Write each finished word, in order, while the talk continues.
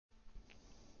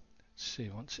see,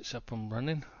 once it's up and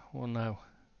running. Well, no.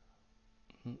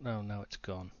 No, now it's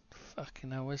gone.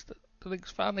 Fucking hell, where's the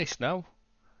link's vanished now?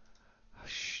 Oh,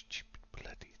 stupid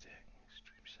bloody thing.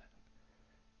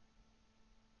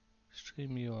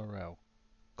 Stream URL.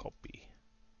 Copy.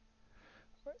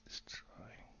 Let's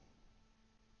try.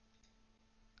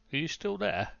 Are you still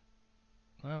there?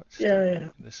 No, it's still Yeah.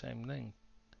 the same thing.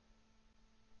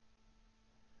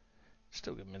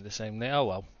 Still giving me the same thing. Oh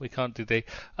well, we can't do the.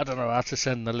 I don't know how to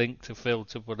send the link to Phil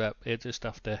to put up.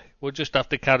 We'll just have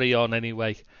to carry on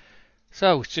anyway.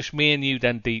 So it's just me and you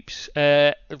then, Deeps.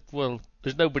 Well,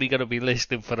 there's nobody going to be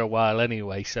listening for a while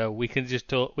anyway, so we can just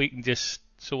talk.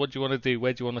 So what do you want to do?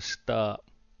 Where do you want to start?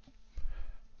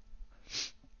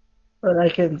 Well, I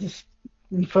can just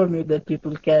inform you that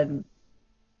people can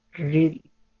re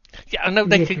Yeah, I know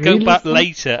they can go back re-listen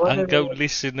later and go whatever.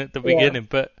 listen at the Yeah. beginning,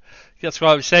 but that's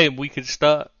what I was saying. We can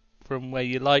start from where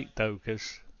you like, though,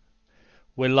 because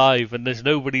we're live and there's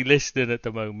nobody listening at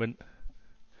the moment.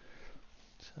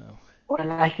 So.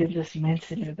 Well, I can just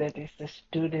mention you that it's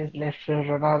just 2 days left for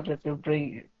Ronaldo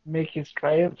to make his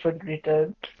triumphant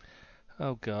return.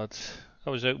 Oh God, I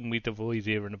was hoping we'd avoid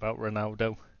hearing about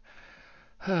Ronaldo.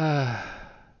 Well,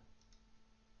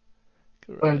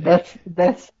 Great.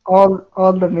 that's all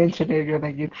the mention you're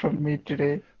gonna get from me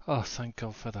today. Oh, thank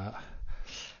God for that.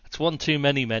 It's one too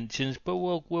many mentions, but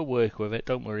we'll work with it.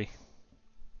 Don't worry.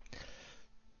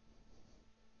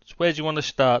 So where do you want to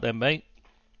start then, mate?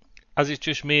 As it's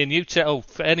just me and you.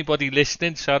 For anybody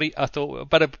listening, sorry, I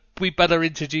thought we better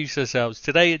introduce ourselves.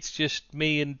 Today it's just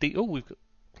me and Oh, we've got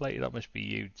play. That must be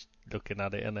you looking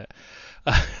at it, isn't it?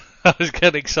 I was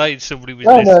getting excited. Somebody was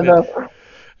No, no, listening. no,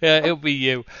 Yeah, it'll be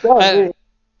you. no. Uh,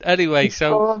 anyway, It's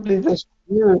so probably just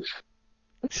you.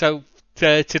 So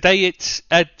today it's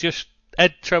Ed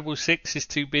Treble Six is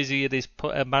too busy at his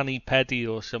put a mani pedi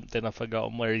or something. I've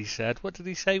forgotten where he said. What did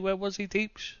he say? Where was he,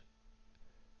 Deeps?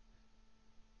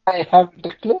 I haven't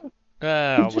a clue.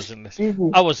 I He's just wasn't listening.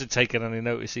 busy. I wasn't taking any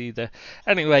notice either.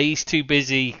 Anyway, he's too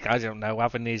busy. I don't know,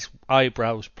 having his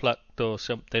eyebrows plucked or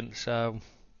something. So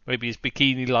maybe his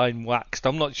bikini line waxed.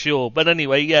 I'm not sure. But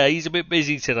anyway, yeah, he's a bit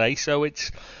busy today. So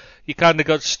it's you kind of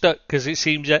got stuck because it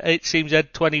seems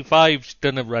Ed 25's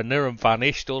done a runner and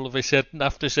vanished all of a sudden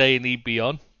after saying he'd be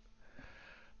on.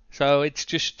 So it's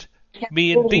just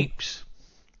me and Deeps,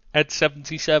 Ed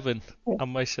 77,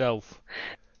 and myself.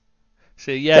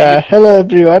 So yeah, Hello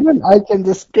everyone, and I can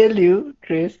just tell you,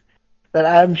 Chris, that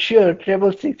I'm sure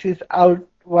Treble Six is out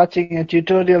watching a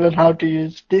tutorial on how to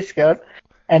use Discord,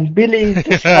 and Billy is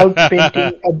just out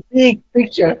painting a big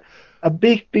picture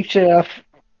of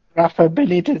Rafa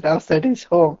Benitez outside his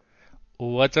home.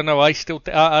 Oh, I don't know.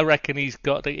 I reckon he's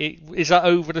got Is that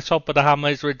over the top of the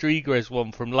James Rodriguez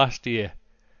one from last year?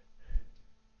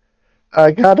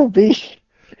 I gotta be.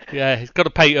 Yeah, he's got to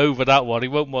paint over that one. He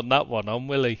won't want that one on,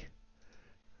 will he?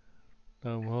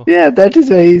 No more. Yeah, that is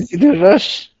why he's in a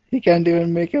rush. He can't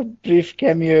even make a brief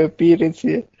cameo appearance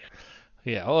here.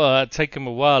 Yeah, well, that'd take him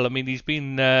a while. I mean, he's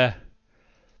been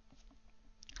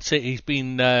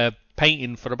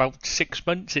painting for about 6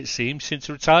 months, it seems, since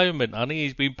retirement. And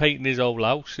he's been painting his whole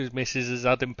house. His missus has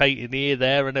had him painting here,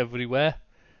 there, and everywhere.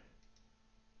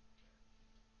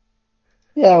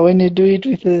 Yeah, when you do it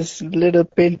with this little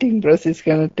painting brush, it's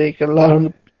gonna take a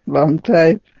long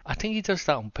time. I think he does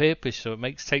that on purpose, so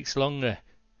it takes longer,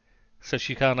 so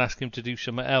she can't ask him to do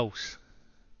something else.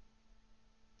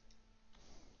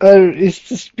 Or it's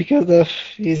just because of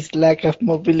his lack of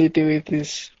mobility with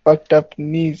his fucked up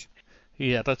knees.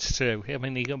 Yeah, that's true. I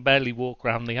mean, he can barely walk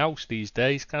around the house these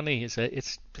days, can he? But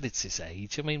it's his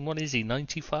age. I mean, what is he?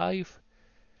 95?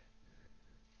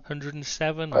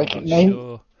 107? I'm Like not nine.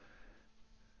 sure.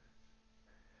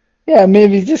 Yeah,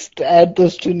 maybe just add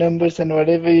those two numbers and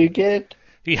whatever you get.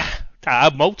 Yeah,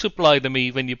 I multiply them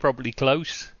even. You're probably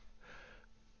close.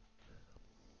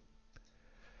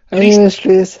 At least, Anyways,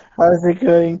 Chris, how's it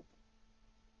going?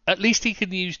 at least he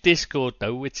can use Discord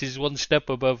though, which is one step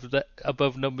above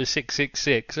number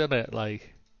 666, isn't it?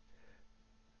 Like,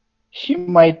 He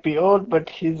might be old, but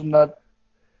he's not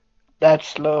that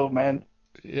slow, man.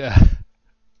 yeah.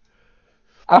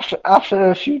 After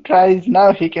a few tries,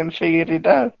 now he can figure it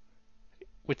out.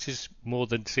 Which is more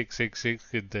than 666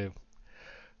 can do.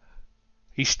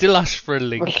 He still asks for a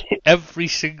Well, link every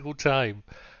single time.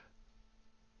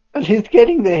 well, he's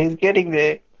getting there. He's getting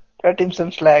there. Cut him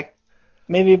some slack.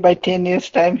 Maybe by 10 years'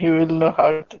 time, he will know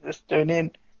how to just tune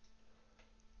in.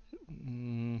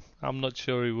 I'm not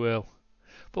sure he will,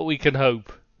 but we can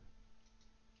hope.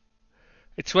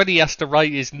 It's when he has to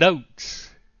write his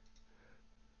notes.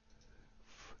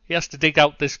 He has to dig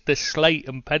out this slate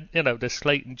and pen, the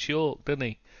slate and chalk, doesn't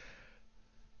he?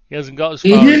 He hasn't got as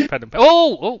far as pen and paper.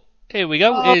 Oh, here we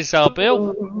go. Here's our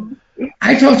bill.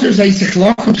 I thought it was 8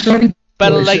 o'clock. I'm sorry.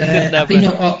 Better late than never.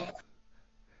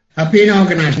 I've been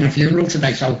organising a funeral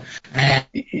today, so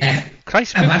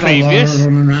Christ, I've had previous. a lot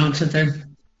of running around to do.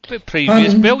 Bit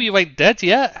previous, Bill. You ain't dead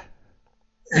yet.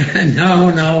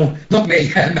 No, not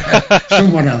me.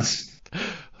 Someone else.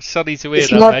 Sorry to hear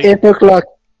It's that, not mate. 8 o'clock.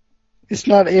 It's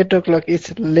not 8 o'clock.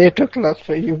 It's late o'clock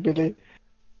for you, Billy.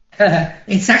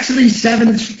 It's actually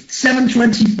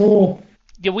 7:24.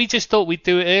 Yeah, we just thought we'd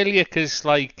do it earlier because,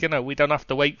 like, we don't have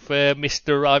to wait for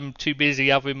Mr. I'm too busy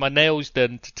having my nails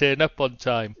done to turn up on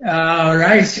time. All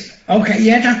right. Okay.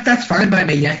 Yeah, that's fine by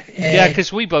me. Yeah. Yeah,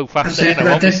 because we both have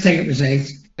to. I did think it was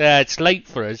 8. Yeah, it's late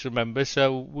for us, remember?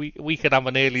 So we can have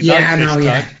an early Yeah, night I know. this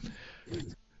Yeah.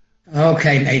 time.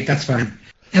 Okay, Nate. That's fine.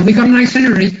 And we got a nice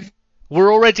itinerary.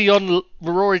 We're already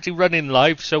running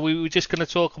live, so we were just going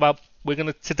to talk about.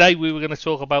 Today we were going to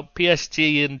talk about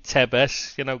PSG and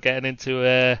Tebas. Getting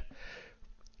into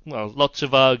lots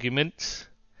of arguments.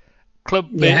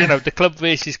 The club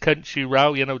versus country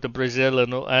row. The Brazil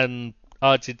and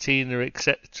Argentina,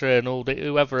 etc., and all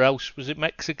whoever else was it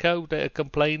Mexico that are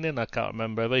complaining. I can't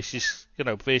remember. Versus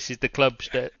the clubs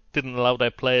that didn't allow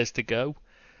their players to go.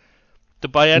 The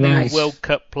biennial World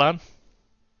Cup plan.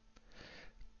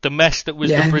 The mess that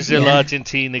was the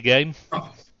Brazil-Argentina game.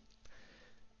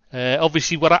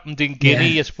 Obviously, what happened in Guinea?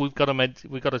 Yes, we've got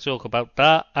to talk about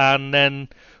that, and then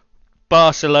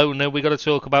Barcelona. We've got to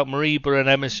talk about Mariba and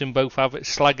Emerson both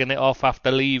slagging it off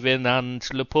after leaving, and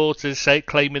Laporta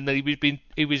claiming that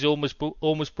he was almost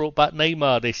brought back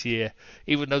Neymar this year,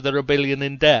 even though they're $1 billion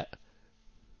in debt.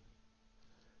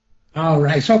 All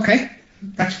right. Okay.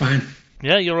 That's fine.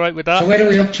 Yeah, you're right with that. So where are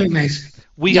we up to, mate?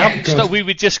 We haven't stopped. We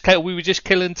were just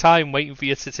killing time waiting for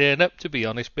you to turn up. To be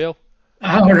honest, Bill.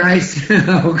 All right.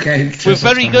 Okay. We're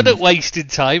very good at wasting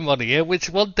time on here. It's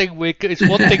one thing we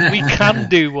can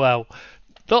do well.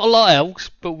 Not a lot else,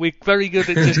 but we're very good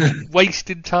at just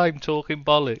wasting time talking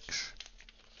bollocks.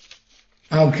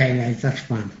 Okay, mate. That's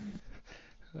fine.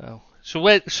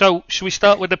 So should we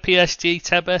start with the PSG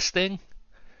Tebas thing?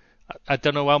 I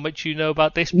don't know how much you know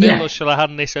about this, Bill, or shall I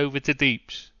hand this over to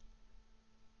Deeps?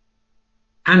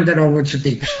 Hand it over to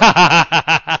Deeps.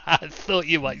 I thought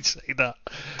you might say that.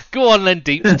 Go on then,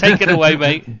 Deeps. Take it away,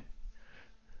 mate.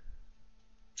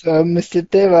 So Mr.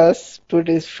 Tebas put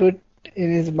his foot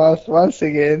in his mouth once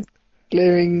again,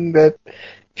 claiming that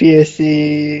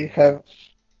PSG have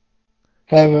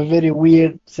a very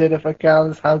weird set of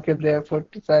accounts. How can they afford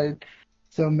to sign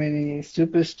so many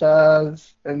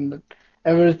superstars and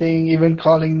everything, even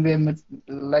calling them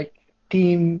like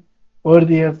team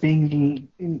worthy of being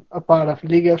a part of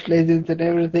League of Legends and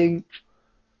everything.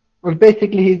 Well,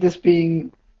 basically he's just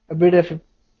being a bit of a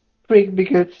prick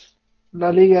because La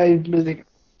Liga is losing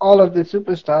all of the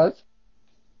superstars,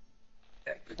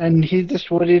 and he's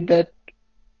just worried that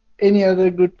any other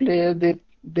good player that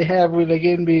they have will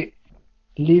again be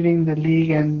leaving the league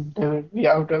and they will be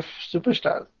out of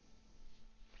superstars.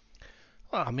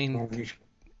 Well, I mean,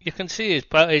 you can see his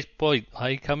point.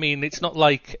 It's not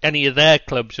like any of their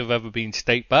clubs have ever been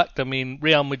state-backed. I mean,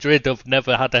 Real Madrid have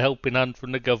never had a helping hand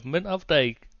from the government, have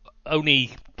they?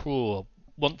 Only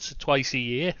once or twice a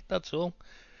year, that's all.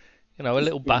 A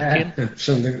little backing. Yeah,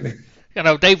 absolutely.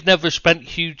 They've never spent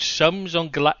huge sums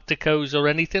on Galacticos or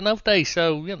anything, have they?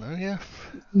 So, yeah.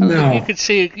 No. You can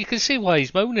see why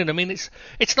he's moaning. I mean, it's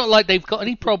not like they've got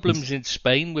any problems in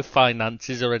Spain with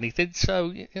finances or anything.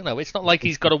 So, it's not like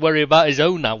he's got to worry about his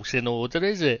own house in order,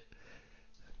 is it?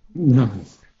 No.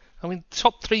 I mean,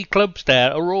 top 3 clubs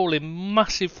there are all in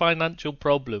massive financial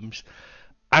problems,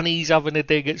 and he's having a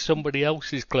dig at somebody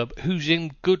else's club who's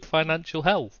in good financial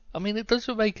health. I mean, it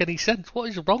doesn't make any sense. What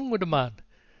is wrong with the man?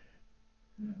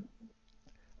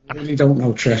 I really don't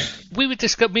know, Trish.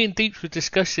 Me and Deeps were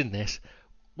discussing this.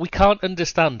 We can't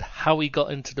understand how he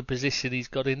got into the position he's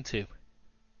got into.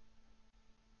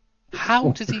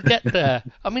 How did he get there?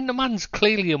 I mean, the man's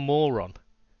clearly a moron.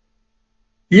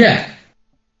 Yeah.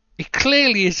 He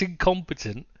clearly is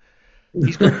incompetent.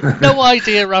 He's got no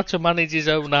idea how to manage his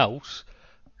own house.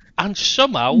 And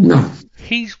somehow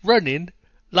he's running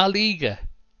La Liga.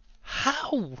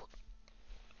 How?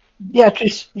 Yeah,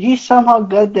 he somehow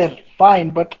got there fine,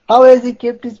 but how has he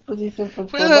kept his position for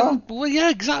so long? Well,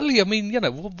 yeah, exactly. I mean,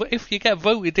 if you get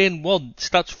voted in once,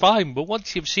 that's fine. But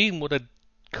once you've seen what a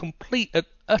complete and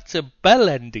utter bell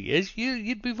end he is,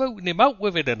 you'd be voting him out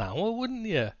within an hour, wouldn't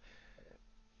you?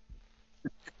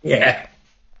 Yeah. I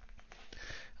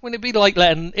mean, it'd be like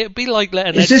letting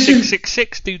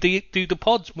Ed666 do the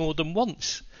pods more than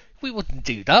once. We wouldn't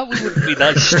do that. We wouldn't be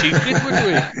that stupid, would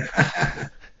we?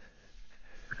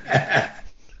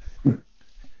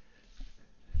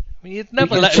 I mean, you'd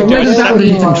never let So him do where does that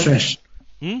leave them, Everyone- Trish?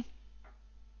 Hmm?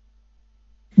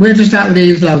 Where does that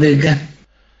leave La Liga?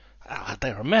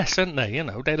 They're a mess, aren't they? You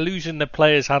know, they're losing their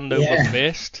players hand over Yeah.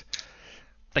 fist.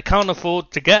 They can't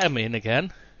afford to get them in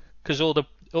again because all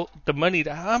the money.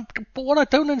 But what I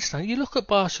don't understand, you look at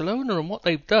Barcelona and what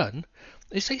they've done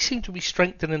is they seem to be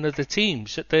strengthening other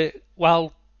teams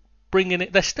while bringing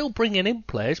it. They're still bringing in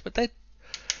players, but they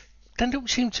don't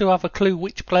seem to have a clue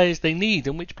which players they need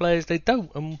and which players they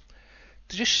don't, and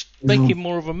they're just making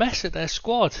more of a mess of their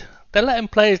squad. They're letting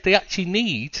players they actually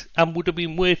need and would have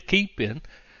been worth keeping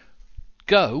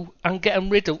go and get them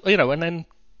rid of, and then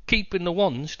keeping the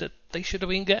ones that they should have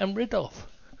been getting rid of.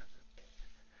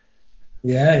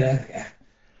 Yeah.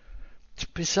 It's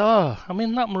bizarre. I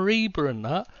mean, that Mariba and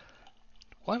that,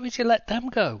 why would you let them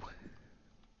go?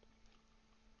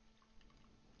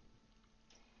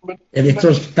 But, And it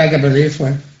does beg a belief,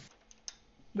 well.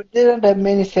 but they don't have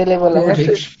many sellable Poor assets,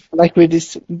 teams. like we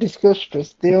discussed.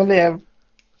 Chris. They only have,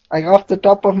 like off the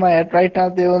top of my head, right now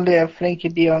they only have Frankie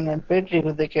de Jong and Pedri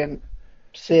who they can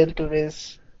sell to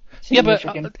raise Yeah, but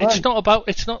significant it's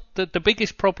funds. not the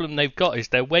biggest problem they've got is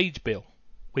their wage bill,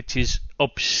 which is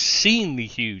obscenely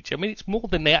huge. I mean, it's more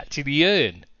than they actually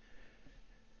earn.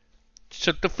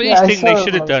 So the first I thing saw they it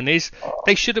should have was- done is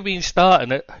they should have been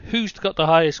starting at who's got the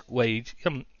highest wage,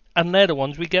 and they're the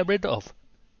ones we get rid of.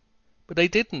 But they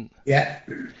didn't. Yeah.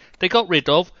 They got rid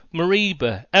of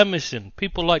Mariba, Emerson,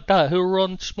 people like that who are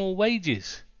on small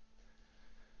wages.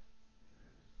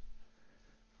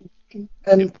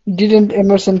 And didn't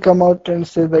Emerson come out and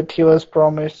say that he was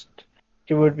promised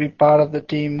he would be part of the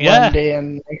team Yeah. one day,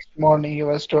 and next morning he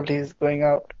was told he's going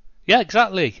out? Yeah,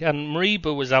 exactly. And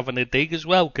Mariba was having a dig as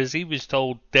well because he was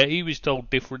told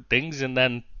different things and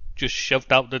then just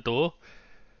shoved out the door.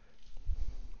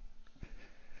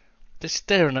 They're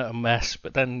staring at a mess,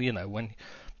 but then when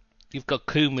you've got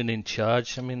Koeman in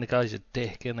charge, I mean the guy's a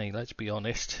dick, isn't he? Let's be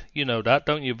honest. You know that,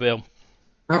 don't you, Bill?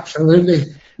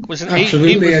 Absolutely. Wasn't he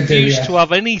Absolutely, I do, refused yeah. to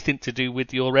have anything to do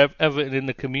with your Everton in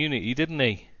the community, didn't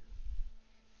he?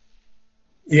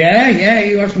 Yeah,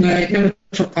 he wasn't. He never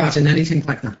took part in anything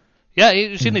like that. Yeah,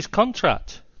 it was in his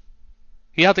contract.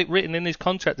 He had it written in his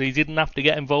contract that he didn't have to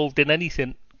get involved in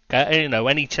anything,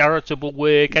 any charitable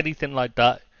work, anything like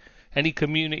that, any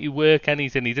community work,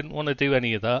 anything. He didn't want to do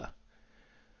any of that.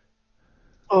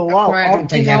 Oh That's wow! why I don't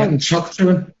think Opting out- Everton took to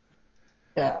him.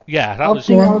 Yeah. Yeah, that was.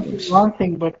 Opting out is one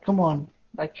thing, but come on,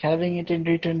 like having it in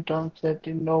written terms that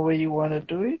in no way you want to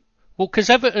do it. Well, because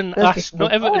Everton That's the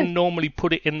Everton point. normally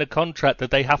put it in the contract that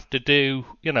they have to do,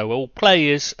 all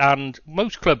players and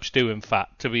most clubs do, in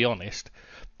fact, to be honest.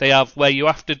 They have where you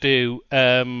have to do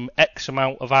X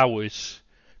amount of hours,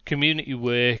 community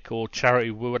work or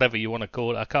charity, whatever you want to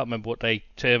call it. I can't remember what they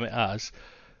term it as,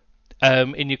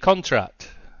 in your contract.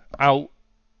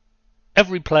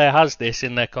 Every player has this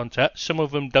in their contract. Some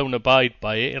of them don't abide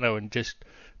by it, and just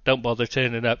don't bother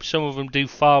turning up. Some of them do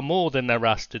far more than they're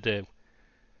asked to do.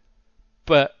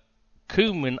 But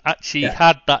Koeman actually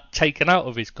had that taken out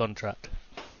of his contract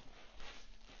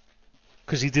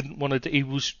because he didn't want to. He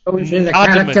was The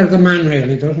character of the man,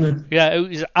 really, doesn't it? Yeah, he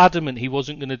was adamant he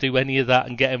wasn't going to do any of that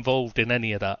and get involved in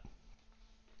any of that.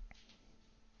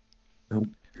 No.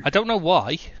 I don't know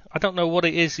why. I don't know what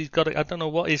it is he's got. I don't know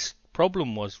what his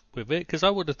problem was with it because I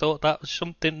would have thought that was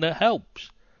something that helps.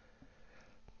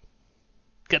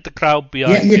 Get the crowd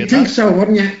behind Yeah, you. you'd think so,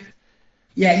 wouldn't you?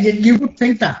 Yeah, you would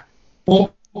think that.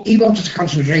 But he wanted to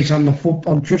concentrate on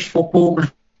just football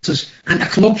matters, and the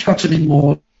club's got to be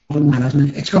more than that, hasn't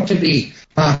it? It's got to be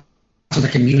part of the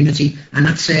community, and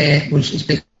that's was his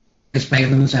biggest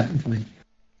failing as Everton for me.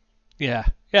 Yeah.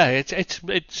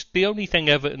 It's the only thing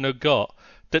Everton have got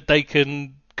that they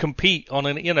can compete on,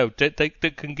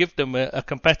 that can give them a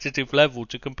competitive level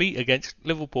to compete against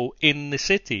Liverpool in the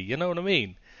city. You know what I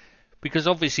mean? Because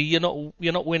obviously you're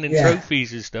not winning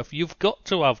trophies and stuff. You've got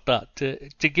to have that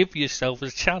to give yourself a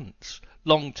chance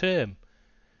long term.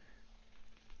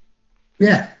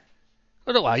 Yeah.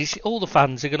 Otherwise, all the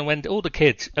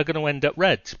kids are going to end up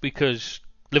Reds because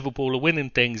Liverpool are winning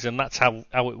things, and that's how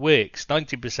it works.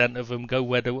 90% of them go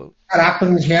where they. That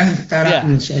happens, yeah. That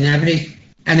happens in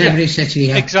every city,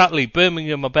 yeah. Exactly.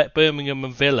 Birmingham, I bet Birmingham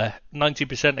and Villa,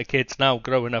 90% of kids now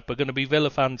growing up are going to be Villa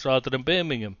fans rather than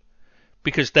Birmingham.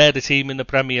 Because they're the team in the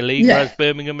Premier League, whereas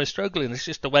Birmingham are struggling. It's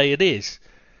just the way it is.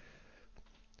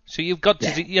 So you've got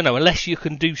to, unless you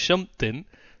can do something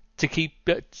to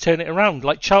turn it around.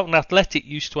 Like Charlton Athletic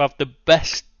used to have the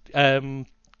best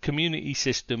community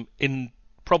system in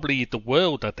probably the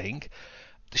world, I think.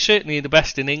 Certainly the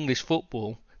best in English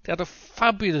football. They had a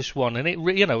fabulous one, and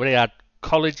they had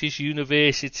colleges,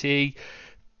 university,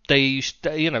 they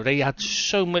had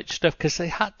so much stuff because they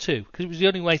had to, because it was the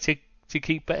only way to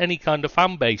keep any kind of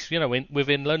fan base,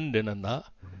 within London and that.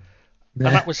 Yeah.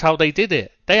 And that was how they did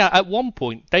it. They at one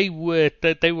point they were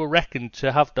reckoned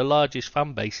to have the largest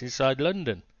fan base inside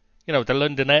London. The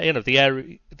London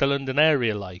the London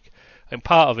area, like, and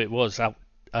part of it was out.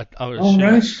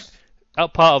 Nice.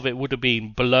 Part of it would have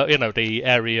been below, the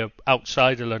area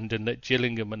outside of London, that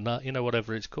Gillingham and that,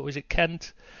 whatever it's called. Is it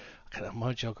Kent?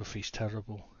 My geography's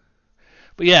terrible.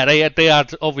 But yeah, they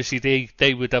had obviously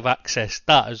they would have accessed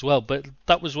that as well. But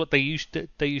that was what they used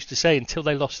to say until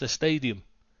they lost their stadium.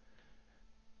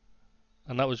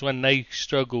 And that was when they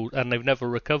struggled, and they've never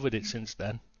recovered it since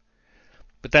then.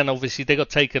 But then obviously they got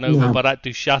taken over by that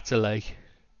Duchâtelet,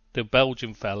 the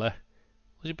Belgian fella.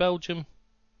 Was he Belgium?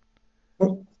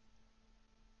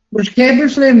 Was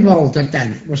Cabersley involved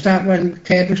then? Was that when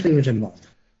Cabersley was involved?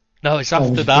 No, it's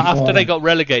after that. After they got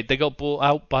relegated, they got bought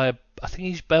out by I think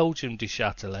he's Belgium,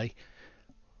 Duchâtelet.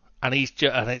 And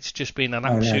it's just been an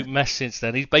absolute mess since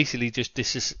then. He's basically just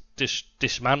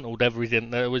dismantled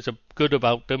everything that was good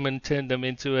about them and turned them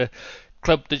into a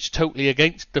club that's totally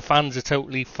against the fans. Are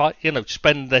totally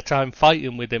spend their time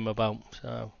fighting with him about.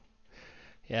 So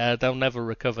yeah, they'll never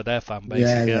recover their fan base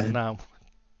again now.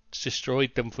 It's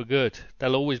destroyed them for good.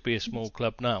 They'll always be a small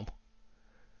club now.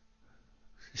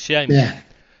 It's a shame. Yeah.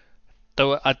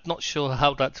 Though I'm not sure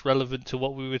how that's relevant to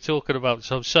what we were talking about,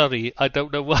 so I'm sorry. I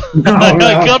don't know what No,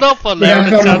 I got off on there.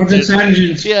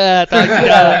 Yeah,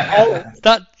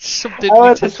 that's something. I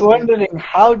was just wondering,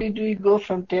 how did we go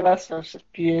from Terrasos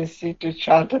PSC to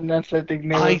Charlton Athletic?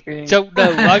 I don't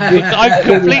know. I'm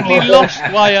completely lost.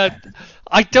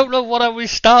 I don't know what I was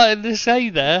starting to say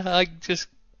there. I just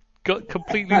got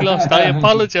completely lost. I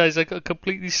apologise. I got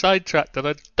completely sidetracked, and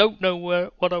I don't know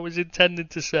what I was intending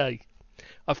to say.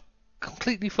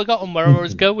 Completely forgotten where I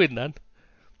was going then.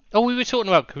 Oh, we were talking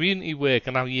about community work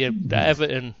and how you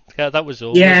Everton. Yeah, that was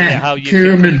all. Yeah, how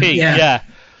you compete. Yeah.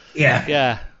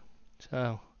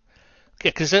 So,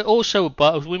 because also,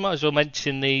 but we might as well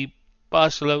mention the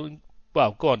Barcelona.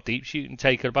 Well, go on, Deeps. You can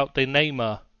take it about the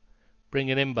Neymar,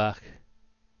 bringing him back.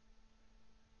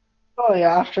 Oh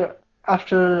yeah,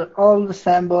 after all the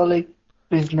symbolic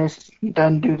business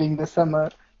done during the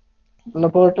summer,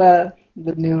 Laporta,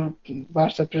 the new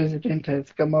Barca president,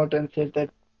 has come out and said that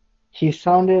he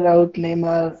sounded out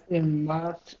Neymar in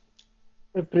March,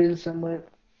 April,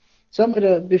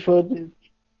 somewhere before the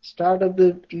start of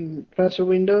the transfer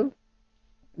window,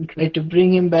 and tried to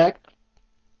bring him back,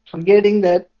 forgetting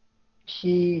that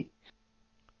he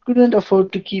couldn't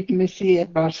afford to keep Messi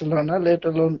at Barcelona, let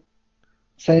alone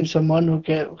sign someone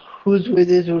whose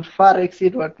wages would far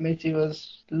exceed what Messi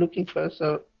was looking for.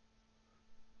 So,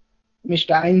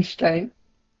 Mr. Einstein.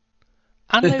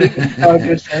 And they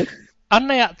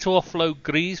had to offload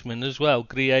Griezmann as well.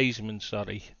 Griezmann,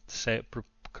 sorry, to say it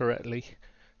correctly,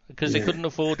 because they couldn't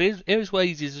afford his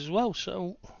wages as well.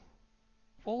 So,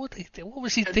 what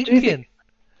was he thinking?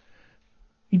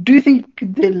 Do you think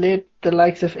they let the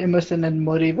likes of Emerson and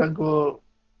Moriba go,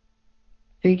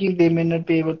 thinking they may not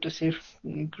be able to save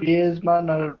Griezmann,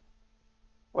 or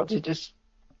was it just?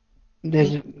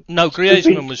 No,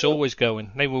 Griezmann was always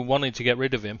going. They were wanting to get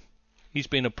rid of him. He's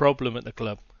been a problem at the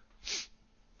club.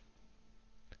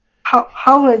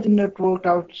 How has it not worked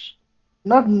out?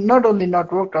 Not only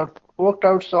not worked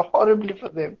out so horribly for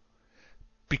them.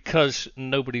 Because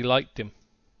nobody liked him.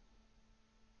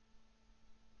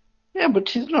 Yeah, but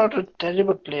he's not a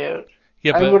terrible player.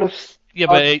 Yeah, but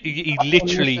he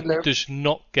literally does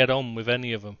not get on with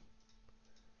any of them.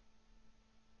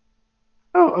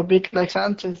 Oh, a bit like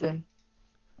Sanchez then.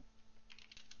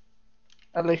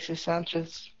 Alexis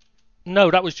Sanchez.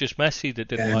 No, that was just Messi that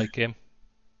didn't like him.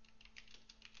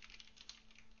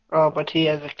 Oh, but he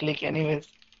has a click anyways.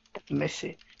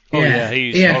 Messi. Oh yeah,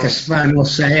 he's the final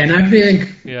say and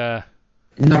everything. Yeah.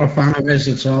 Not a fan of his,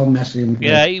 it's all Messi.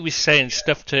 Yeah, he was saying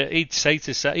stuff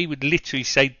he would literally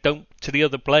say to the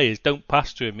other players, don't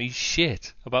pass to him, he's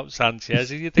shit, about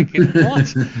Sanchez. And you're thinking,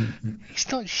 what?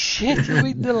 He's not shit. I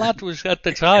mean, the lad was, at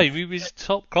the time, he was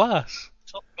top class.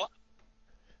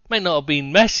 May not have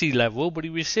been Messi level, but he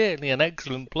was certainly an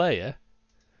excellent player.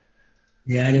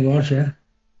 Yeah, he was, yeah.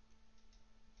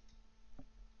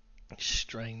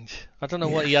 Strange. I don't know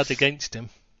what he had against him.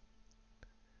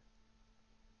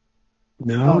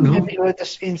 No. Maybe he was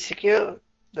just insecure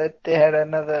that they had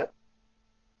another.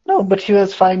 No, but he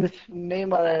was fine with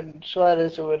Neymar and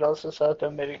Suarez, who were also South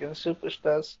American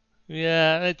superstars.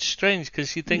 Yeah, it's strange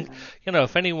because you think,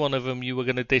 if any one of them you were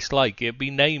going to dislike, it'd be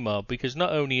Neymar, because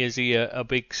not only is he a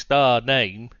big star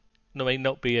name, may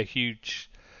not be a huge,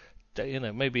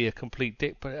 maybe a complete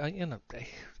dick, but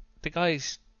the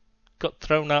guy's got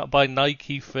thrown out by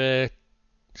Nike for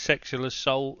sexual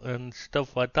assault and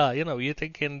stuff like that. You know, you're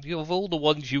thinking, of all the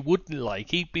ones you wouldn't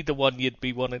like, he'd be the one you'd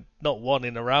be not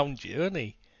wanting around you, isn't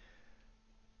he?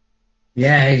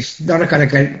 Yeah, he's not got a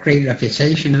great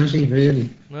reputation, has he, really?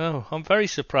 No, I'm very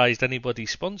surprised anybody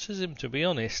sponsors him, to be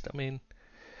honest. I mean,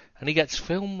 and he gets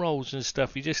film roles and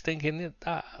stuff. You're just thinking,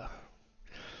 that,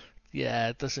 yeah,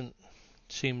 it doesn't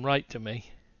seem right to me.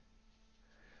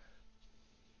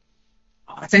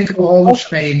 I think all of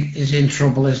Spain is in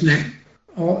trouble, isn't it?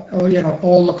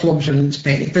 All the clubs are in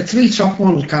Spain. If the three top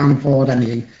ones can't afford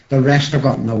anything, the rest have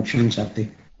got no chance, have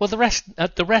they? Well, the rest,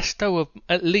 though,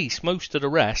 at least most of the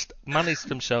rest manage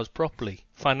themselves properly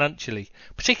financially.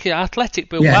 Particularly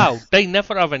Athletic Bilbao, they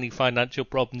never have any financial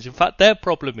problems. In fact, their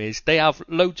problem is they have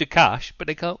loads of cash, but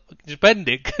they can't spend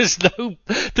it because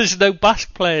there's no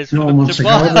Basque players for them to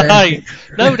buy.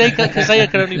 No, because they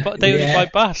can only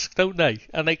buy Basque, don't they?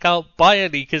 And they can't buy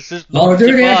any because there's no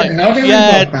to buy.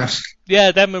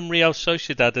 Yeah, them and Real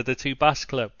Sociedad are the two Basque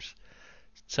clubs.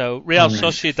 So Real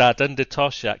Sociedad under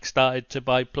Toshack started to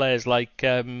buy players like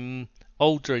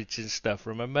Aldridge and stuff,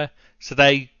 remember? So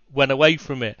they went away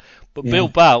from it. But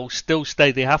Bilbao still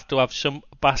stay. They have to have some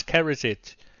Basque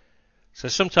heritage. So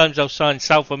sometimes they'll sign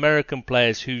South American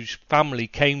players whose family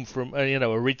came from,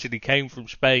 originally came from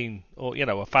Spain, or,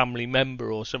 a family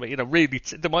member or something. Really,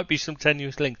 there might be some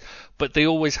tenuous links, but they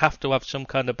always have to have some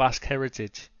kind of Basque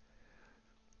heritage.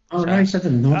 Oh, right, I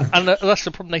didn't know that. And that's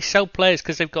the problem. They sell players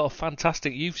because they've got a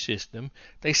fantastic youth system.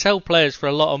 They sell players for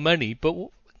a lot of money, but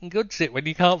what good's it when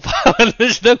you can't buy?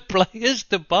 There's no players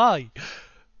to buy.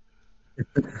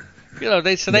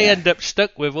 They end up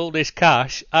stuck with all this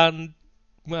cash, and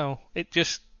it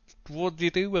just, what do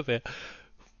you do with it?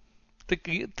 They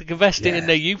can invest it in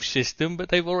their youth system, but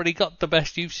they've already got the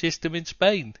best youth system in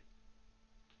Spain.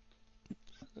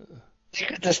 You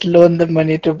could just loan the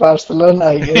money to Barcelona,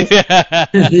 I guess.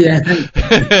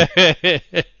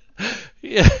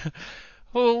 Yeah.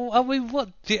 Well, I mean, what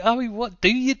do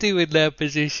you do in their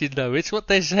position, though? It's what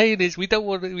they're saying is we don't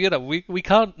want to, we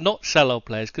can't not sell our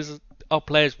players because our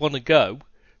players want to go.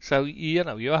 So you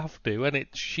have to, and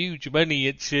it's huge money.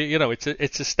 It's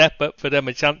it's a step up for them,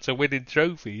 a chance of winning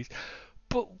trophies.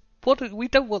 But we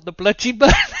don't want the bloody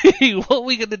money. What are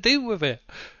we going to do with it?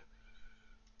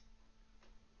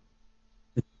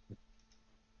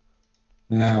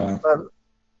 No.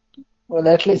 Well,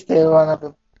 at least they're one of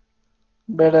the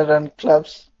better run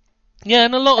clubs. Yeah,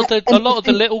 and a lot of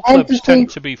the little clubs tend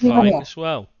to be fine as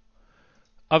well.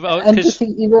 And to see,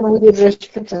 even with the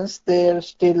restrictions, they're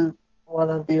still one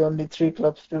of the only three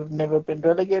clubs to have never been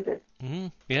relegated.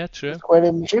 Yeah, true. It's quite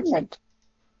an achievement.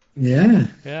 Yeah.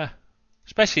 Yeah.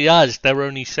 Especially as they're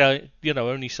only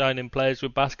signing players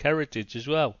with Basque heritage as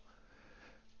well.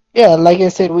 Yeah, like I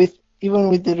said, even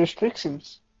with the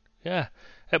restrictions. Yeah,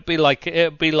 it'd be like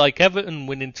Everton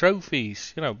winning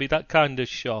trophies. It'd be that kind of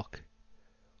shock.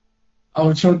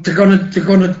 Oh, so they're gonna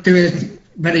do it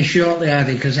very shortly, are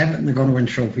they? Because Everton are going to win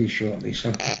trophies shortly.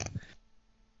 So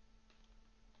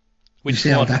we'll see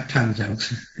how that pans out.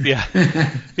 Yeah,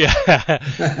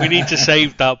 yeah. We need to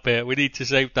save that bit. We need to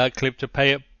save that clip to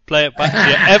play it back to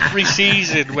you every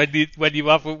season when you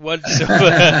haven't won.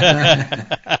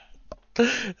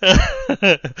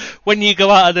 When you go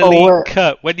out of the League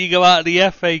Cup, when you go out of the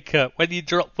FA Cup, when you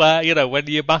drop when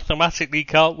you mathematically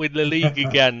can't win the league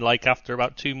again, like after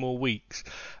about 2 more weeks.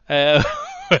 Maybe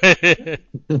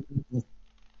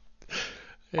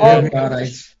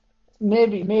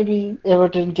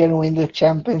Everton can win the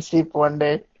championship one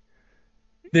day.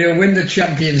 They'll win the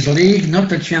Champions League, not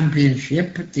the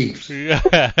Championship, Deeps.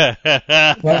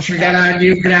 Once we get our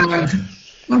new ground,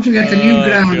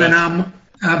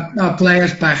 and our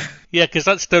players back. Yeah, because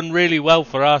that's done really well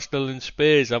for Arsenal and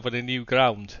Spurs having a new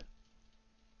ground.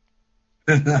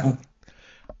 I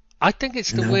think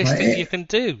it's the worst thing you can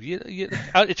do.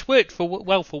 It's worked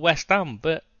well for West Ham,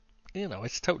 but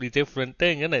it's a totally different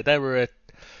thing, isn't it? They were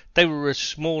a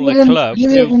smaller club.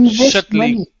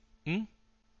 Suddenly,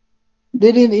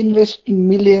 they didn't invest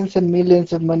millions and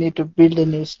millions of money to build a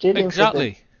new stadium.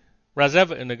 Exactly. Whereas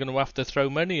Everton are going to have to throw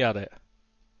money at it,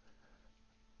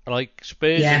 like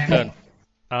Spurs have done,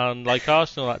 and like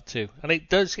Arsenal had to. And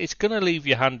it's going to leave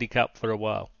you handicapped for a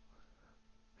while.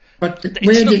 But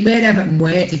where Everton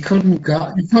were, they couldn't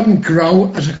grow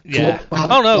as a club.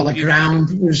 While the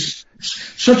ground was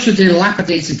such a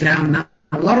dilapidated ground now.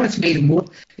 A lot of it's made of wood.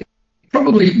 It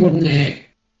probably wouldn't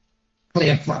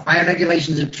play fire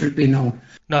regulations, it should be known.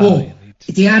 No,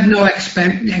 they had no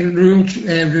room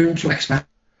to expand.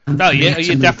 No,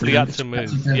 you definitely had to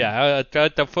move. Yeah, I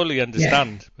fully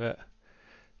understand. Yeah. But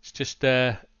It's just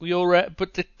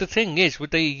but the thing is,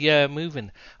 with the moving,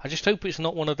 I just hope it's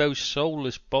not one of those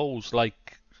soulless bowls.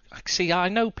 Like, see, I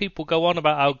know people go on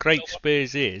about how great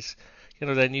Spurs is,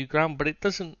 their new ground, but it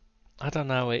doesn't. I don't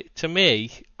know. It to me,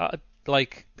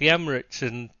 like the Emirates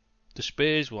and the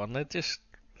Spurs one, they're just,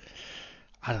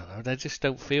 I don't know. They just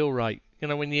don't feel right.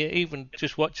 When you're even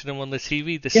just watching them on the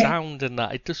TV, the sound and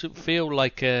that, it doesn't feel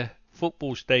like a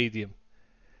football stadium.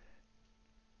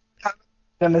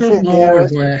 I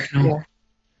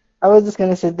was just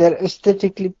gonna say they're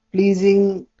aesthetically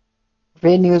pleasing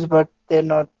venues, but they're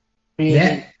not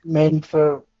really meant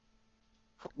for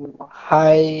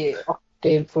high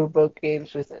octane football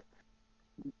games with a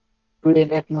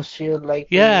great atmosphere. Like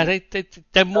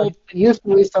they're more used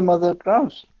to be some other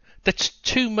grounds. There's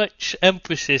too much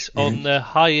emphasis on the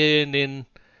high earning.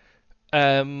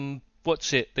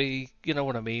 What's it? The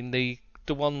what I mean? The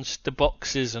ones, the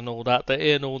boxes and all that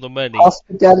earn all the money.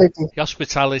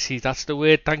 Hospitality, that's the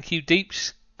word. Thank you,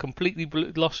 Deeps. Completely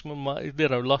lost my mind,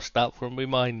 lost that from my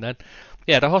mind then.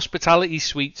 Yeah, the hospitality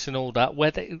suites and all that,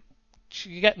 where you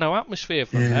get no atmosphere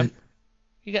from them.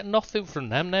 You get nothing from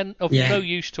them. They're of no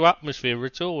use to atmosphere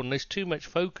at all, and there's too much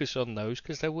focus on those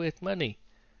because they're worth money.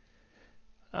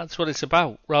 That's what it's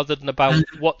about, rather than about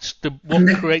what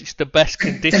creates the best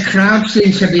conditions. The crowd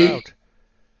seems to be.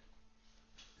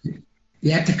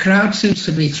 Yeah, the crowd seems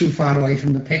to be too far away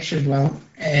from the pitch as well,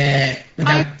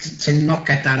 to not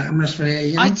get that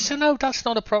atmosphere. I don't know, that's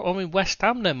not a problem. I mean, West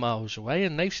Ham, they're miles away,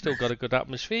 and they've still got a good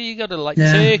atmosphere. You got to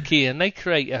Turkey, and they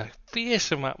create a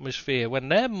fearsome atmosphere when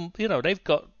they've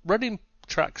got running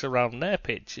tracks around their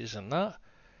pitches and that.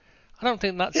 I don't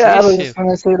think that's the issue. I was just going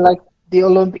to say, like the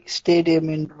Olympic Stadium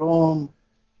in Rome,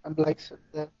 and you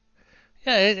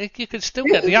can still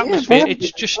get the atmosphere.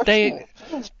 It's just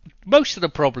most of the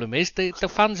problem is the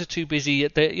fans are too busy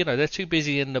they're too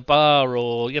busy in the bar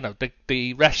or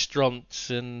the restaurants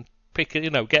and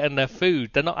getting their food.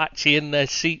 They're not actually in their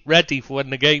seat ready for when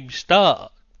the games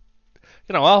start.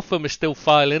 Half of them are still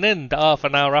filing in half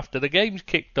an hour after the game's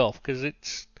kicked off because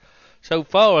it's so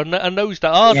far, and those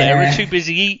that are there are too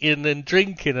busy eating and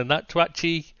drinking and that to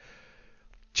actually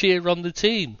cheer on the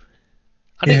team.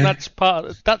 I think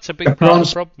that's a big part of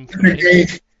the problem for me.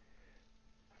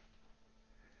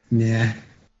 Yeah.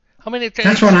 I mean,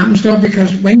 that's what happens though,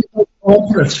 because when you go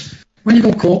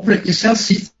corporate, you sell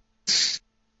seats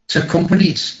to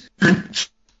companies, and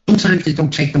sometimes they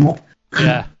don't take them up.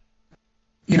 And,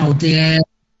 it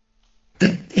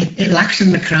lacks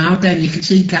in the crowd. Then you can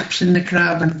see gaps in the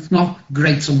crowd, and it's not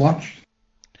great to watch.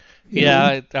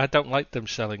 I don't like them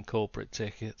selling corporate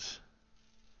tickets.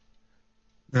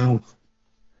 No.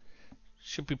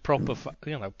 Should be proper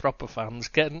fans.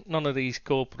 Get none of these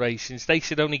corporations. They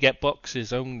should only get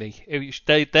boxes only.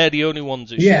 They're the only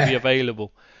ones that should be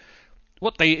available.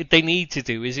 What they need to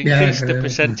do is increase the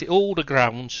percentage. All the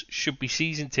grounds should be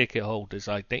season ticket holders.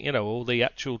 I think all the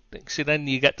actual things. So then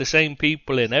you get the same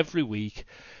people in every week.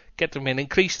 Get them in.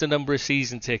 Increase the number of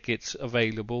season tickets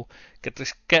available. Get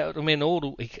them in all the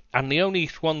week. And the only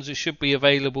ones that should be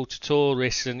available to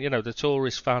tourists and the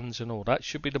tourist fans and all that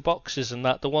should be the boxes and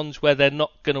that. The ones where they're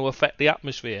not going to affect the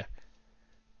atmosphere.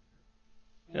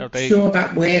 Sure,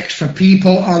 that works for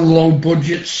people on low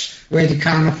budgets where they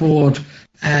can't afford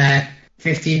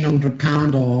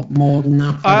 £1,500 or more than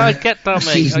that. I get that,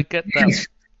 mate. I get that.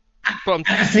 But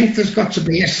I think there's got to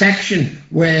be a section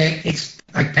where it's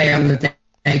like pay on the day,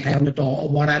 pay on the door, or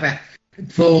whatever,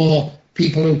 for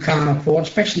people who can't afford,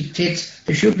 especially kids.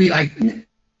 There should be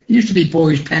used to be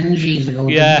boys' pens years ago.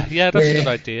 Yeah, that's a good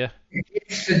idea.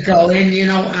 Kids to go in,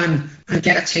 and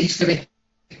get a taste of it.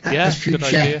 That's good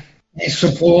idea.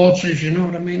 Supporters, you know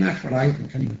what I mean? That's what I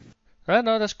think. Anyway.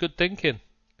 No, that's good thinking.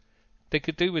 They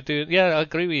could do with doing. Yeah, I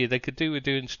agree with you. They could do with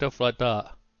doing stuff like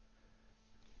that.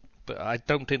 But I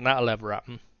don't think that'll ever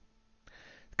happen.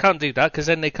 Can't do that because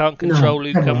then they can't control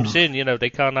who comes in. They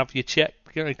can't have you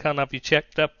checked. Can't have you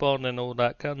checked up on and all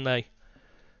that, can they?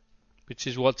 Which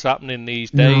is what's happening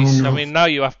these days. I mean, now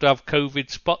you have to have COVID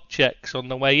spot checks on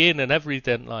the way in and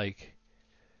everything, like.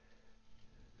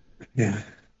 Yeah.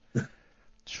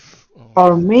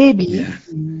 Or maybe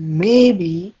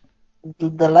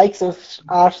the likes of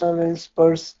Arsenal and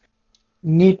Spurs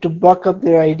need to buck up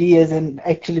their ideas and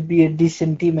actually be a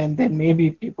decent team, and then maybe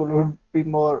people would be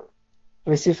more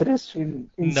vociferous in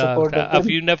support of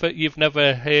them. You've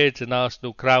never heard an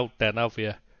Arsenal crowd then, have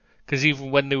you? Because even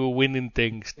when they were winning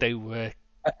things, they were,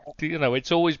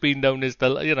 it's always been known as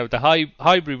the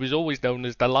Highbury was always known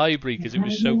as the library because it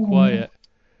was so quiet.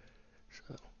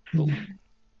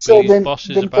 So then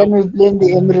can we blame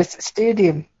the Emirates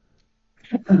Stadium?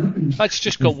 It's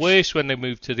just got worse when they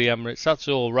moved to the Emirates, that's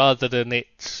all, rather than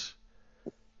it's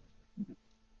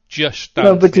just No,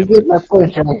 down but to you the get my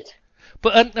point, right?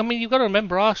 But I mean, you've got to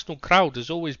remember, Arsenal crowd has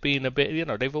always been a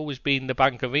bit, they've always been the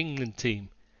Bank of England team.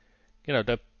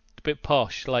 The bit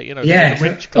posh, like Yeah, the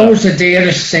rich it's club. always the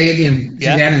dearest stadium to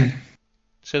Yeah. get in.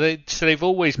 So they've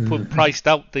always priced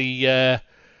out the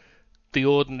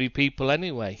ordinary people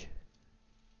anyway,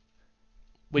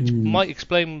 which might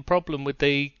explain the problem with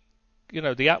the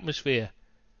atmosphere.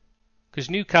 Because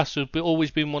Newcastle have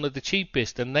always been one of the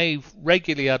cheapest, and they've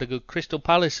regularly had a good. Crystal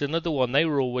Palace, another one, they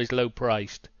were always low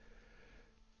priced.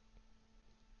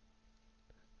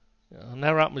 And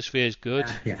their atmosphere is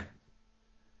good. Yeah.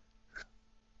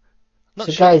 Not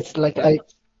So sure. guys, like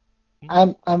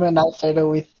I'm an outsider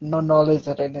with no knowledge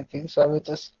or anything, so I would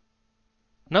just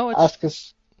ask a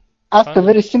fine.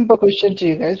 very simple question to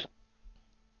you guys.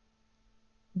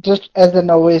 Just as an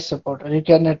away supporter, you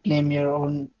cannot name your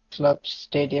own club's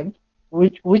stadium.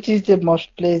 Which is the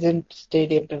most pleasant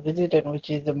stadium to visit, and which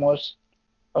is the most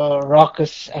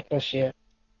raucous atmosphere?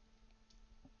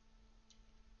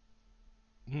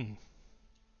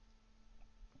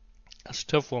 That's a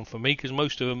tough one for me because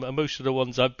most of the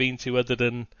ones I've been to, other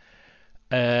than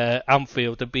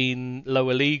Anfield, have been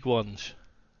lower league ones.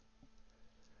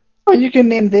 Oh, you can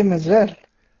name them as well.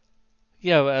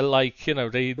 Yeah, like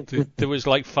there was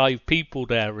like 5 people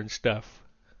there and stuff.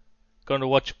 Going to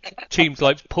watch teams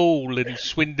like Poole and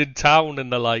Swindon Town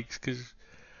and the likes.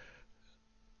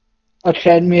 Or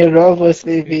Tranmere Rovers,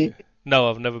 maybe. No,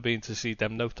 I've never been to see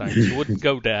them. No thanks. I wouldn't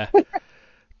go there.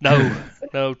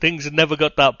 No, things had never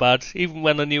got that bad. Even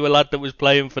when I knew a lad that was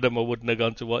playing for them, I wouldn't have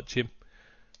gone to watch him.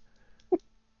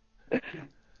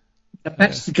 The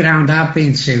best ground I've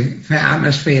been to for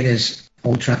atmosphere is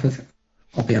Old Trafford.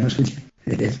 I'll be honest with you.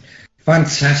 It is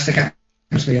fantastic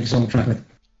atmosphere at Old Trafford.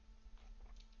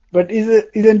 But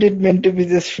isn't it meant to be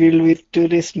just filled with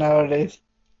tourists nowadays?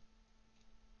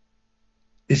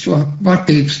 It's what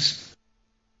deeps.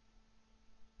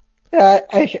 Yeah,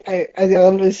 I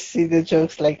always see the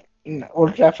jokes like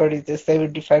Old Trafford is just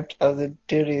 75,000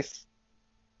 tourists.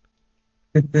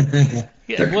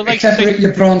 Yeah, well, Except for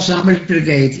your prawn sandwich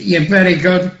brigade, you're very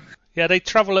good. Yeah, they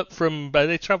travel up from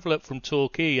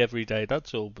Torquay every day.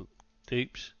 That's all,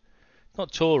 deeps.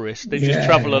 Not tourists. They just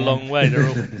travel a long way. They're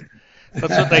all.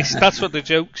 That's what the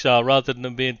jokes are, rather than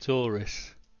them being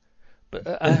tourists.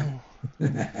 But I'm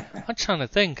trying to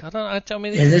think. I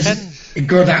mean, it depends. Is a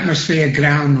good atmosphere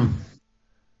ground.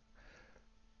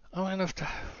 I mean,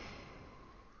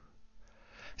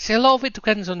 see, a lot of it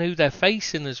depends on who they're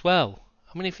facing as well.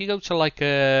 I mean, if you go to like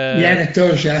yeah, it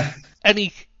does. Yeah.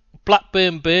 Any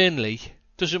Blackburn Burnley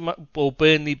doesn't matter, or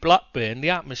Burnley Blackburn,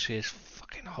 the atmosphere is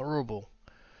fucking horrible.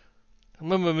 I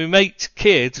remember my mate's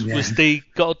kid was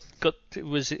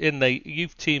was in the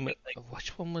youth team.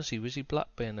 Which one was he? Was he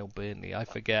Blackburn or Burnley? I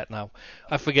forget now.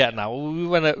 We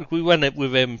went up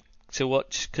with him to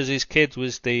watch because his kid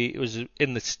was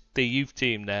in the youth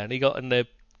team there, and he got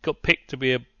picked to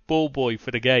be a ball boy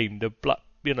for the game. The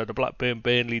Blackburn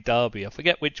Burnley derby. I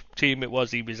forget which team it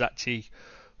was he was actually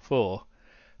for.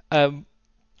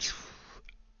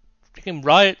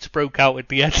 Riots broke out at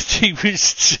the end. He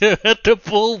was the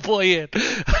ball boy in.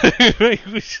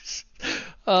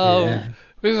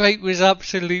 My mate was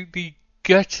absolutely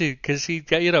gutted because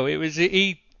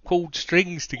he pulled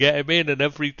strings to get him in and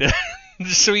everything,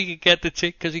 so he could get the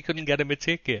ticket because he couldn't get him a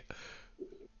ticket.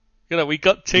 We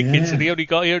got tickets and he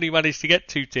only managed to get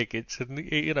 2 tickets, and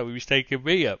he was taking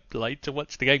me up to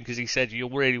watch the game because he said you'll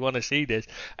really want to see this,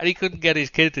 and he couldn't get his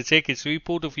kid the ticket, so he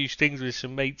pulled a few strings with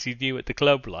some mates he knew at the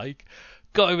club,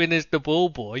 got him in as the ball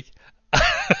boy.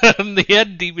 And the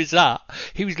end he was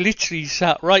literally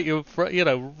sat right in front,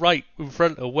 right in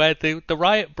front of where the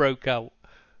riot broke out.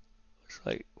 It's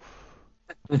like,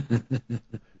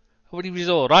 well, he was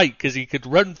all right because he could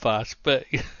run fast, but.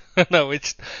 No,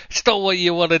 it's not what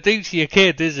you want to do to your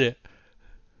kid, is it?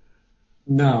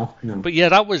 No. But yeah,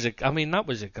 that was a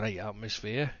great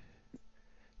atmosphere.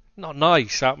 Not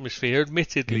nice atmosphere,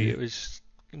 admittedly. It was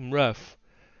rough.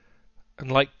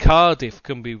 And like Cardiff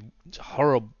can be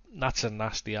horrible. That's a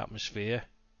nasty atmosphere.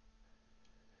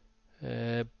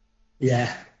 Yeah.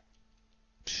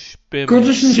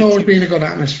 Goodison's always been a good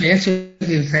atmosphere, to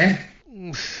be fair.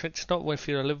 It's not if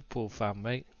you're a Liverpool fan,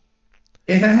 mate.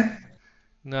 Yeah.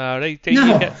 No, I'd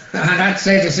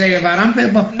say the same about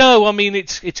Anfield. But... No, I mean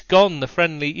it's gone. The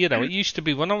friendly, it used to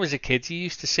be when I was a kid. You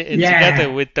used to sit in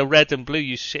together with the red and blue.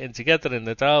 You sitting together in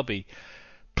the derby.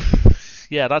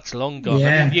 Yeah, that's long gone.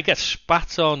 Yeah. I mean, you get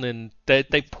spat on, and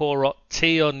they pour hot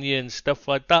tea on you and stuff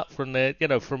like that from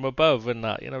from above, and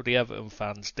that the Everton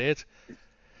fans did.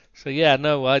 So yeah,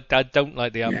 no, I don't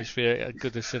like the atmosphere at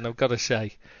Goodison. I've got to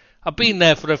say, I've been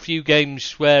there for a few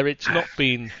games where it's not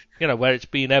been You know, where it's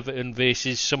been Everton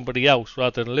versus somebody else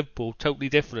rather than Liverpool, totally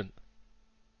different.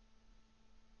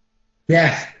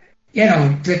 Yeah, you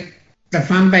know, the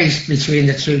fan base between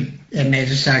the two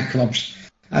Merseyside clubs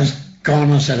has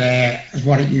gone as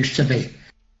what it used to be.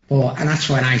 And that's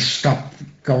when I stopped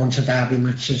going to derby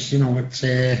matches. You know,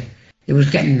 it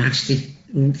was getting nasty.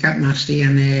 It got nasty,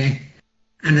 and it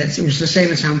was the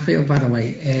same as Anfield, by the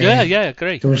way. Yeah,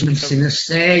 great. There was nastiness.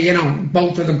 You know,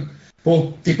 both of them,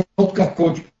 they both got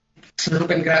good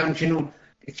snapping grounds. You know,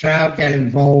 the crowd get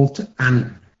involved,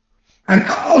 and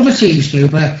other teams do,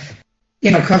 but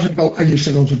you know, because I used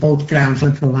to go to both grounds,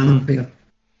 Liverpool and Anfield.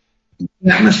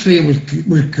 The atmosphere was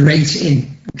great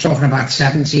I'm talking about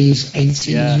 70s,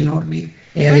 80s, you know what I mean?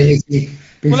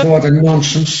 Before the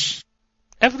nonsense.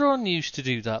 Everyone used to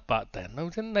do that back then, though,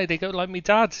 didn't they? They go like my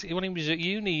dad, when he was at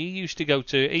uni,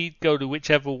 he'd go to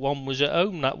whichever one was at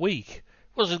home that week.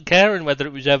 Wasn't caring whether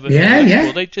it was Everton or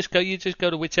Liverpool. You just go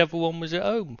to whichever one was at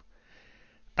home.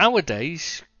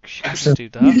 Nowadays, you couldn't do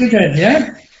that. You did,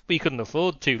 yeah. We couldn't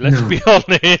afford to, let's be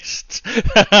honest.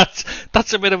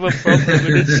 That's a bit of a problem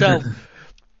in itself.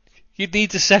 You'd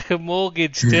need a second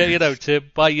mortgage to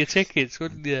buy your tickets,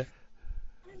 wouldn't you?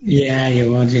 Yeah,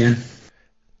 you would, yeah.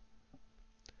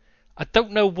 I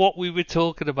don't know what we were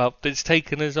talking about that's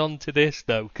taken us on to this,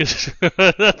 though, because we're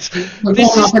going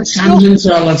off at tangents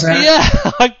all the time. Yeah,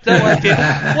 I've no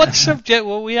idea. What subject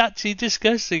were we actually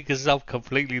discussing? Because I've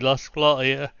completely lost plot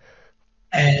here.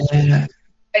 I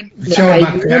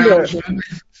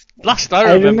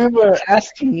remember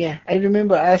asking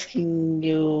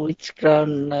you which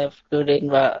ground of good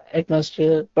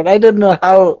atmosphere, but I don't know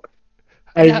how.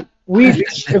 We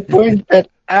reached a point that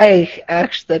I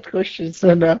asked that question.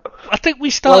 So now I think we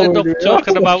started off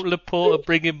talking about Laporta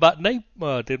bringing back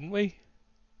Neymar, didn't we?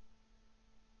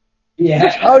 Yeah.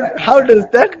 How does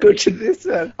that go to this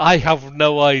one? I have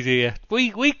no idea.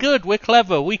 We good. We're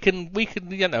clever. We can.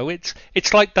 You know, it's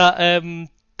like that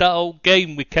old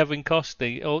game with Kevin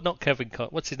Costner, or not Kevin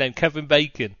Costner. What's his name? Kevin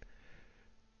Bacon.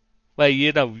 Where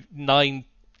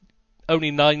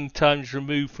only 9 times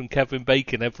removed from Kevin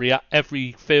Bacon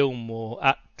every film or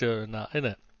actor and that,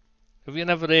 innit? Have you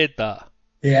never heard that?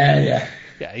 Yeah.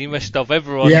 Yeah, you must have.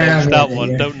 Everyone knows that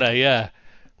one, don't they? Yeah.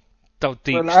 Don't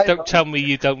tell me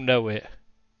you don't know it.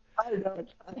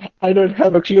 I don't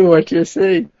have a clue what you're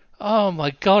saying. Oh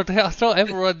my God! I thought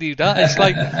everyone knew that. It's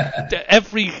like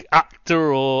every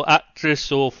actor or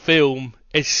actress or film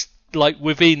is like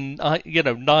within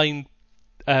 9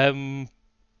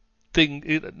 thing.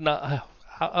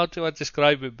 How do I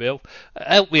describe it, Bill?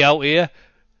 Help me out here.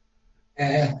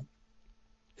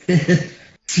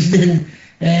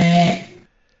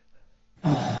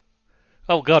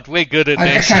 Oh God, we're good at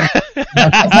this. I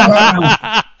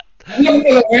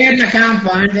can't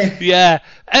find it. Yeah.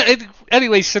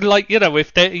 Anyway, so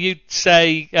if you'd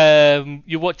say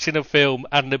you're watching a film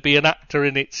and there'd be an actor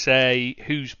in it, say,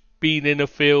 who's been in a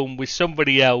film with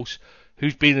somebody else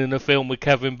who's been in a film with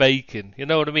Kevin Bacon. You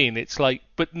know what I mean? It's like,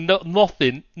 but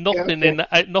nothing in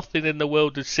the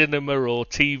world of cinema or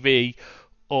TV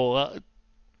or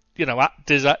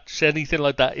actors, anything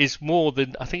like that is more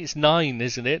than, I think it's 9,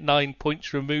 isn't it? 9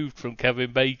 points removed from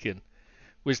Kevin Bacon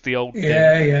was the old thing.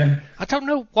 Yeah. I don't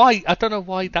know why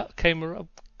that came around,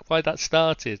 why that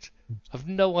started. I've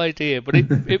no idea, but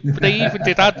they even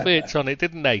did adverts on it,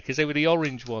 didn't they? Because they were the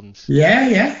orange ones.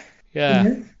 Yeah.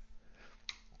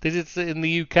 They did it in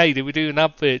the UK. They were doing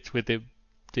adverts with him,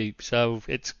 Deep. So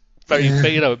it's very,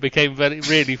 it became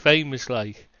really famous.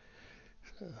 Like,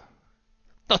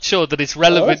 not sure that it's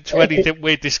relevant to anything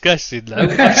we're discussing, though.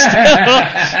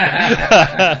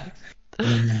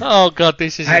 Oh God,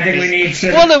 this is. I think we need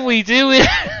to. What are we doing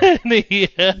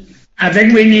here? I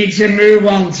think we need to move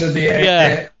on to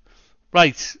the.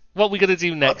 Right. What are we going to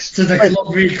do next? To the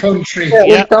lovely country. Yeah,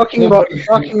 we're talking about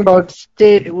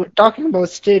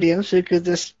stadiums. So we could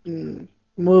just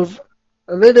move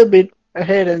a little bit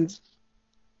ahead and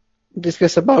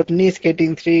discuss about Nice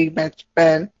getting 3-match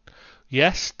ban.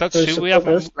 Yes, that's true. We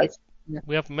haven't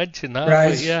mentioned that. Right.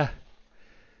 But yeah.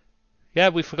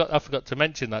 I forgot to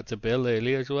mention that to Bill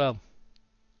earlier as well.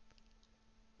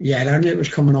 Yeah, I knew it was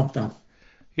coming up though.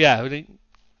 Yeah.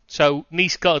 So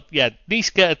Nice get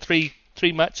a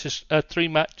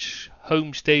three-match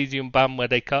home stadium ban where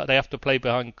they have to play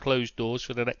behind closed doors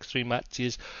for the next 3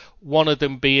 matches. One of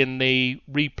them being the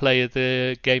replay of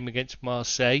the game against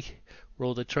Marseille, where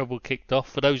all the trouble kicked off.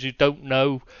 For those who don't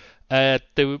know, they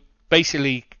were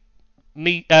basically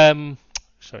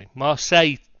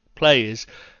Marseille players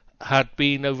had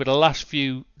been, over the last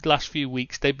few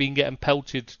weeks, they've been getting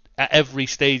pelted at every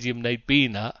stadium they'd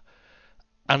been at.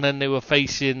 and then they were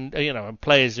facing, and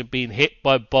players had been hit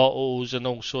by bottles and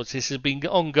all sorts. This has been an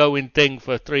ongoing thing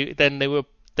for 3. Then they were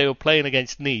playing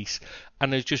against Nice,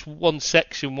 and there's just one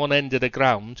section, one end of the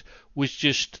ground was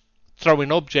just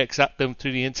throwing objects at them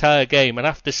through the entire game. And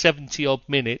after 70 odd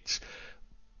minutes,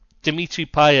 Dimitri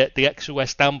Payet, the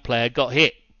ex-West Ham player, got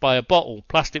hit by a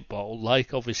plastic bottle,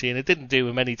 obviously, and it didn't do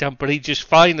him any damage, but he just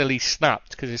finally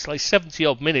snapped, because it's like 70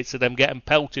 odd minutes of them getting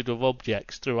pelted with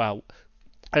objects throughout,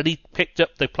 and he picked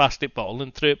up the plastic bottle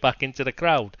and threw it back into the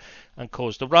crowd and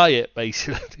caused a riot,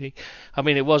 basically. I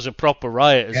mean, it was a proper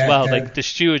riot as well. The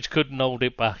stewards couldn't hold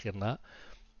it back in that.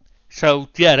 So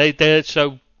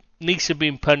so Nice have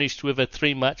been punished with a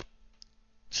 3-match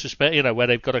suspend, where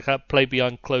they've got to play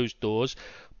behind closed doors.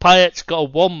 Payet's got a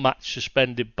 1-match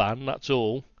suspended ban, that's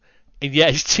all. And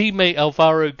yet his teammate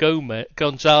Alvaro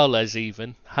Gonzalez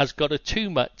even has got a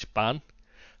 2-match ban,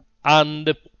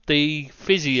 and the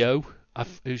physio,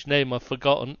 whose name I've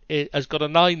forgotten, has got a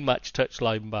 9-match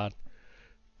touchline ban.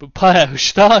 But Payet, who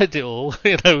started it all,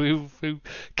 who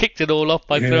kicked it all off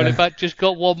by throwing it back, just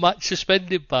got 1-match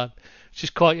suspended ban, which is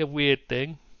quite a weird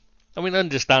thing. I mean, I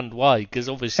understand why, because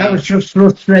obviously... That was just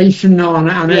frustration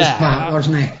on his part,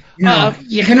 wasn't it?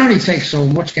 You can only take so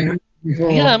much, can you?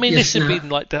 Yeah, I mean, this had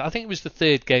been I think it was the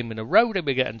 3rd game in a row they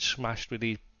were getting smashed with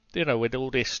with all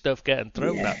this stuff getting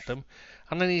thrown at them.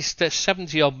 And then he's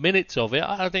 70-odd minutes of it.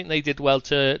 I think they did well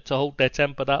to hold their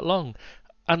temper that long.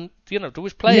 And, there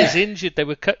was players injured. They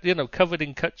were, covered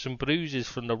in cuts and bruises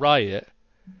from the riot.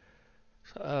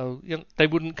 So, they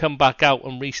wouldn't come back out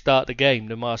and restart the game,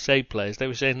 the Marseille players. They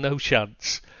were saying no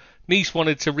chance. Nice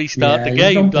wanted to restart the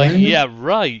game.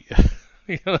 Right.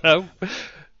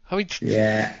 I mean...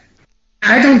 Yeah.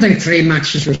 I don't think 3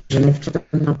 matches was enough for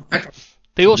them.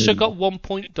 They also got 1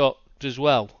 point docked as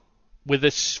well, with a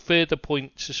further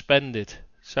point suspended.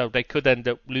 So they could end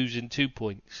up losing 2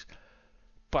 points.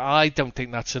 But I don't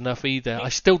think that's enough either. I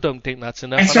still don't think that's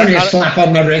enough. It's only a slap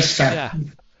on the wrist. Yeah.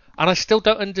 And I still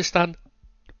don't understand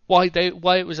why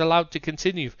it was allowed to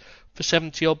continue for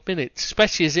 70 odd minutes,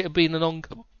 especially as it had been an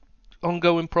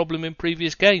ongoing problem in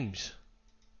previous games.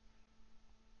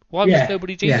 Why was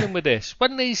nobody dealing with this?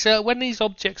 When these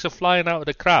objects are flying out of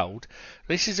the crowd,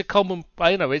 this is a common,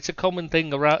 it's a common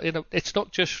thing around. It's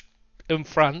not just in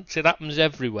France; it happens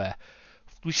everywhere.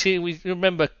 We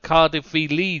remember Cardiff v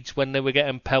Leeds when they were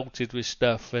getting pelted with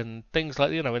stuff and things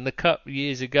like in the cup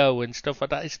years ago and stuff like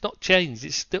that. It's not changed.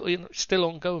 It's still still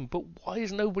ongoing. But why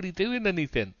is nobody doing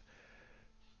anything?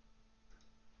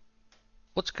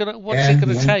 What's it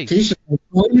gonna take?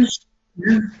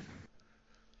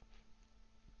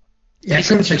 Yeah,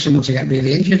 it's going to take someone to get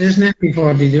really injured, isn't it,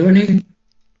 before they do anything?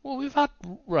 Well, we've had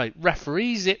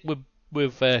referees it with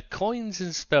coins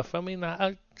and stuff. I mean,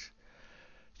 that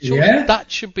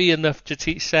should be enough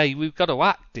to say we've got to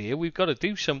act here. We've got to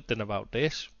do something about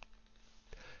this.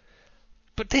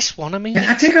 But this one, I mean,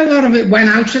 I think a lot of it went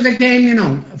out of the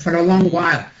game, for a long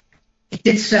while. It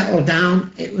did settle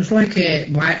down. It was like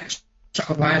a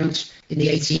sort of violence in the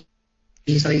late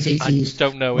 80s. I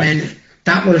don't know when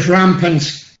that was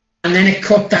rampant. And then it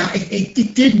cut down.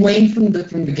 It did wane from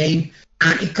the game,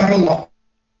 and it got a lot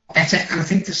better. And I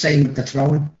think the same with the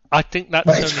throwing. I think that's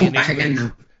but it's only come back again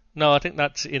now. No, I think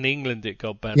that's in England it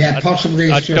got better. Yeah,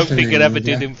 possibly. I don't think it ever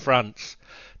did in France.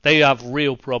 They have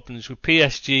real problems with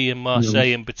PSG and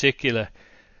Marseille in particular.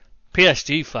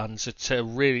 PSG fans, it's a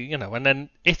really, and then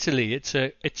Italy,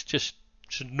 it's just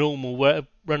a normal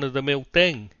run of the mill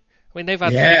thing. I mean, they've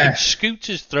had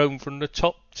scooters thrown from the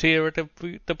top tier of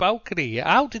the balcony.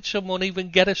 How did someone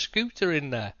even get a scooter in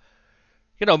there?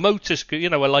 Motor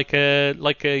scooter, like a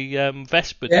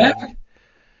Vespa thing,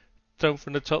 thrown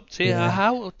from the top tier. Yeah.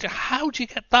 How do you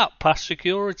get that past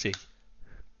security?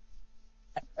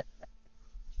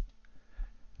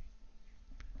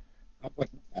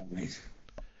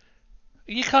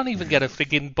 You can't even get a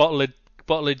frigging bottle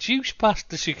of juice past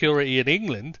the security in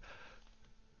England.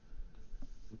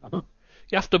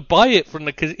 You have to buy it from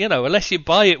unless you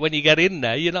buy it when you get in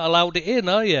there, you're not allowed it in,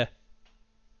 are you?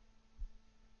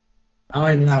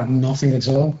 I have nothing at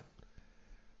all.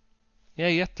 Yeah,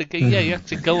 you have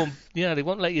to go and they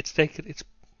won't let you take it. It's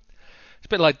a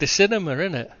bit like the cinema,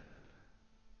 isn't it?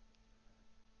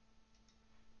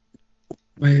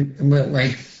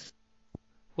 Wait.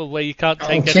 Well, where you can't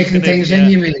take taking things in,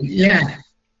 you mean? Yeah.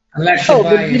 Unless you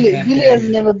buy Billy has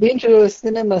never been to a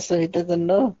cinema, so he doesn't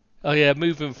know. Oh yeah,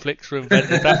 moving flicks were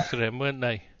invented after him, weren't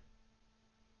they?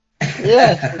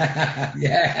 Yeah.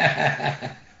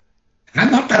 Yeah.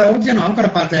 I'm not that old, I've got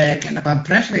about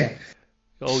press here.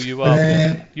 Oh, you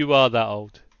are. You are that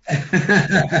old.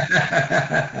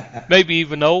 Maybe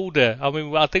even older. I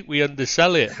mean, I think we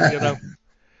undersell it,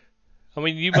 I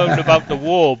mean, you moan about the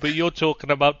war, but you're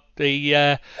talking about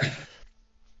the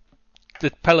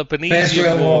First Peloponnesian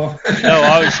World War. War. No,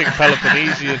 I was thinking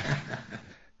Peloponnesian.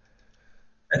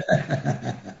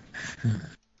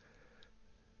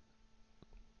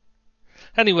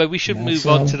 Anyway, we should Yeah, move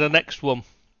so- on to the next one.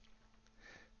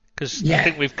 Because I Yeah.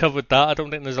 think we've covered that. I don't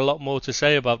think there's a lot more to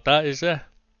say about that, is there?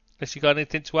 Unless you got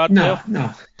anything to add, No, Bill?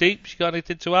 no. Deeps, you got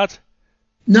anything to add?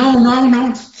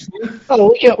 No.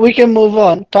 Oh, we can move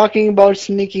on. Talking about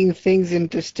sneaking things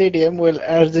into stadium, well,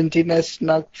 Argentina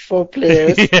snuck 4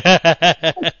 players.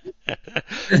 But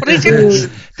they didn't.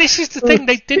 This is the thing.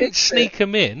 They didn't sneak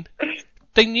them in.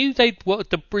 They knew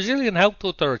the Brazilian health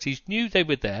authorities knew they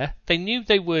were there. They knew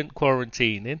they weren't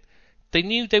quarantining. They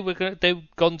knew they'd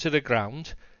gone to the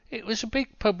ground. It was a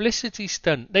big publicity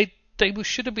stunt. They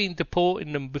should have been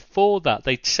deporting them before that.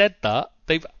 They'd said that.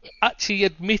 They've actually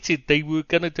admitted they were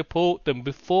going to deport them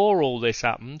before all this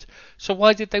happened. So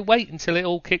why did they wait until it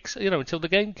all kicks? Until the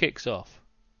game kicks off?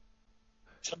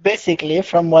 So basically,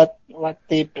 from what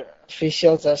the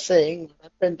officials are saying, what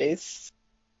happened is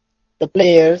the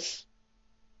players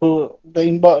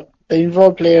the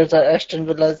involved players are Aston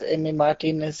Villa's Emi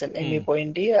Martinez and Emi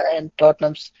Buendia, and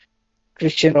Tottenham's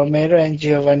Christian Romero and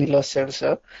Giovanni Lo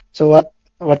Celso. So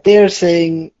what they are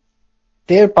saying,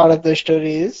 their part of the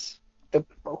story is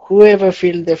whoever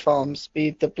filled the forms, be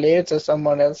it the players or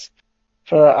someone else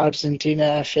for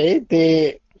Argentina FA,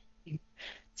 they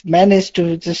managed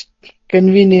to just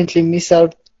conveniently miss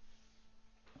out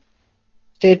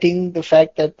stating the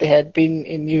fact that they had been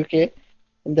in UK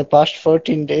in the past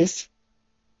 14 days.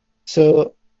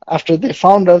 So after they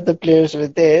found out the players were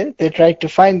there, they tried to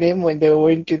find them. When they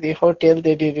went to the hotel,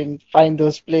 they didn't find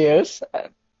those players.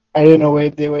 I don't know where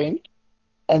they went.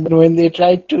 And then when they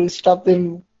tried to stop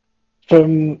them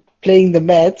from playing the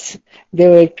match, they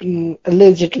were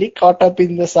allegedly caught up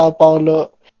in the Sao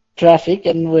Paulo traffic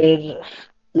and were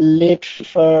late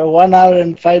for 1 hour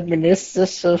and 5 minutes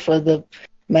just so for the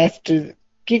match to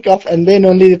kick off, and then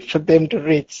only for them to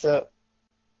reach. So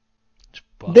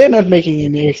they're not making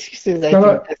any excuses. I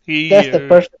think that's the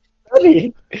perfect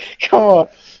story. Come on.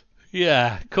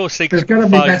 Yeah, of course they There's couldn't got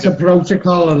to be find better them.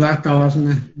 protocol than that, though, isn't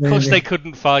there? Of course they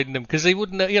couldn't find them because they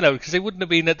wouldn't, because they wouldn't have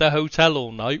been at the hotel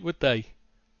all night, would they?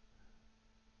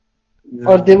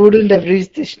 Or they wouldn't have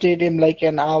reached the stadium like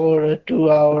an hour or 2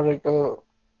 hours ago.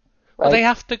 Well, they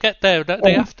have to get there.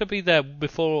 They have to be there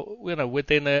before,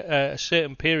 within a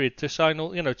certain period to sign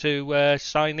all, to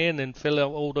sign in and fill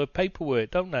out all the paperwork,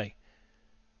 don't they?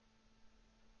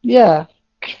 Yeah,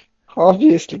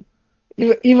 obviously.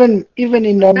 Even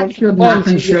in normal That shouldn't times,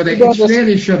 happen, should it? It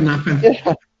really shouldn't happen.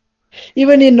 Yeah.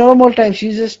 Even in normal times,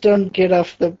 you just don't get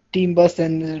off the team bus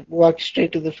and walk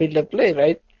straight to the field of play,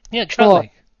 right? Yeah,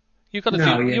 exactly. You've got to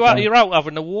No, do. yeah, You're out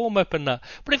having a warm up and that.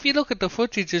 But if you look at the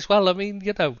footage as well, I mean,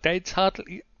 it's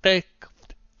hardly the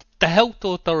health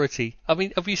authority. I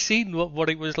mean, have you seen what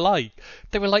it was like?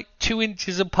 They were like 2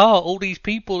 inches apart. All these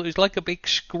people. It was like a big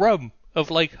scrum of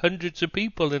like hundreds of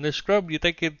people in a scrum. You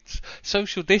think it's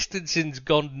social distancing's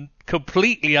gone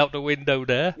completely out the window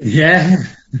there? Yeah.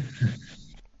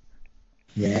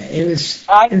 Yeah, it was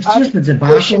I'm just a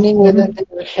questioning debacle. whether they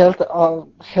were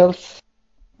health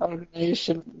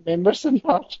organization members or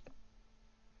not.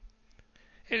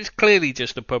 It was clearly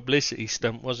just a publicity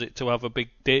stunt, was it, to have a big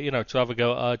day, to have a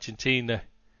go at Argentina,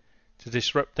 to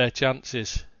disrupt their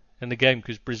chances in the game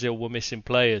because Brazil were missing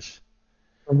players.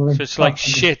 So it's like,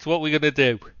 shit, what are we gonna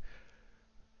do?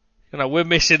 We're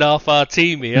missing half our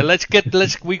team here.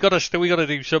 We gotta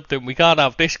do something. We can't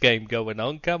have this game going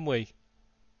on, can we?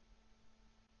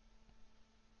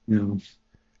 No.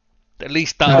 At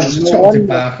least No, that's it's a total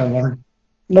debacle, wasn't it?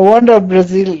 No wonder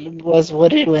Brazil was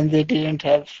worried when they didn't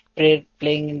have Fred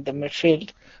playing in the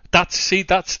midfield. that's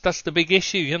the big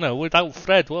issue. Without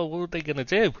Fred, well, what are they gonna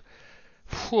do?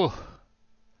 Whew.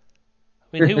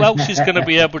 I mean, who else is going to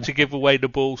be able to give away the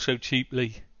ball so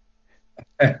cheaply?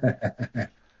 I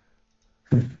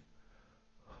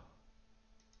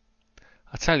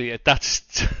tell you, that's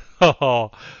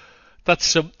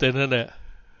something, isn't it?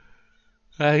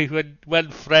 Hey,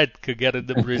 when Fred could get in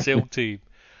the Brazil team,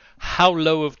 how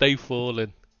low have they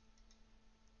fallen?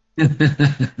 Poor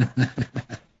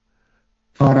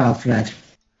Alfred.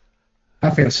 I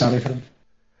feel sorry for him.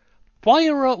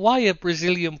 Why are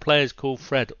Brazilian players called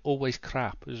Fred always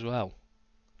crap as well?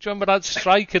 Do you remember that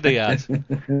striker they had?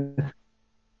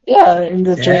 Yeah, in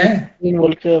the 2018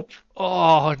 World Cup.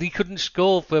 Oh, and he couldn't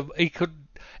score he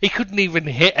couldn't even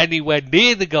hit anywhere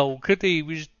near the goal, could he? He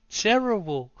was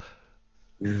terrible.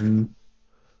 Mm-hmm.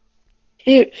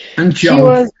 And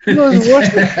Joe. He was worse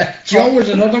than Joe was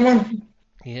another one.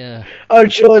 Yeah. Or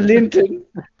Joe Linton.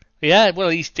 Yeah, well,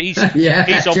 he's Yeah,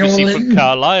 he's Joe obviously from Linton.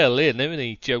 Carlisle, isn't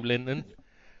he, Joe Linton?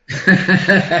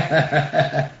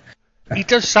 He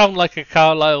does sound like a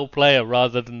Carlisle player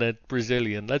rather than a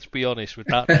Brazilian. Let's be honest with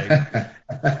that name.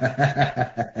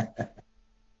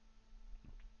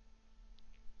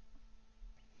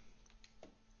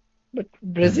 But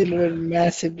Brazil were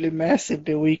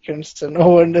massively weakened, so no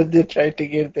wonder they tried to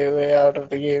get their way out of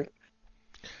the game.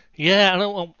 Yeah,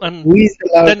 and Who is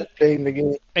allowed then to play in the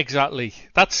game? exactly.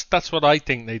 That's what I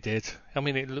think they did. I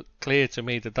mean, it looked clear to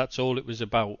me that that's all it was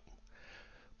about.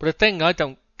 But the thing I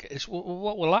don't get is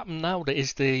what will happen now. That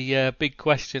is the big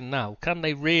question now. Can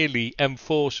they really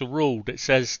enforce a rule that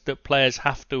says that players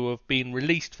have to have been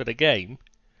released for the game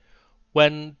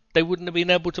when they wouldn't have been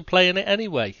able to play in it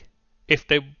anyway if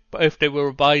they were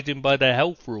abiding by their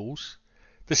health rules?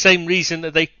 The same reason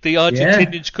that the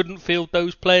Argentinians couldn't field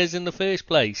those players in the first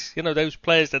place. You know, those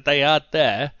players that they had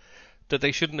there that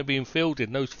they shouldn't have been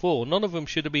fielded, those 4. None of them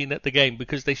should have been at the game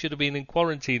because they should have been in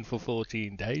quarantine for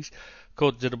 14 days,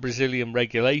 according to the Brazilian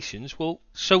regulations. Well,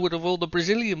 so would have all the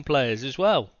Brazilian players as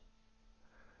well.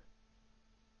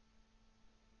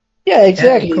 Yeah,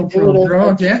 exactly. come They from would have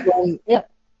abroad, had to flown,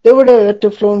 they would have had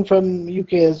to flown from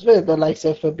UK as well, the likes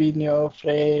of Fabinho,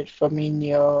 Fred,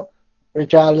 Firmino,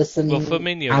 Richarlison, Well,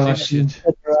 Firmino's Alisson. injured.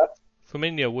 etc.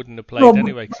 Firmino wouldn't have No, played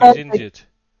anyway because he's injured.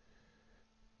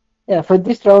 Yeah, for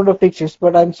this round of fixtures,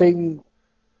 but I'm saying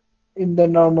in the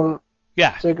normal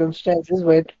Yeah, circumstances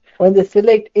when they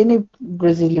select any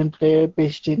Brazilian player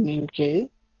based in the UK,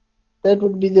 that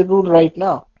would be the rule right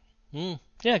now.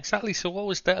 yeah, exactly. So what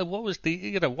was that? What was the?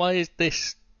 You know, why is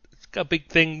this a big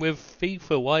thing with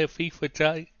FIFA? Why are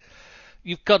FIFA?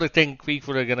 You've got to think FIFA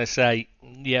are going to say,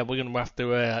 yeah, we're going to have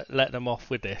to let them off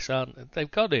with this, aren't they?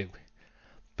 They've got to.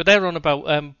 But they're on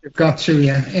about. You've got to,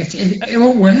 yeah. It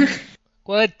won't work.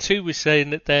 Well, Ed 2 was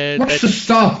saying that they're. What's to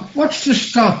stop? What's to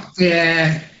stop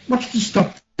the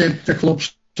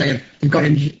clubs saying they've got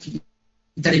injured?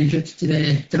 They're injured.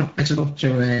 They're not better enough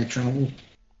to travel.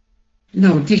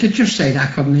 No, they could just say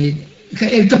that, couldn't they?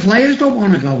 If the players don't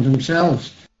want to go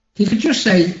themselves, they could just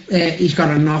say he's got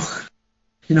a knock.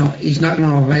 You know, he's not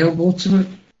available to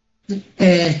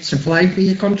play for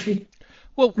your country.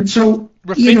 Well, And so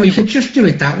Rafinha, you could just do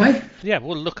it that way. Yeah,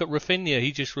 well, look at Rafinha.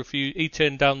 He just refused. He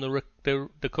turned down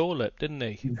the call up, didn't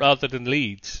he? Rather than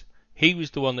Leeds, he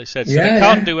was the one that said. So they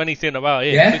can't do anything about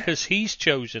it because he's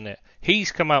chosen it.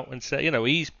 He's come out and said,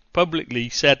 he's publicly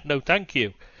said no, thank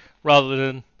you, rather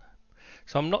than.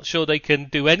 So I'm not sure they can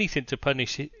do anything to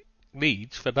punish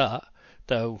Leeds for that,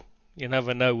 though. You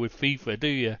never know with FIFA, do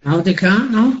you? No, they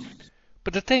can't. No.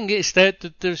 But the thing is that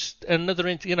there's another,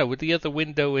 with the other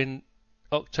window in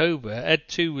October, Ed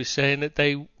 2 was saying that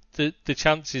the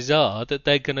chances are that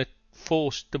they're going to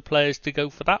force the players to go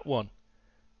for that one.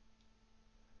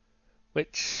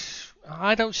 Which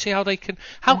I don't see how they can.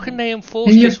 How can they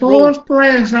enforce this rule?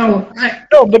 Players now.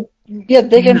 No, but yeah,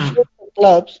 they can force the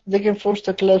clubs. They can force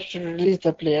the clubs to release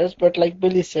the players, but like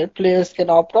Billy said, players can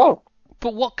opt out.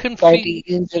 But what can fighting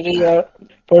injury or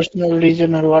personal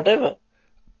reason or whatever?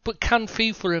 But can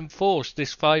FIFA enforce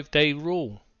this 5-day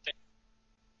rule?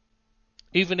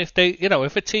 Even if they,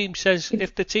 if a team says,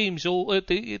 if the teams all,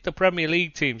 the Premier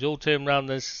League teams all turn around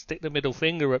and stick the middle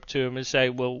finger up to them and say,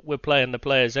 well, we're playing the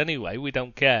players anyway, we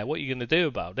don't care, what are you going to do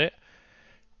about it?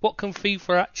 What can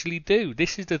FIFA actually do?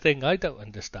 This is the thing I don't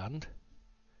understand.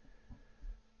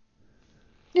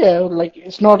 Yeah, like,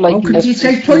 it's not like... Could you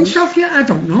take points off you? I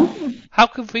don't know. How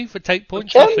can FIFA take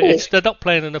points off it? They're not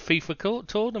playing in a FIFA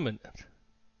tournament.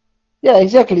 Yeah,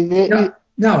 exactly. The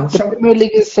Premier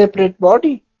League is a separate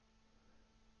body.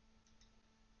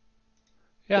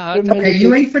 Yeah, okay,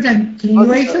 UEFA then. Can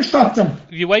UEFA stop them?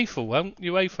 UEFA won't.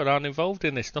 UEFA aren't involved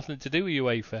in this. Nothing to do with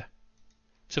UEFA.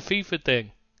 It's a FIFA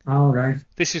thing. All right.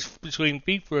 This is between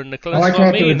FIFA and the club. Oh, I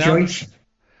thought they were joint.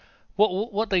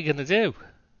 What are they going to do?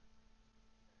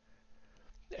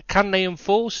 Can they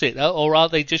enforce it, or are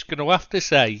they just going to have to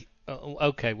say,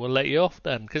 okay, we'll let you off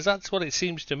then? Because that's what it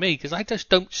seems to me. Because I just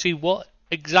don't see what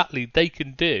exactly they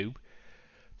can do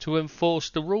to enforce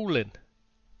the ruling.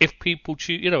 If people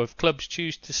choose, if clubs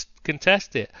choose to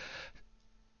contest it,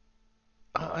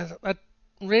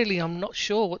 I'm not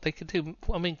sure what they can do.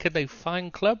 I mean, can they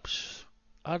fine clubs?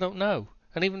 I don't know.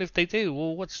 And even if they do,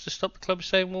 well, what's to stop the clubs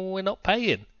saying, well, we're not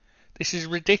paying? This is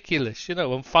ridiculous,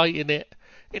 I'm fighting it.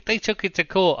 If they took it to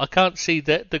court, I can't see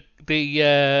that the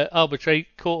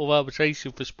Court of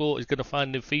Arbitration for Sport is going to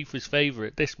find in FIFA's favour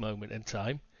at this moment in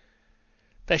time.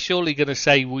 They're surely going to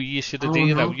say, well, you should have,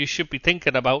 you should be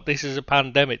thinking about this as a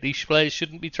pandemic. These players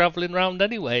shouldn't be travelling around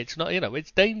anyway. It's not,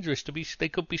 it's dangerous they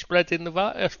could be spreading the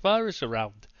virus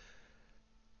around.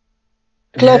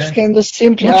 Clubs can just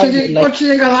simply What do argue, you what do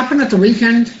you think will happen at the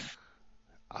weekend?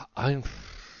 I'm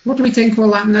What do we think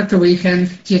will happen at the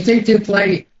weekend? Do you think they'll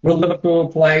play? Will Liverpool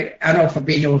play? I know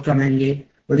Fabinho's coming in.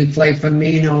 Will he play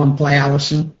Firmino and play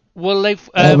Alisson? well. They've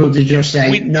Or will they just say,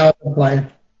 we- no, we'll play?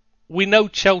 we know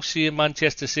Chelsea and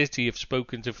Manchester City have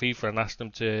spoken to FIFA and asked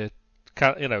them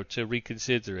to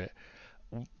reconsider it.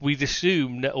 We'd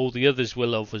assume that all the others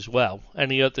will have as well.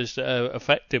 Any others that are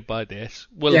affected by this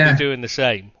will Yeah. be doing the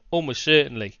same, almost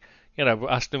certainly.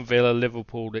 Aston Villa,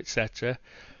 Liverpool, etc.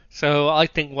 So I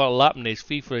think what will happen is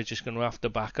FIFA are just going to have to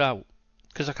back out,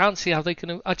 because I can't see how they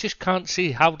can. I just can't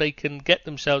see how they can get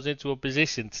themselves into a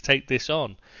position to take this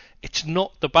on. It's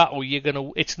not the battle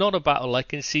It's not a battle I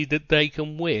can see that they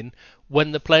can win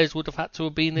when the players would have had to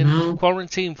have been in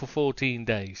quarantine for 14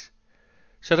 days.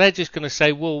 So they're just going to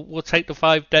say, well, we'll take the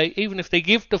 5-day. Even if they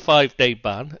give the 5-day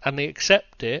ban and they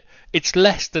accept it, it's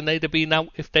less than they'd have been out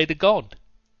if they'd have gone.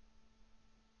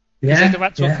 Yeah, They'd have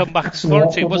had to have come back that's in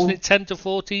quarantine. awful. Wasn't it 10 to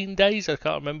 14 days? I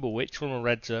can't remember which from a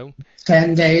red zone.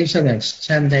 10 days it is.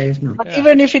 10 days now. But Yeah.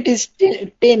 even if it is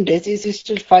 10 days, it's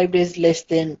still 5 days less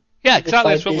than. Yeah, the exactly.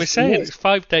 5 That's what we're days saying. less. It's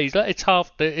 5 days. It's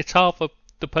half of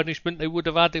the punishment they would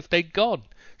have had if they'd gone.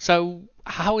 So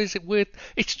how is it worth?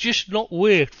 It's just not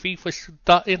worth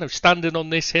FIFA, standing on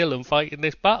this hill and fighting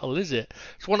this battle, is it?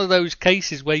 It's one of those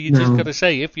cases where you just No. got to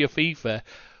say, if you're FIFA,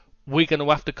 we're going to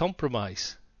have to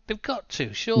compromise. They've got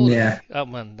to, surely. Yeah. Oh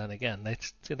man, then again,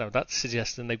 that's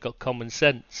suggesting they've got common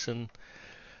sense, and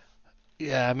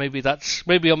yeah, maybe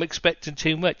I'm expecting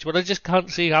too much, but I just can't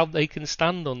see how they can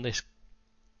stand on this.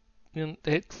 Fight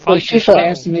this FIFA- battle.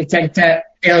 Personally think that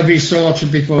it'll be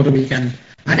sorted before the weekend.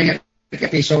 I think it'll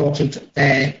be sorted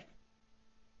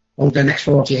over the next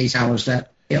 48 hours.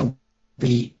 That it'll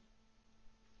be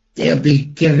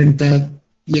given that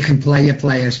you can play your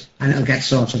players and it'll get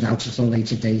sorted out at a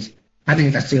later date. I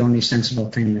think that's the only sensible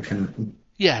thing that can happen.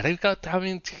 Yeah,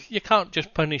 you can't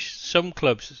just punish some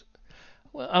clubs.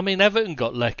 Well, I mean, Everton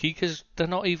got lucky because they're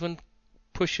not even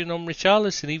pushing on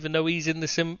Richarlison, even though he's in the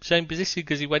same position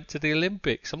because he went to the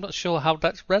Olympics. I'm not sure how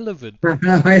that's relevant. How did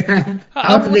they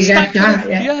What's get that?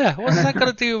 Yeah, what's that got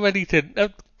to do with anything?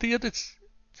 The others,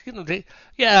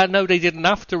 I know they didn't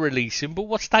have to release him, but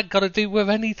what's that got to do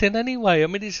with anything anyway? I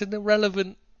mean, it's an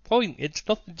irrelevant point. It's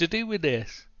nothing to do with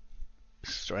this.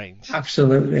 Strange.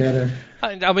 Absolutely.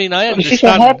 I mean, I FIFA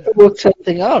understand. have to work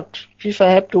something out. FIFA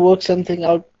have to work something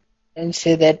out and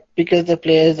say that because the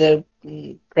players are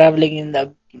traveling in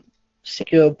the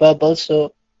secure bubble,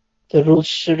 so the rules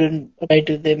shouldn't apply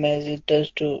to them as it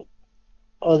does to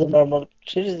other normal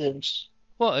citizens.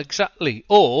 Well, exactly.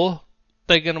 Or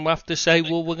they're going to have to say,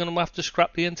 well, we're going to have to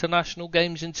scrap the international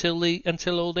games until they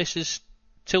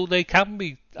can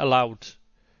be allowed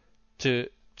to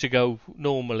go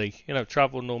normally,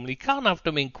 travel normally. You can't have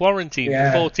them in quarantine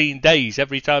for 14 days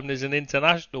every time there's an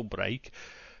international break,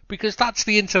 because that's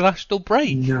the international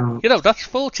break. No. That's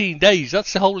 14 days.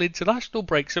 That's the whole international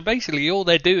break. So basically all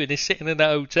they're doing is sitting in a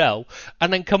hotel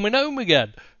and then coming home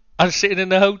again and sitting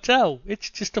in a hotel. It's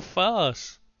just a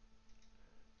farce.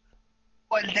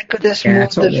 Well, they could just Yeah,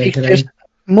 that's what they do.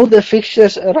 move the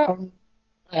fixtures around.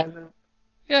 And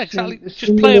Yeah, exactly. see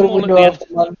Just play them the all at window the of end.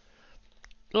 the month.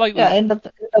 Like Yeah, end of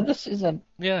the season,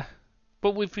 Yeah,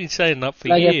 but we've been saying that for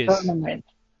like a years. tournament.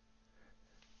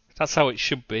 That's how it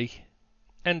should be.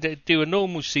 And do a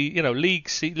normal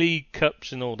league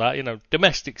cups and all that,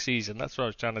 domestic season. That's what I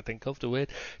was trying to think of the word.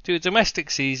 Do a domestic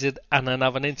season and then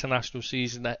have an international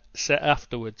season set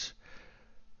afterwards.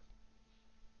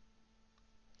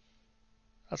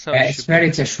 That's how it It's should very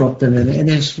disruptive. It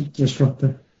is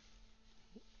disruptive.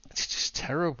 It's just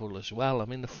terrible as well. I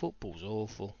mean, the football's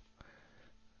awful.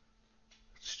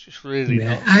 It's just really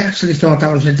Yeah. not. I actually thought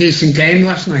that was a decent game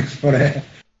last night, but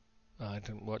I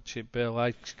didn't watch it, Bill. I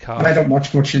I can't. don't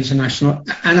watch much international.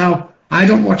 I know I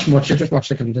don't watch much. I just watch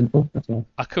the continental. That's all.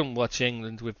 I couldn't watch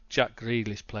England with Jack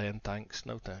Grealish playing. Thanks,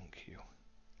 no, thank you.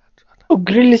 Oh,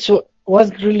 was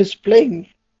Grealish playing?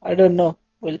 I don't know.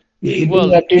 Well, He Well,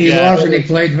 was, yeah. and he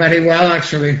played very well,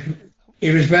 actually. He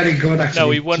was very good, actually. No,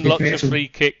 he won to be lots fair of to him. free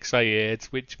kicks, I heard,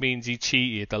 which means he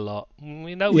cheated a lot.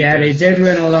 We know Yeah, he he does. did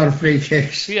win a lot of free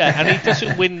kicks. Yeah, and he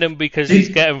doesn't win them because he's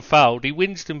getting fouled. He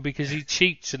wins them because he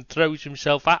cheats and throws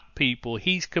himself at people.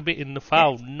 He's committing the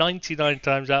foul 99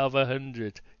 times out of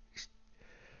 100.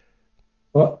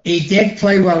 But he did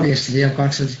play well yesterday. I've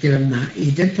got to give him that.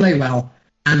 He did play well,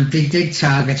 and they did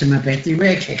target him a bit. They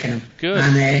were kicking him. Good.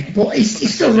 And but he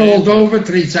still rolled over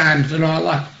 3 times and all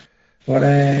that. But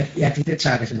yeah, they did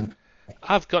target him.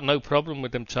 I've got no problem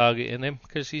with them targeting him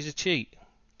because he's a cheat.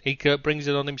 He brings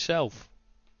it on himself.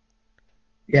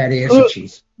 Yeah, he is Who- a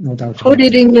cheat, no doubt. Who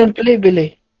did England play,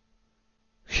 Billy?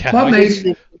 Yeah, What,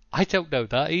 mate? I don't know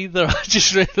that either. I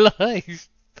just realised.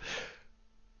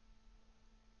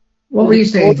 What were you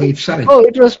saying, Dave? Sorry. Oh,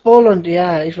 it was Poland.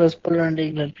 Yeah, it was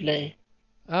Poland-England play.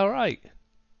 All right.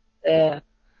 Yeah.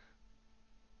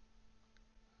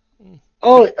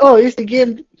 Oh, it's the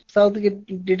game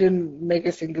Southgate didn't make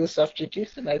a single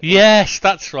substitution, I think. Yes,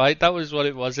 that's right. That was what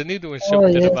it was. I knew there was Oh,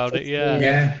 something yes, about it. that's Yeah, right.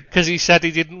 Yeah. because he said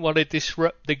he didn't want to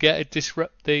disrupt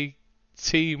the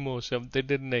team or something,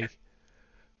 didn't he?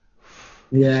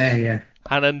 Yeah.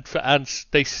 And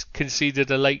they conceded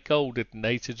a late goal, didn't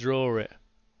they, to draw it?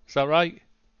 Is that right?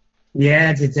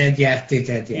 Yeah, they did. Yeah, they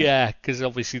did. Yeah. Yeah, because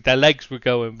obviously their legs were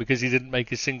going because he didn't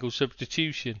make a single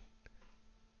substitution.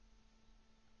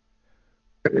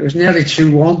 It was nearly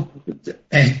 2-1.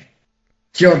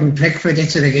 Jordan Pickford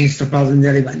hit it against the ball and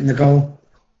nearly went in the goal.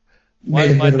 Why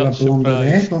Made a am I bit of not a blunder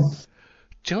there. surprised? But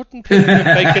Jordan Pickford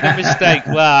making a mistake.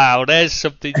 Wow, there's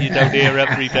something you don't hear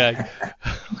every day.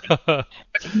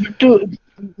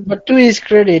 But to his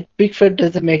credit, Pickford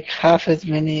doesn't make half as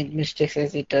many mistakes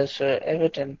as he does for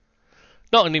Everton.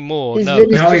 Not anymore, He's no. very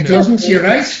no, he doesn't. You're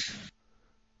right.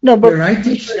 No, but You're right,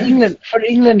 Dave. for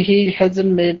England, he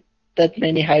hasn't made that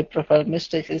many high-profile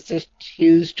mistakes. It's just he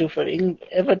used to for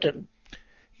Everton.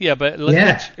 Yeah, but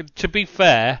Yeah. to be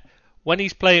fair, when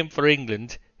he's playing for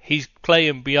England, he's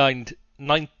playing behind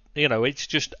nine. You know, it's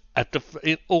just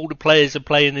all the players are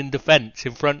playing in defence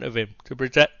in front of him to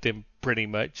protect him. Pretty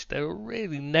much, they were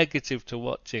really negative to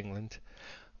watch England.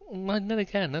 And then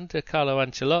again, under Carlo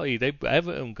Ancelotti,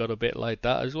 Everton got a bit like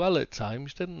that as well at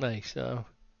times, didn't they? So,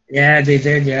 Yeah, they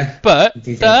did. Yeah. but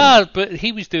They did. but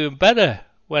he was doing better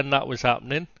when that was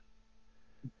happening.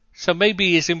 So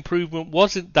maybe his improvement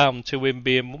wasn't down to him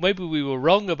being. Maybe we were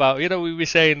wrong about. We were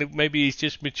saying that maybe he's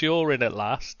just maturing at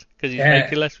last because he's Yeah.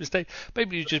 making less mistakes.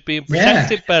 Maybe he's just being Yeah.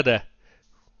 protected better.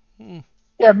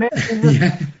 Yeah, maybe he just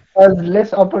Yeah. has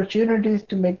less opportunities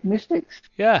to make mistakes.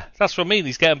 Yeah, that's what I mean.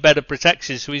 He's getting better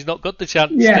protection, so he's not got the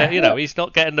chance. Yeah. He's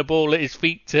not getting the ball at his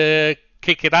feet to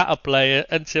kick it at a player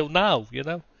until now.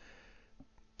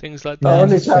 Things like The that. Yeah,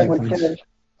 only that's time fair will point. tell.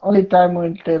 Only time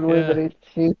will tell Yeah. whether it's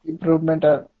his improvement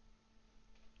or.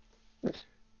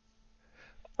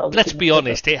 Let's be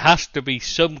honest, it has to be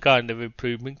some kind of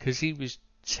improvement because he was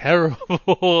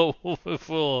terrible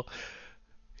before.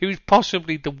 He was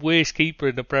possibly the worst keeper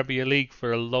in the Premier League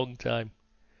for a long time.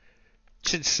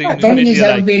 Since seeing I him don't in think he's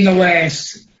ever United. been the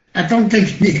worst. I don't think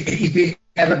he's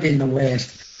ever been the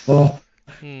worst. But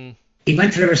he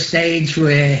went through a stage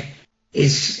where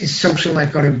his social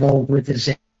life got involved with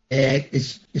his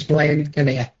playing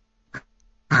career,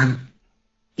 and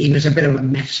he was a bit of a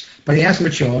mess. But he has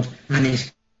matured, and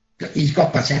he's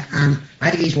got better. And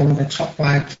I think he's one of the top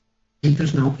 5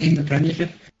 keepers now in the Premiership.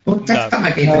 But that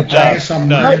might be a bit bias on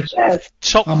no. No my chance.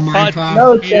 Top on my 5. part.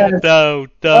 No Yeah, chance. no.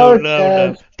 No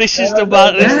chance. This is No, the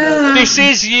no, man. no. This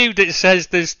is you that says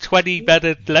there's 20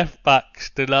 better left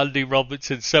backs than Andy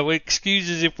Robertson. So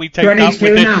excuses if we take that 22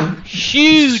 with a now.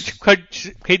 huge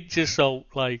pinch of salt,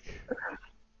 like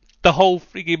the whole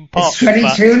frigging pot. It's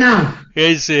 22 now.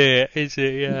 Is it?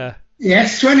 Yeah.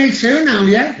 Yes, 22 now,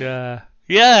 yeah. Yeah.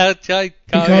 Yeah.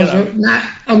 Because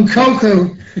I'm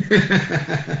Coco.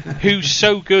 Who's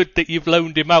so good that you've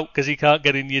loaned him out because he can't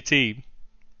get in your team?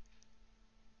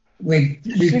 We've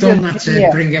done that to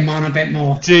Yeah. bring him on a bit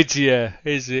more. Did you?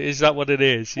 Is that what it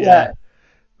is? Yeah.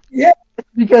 Yeah,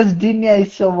 because Digne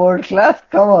is so world class.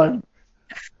 Come on.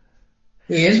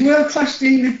 He is world class,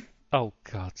 Dean. Oh,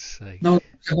 God's sake. No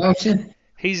doubt about it.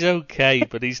 He's okay,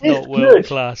 but he's He's not world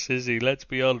class, is he? Let's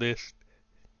be honest.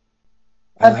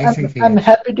 I think he I'm is.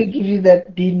 happy to give you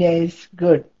that Digne is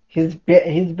good. He's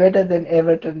better than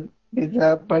Everton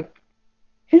deserve, but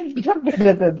he's not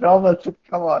better than Robertson.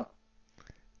 Come on.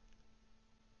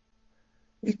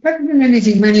 He's better than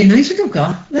anything Man United have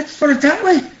got. Let's put it that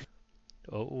way.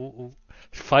 Oh.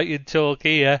 Fighting talk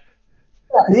here.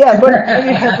 Yeah,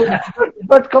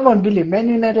 but come on, Billy. Man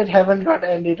United haven't got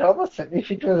Andy Robertson. If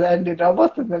it was Andy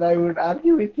Robertson, then I would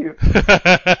argue with you. He's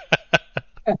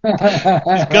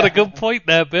got a good point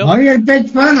there, Bill. Oh, you're a big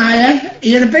fan, are you?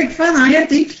 You're a big fan, are you,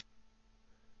 Deep?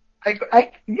 I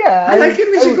like him.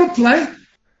 He's a good player.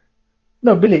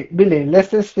 No, Billy,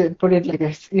 let's just put it like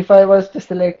this. If I was to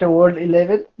select a World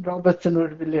 11, Robertson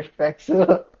would be left back.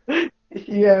 So,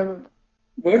 yeah.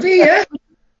 Would he, yeah?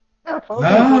 All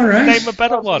right. Name a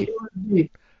better one. He would be.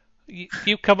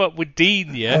 You come up with Dean,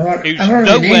 who's I've already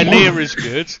nowhere named near one. as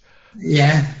good.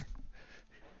 Yeah.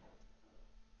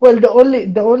 Well, the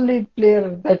only player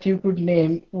that you could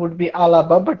name would be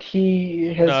Alaba, but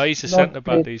he has No, he's a not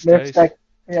centre-back played these left days. back.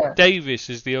 Yeah. Davis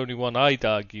is the only one I'd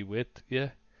argue with, yeah.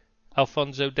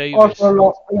 Alfonso Or Davis.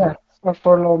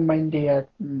 for Mendy at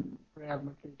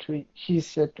Real Madrid. He's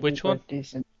said to be Which one? quite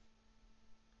decent.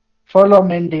 Follow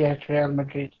Mendy at Real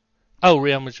Madrid. Oh,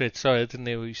 Real Madrid. Sorry, I didn't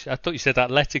hear what you said. I thought you said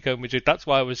Atletico Madrid. That's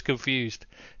why I was confused.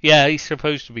 Yeah, he's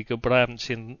supposed to be good, but I haven't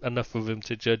seen enough of him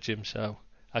to judge him, so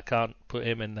I can't put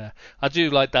him in there. I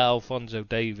do like that Alphonso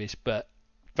Davies, but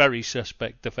very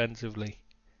suspect defensively.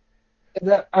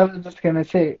 I was just gonna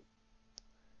say,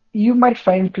 you might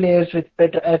find players with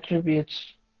better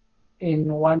attributes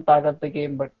in one part of the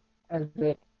game, but as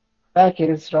the back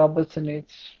is Robertson,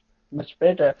 it's much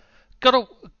better.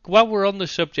 While we're on the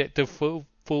subject of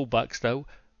fullbacks, though,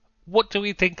 what do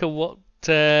we think of what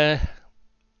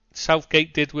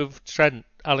Southgate did with Trent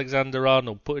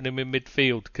Alexander-Arnold, putting him in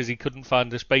midfield because he couldn't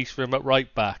find a space for him at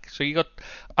right back? So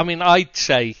I'd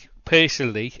say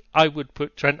personally, I would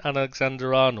put Trent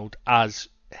Alexander-Arnold as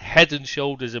head and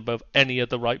shoulders above any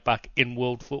other right back in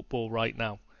world football right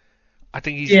now. I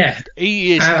think he is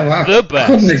the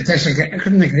best. I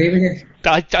couldn't agree with you.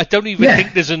 I don't even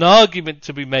think there's an argument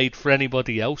to be made for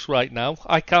anybody else right now.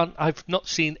 I've not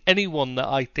seen anyone that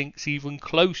I think's even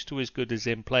close to as good as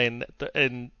him playing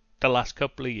in the last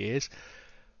couple of years.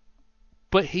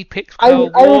 But he picks Kyle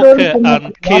Walker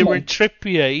and Kieran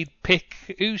Trippier. He'd pick,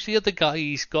 who's the other guy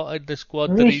he's got in the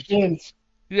squad? Reece James.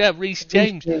 Yeah, Reece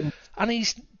James. And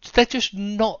they're just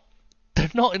not,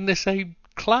 they're not in the same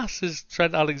class as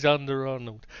Trent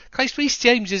Alexander-Arnold. Christ, Reece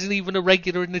James isn't even a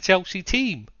regular in the Chelsea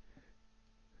team.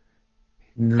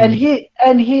 No.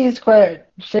 And he is quite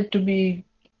said to be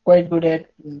quite good at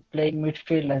playing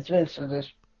midfield as well. So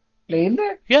just play in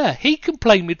there. Yeah, he can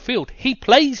play midfield. He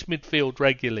plays midfield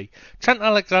regularly. Trent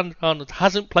Alexander-Arnold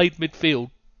hasn't played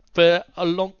midfield for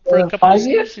a couple of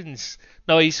seasons.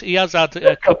 No, he has had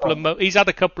a couple of he's had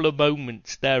a couple of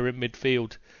moments there in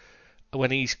midfield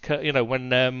when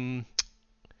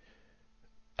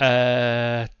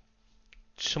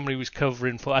somebody was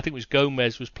covering for, I think it was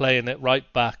Gomez was playing at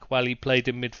right back while he played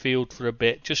in midfield for a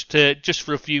bit, just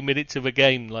for a few minutes of a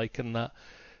game, like in that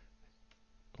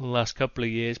the last couple of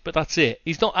years. But that's it.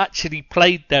 He's not actually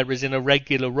played there as in a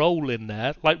regular role in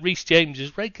there, like Reece James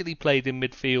has regularly played in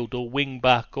midfield or wing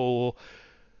back or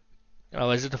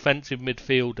as a defensive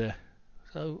midfielder.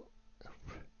 So.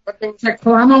 But there was a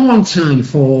clamour one time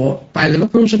by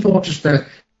Liverpool supporters for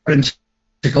him to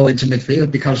go into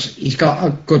midfield because he's got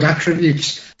a good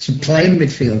attributes to play in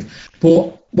midfield.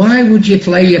 But why would you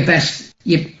play your best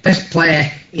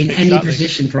player in any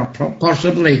position,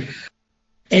 possibly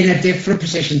in a different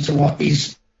position to what he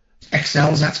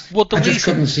excels at? Well, just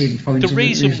couldn't see the point. The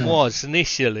reason was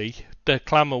initially the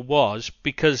clamour was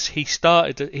because he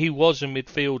was a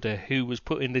midfielder who was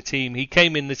put in the team. He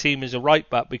came in the team as a right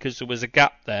back because there was a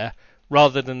gap there,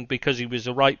 rather than because he was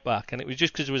a right back. And it was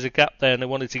just because there was a gap there and they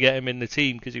wanted to get him in the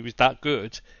team because he was that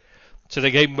good. So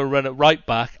they gave him a run at right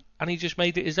back and he just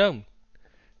made it his own.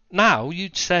 Now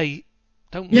you'd say,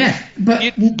 don't move. Yeah,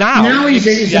 but now he's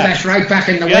the best right back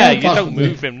in the world. Yeah, you don't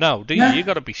move him now, do you? You've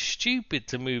got to be stupid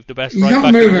to move the best right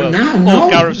back in the world. Now, no. Or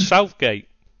Gareth Southgate.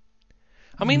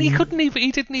 I mean, he didn't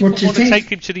even want to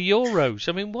take him to the Euros.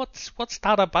 I mean, what's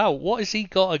that about? What has he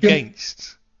got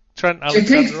against Trent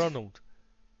Alexander-Arnold?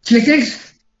 Do you think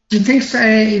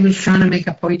he was trying to make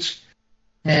a point,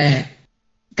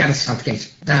 Gareth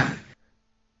Southgate, that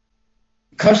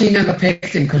because he never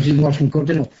picked him because he wasn't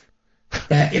good enough,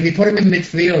 that if he put him in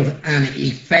midfield and he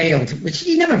failed, which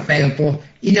he never failed, but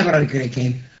he never had a great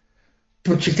game.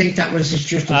 But you think that was his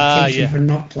justification for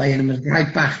not playing him as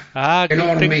right back? You know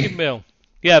what I mean? Bill.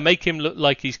 Yeah, make him look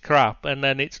like he's crap, and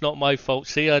then it's not my fault.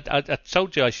 See, I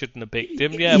told you I shouldn't have picked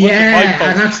him. Yeah, it wasn't my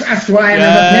fault. And that's why I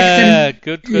never picked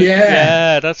him. Good.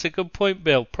 Yeah, that's a good point,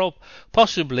 Bill.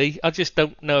 Possibly, I just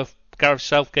don't know if Gareth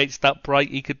Southgate's that bright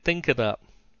he could think of that.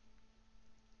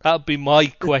 That would be my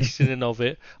questioning of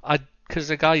it. Because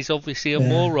the guy's obviously a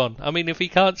moron. I mean, if he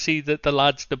can't see that the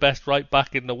lad's the best right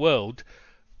back in the world,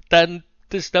 then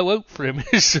there's no hope for him,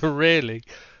 is there really?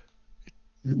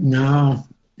 No.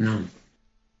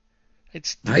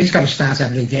 He's got to start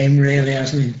every game, really,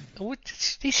 hasn't he?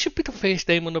 He should be the first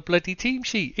name on the bloody team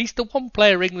sheet. He's the one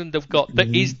player England have got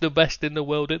that is the best in the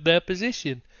world at their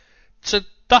position. So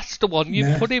that's the one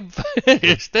you put in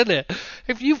first, isn't it?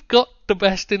 If you've got the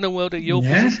best in the world at your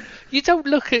position, you don't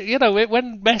look at,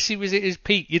 when Messi was at his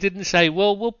peak, you didn't say, he's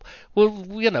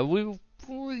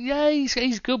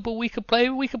good, but we could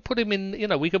put him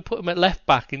in, we could put him at left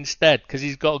back instead because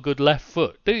he's got a good left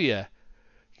foot, do you?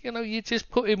 You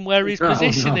just put him where his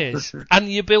position is, and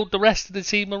you build the rest of the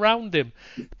team around him.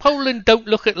 Poland don't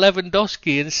look at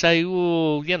Lewandowski and say,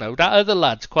 that other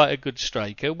lad's quite a good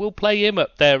striker. We'll play him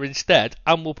up there instead,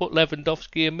 and we'll put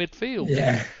Lewandowski in midfield.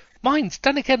 Yeah.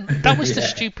 Then again, that was the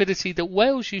stupidity that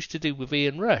Wales used to do with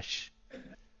Ian Rush.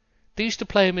 They used to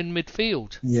play him in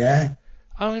midfield. Yeah.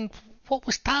 I mean, what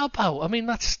was that about? I mean,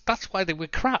 that's why they were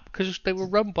crap, because they were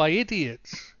run by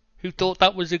idiots who thought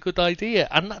that was a good idea,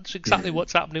 and that's exactly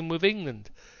what's happening with England.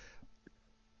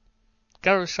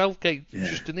 Gareth Southgate's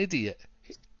just an idiot.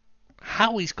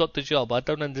 How he's got the job, I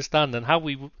don't understand, and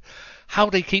how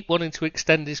they keep wanting to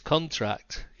extend his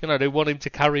contract. You know, they want him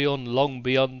to carry on long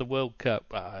beyond the World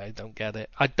Cup. I don't get it.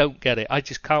 I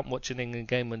just can't watch an England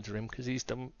game under him because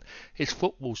his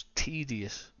football's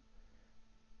tedious.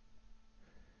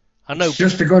 I know. It's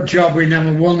just a good job we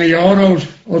never won the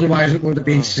Euros. Otherwise, it would have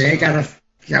been Gareth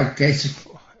Southgate.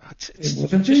 It's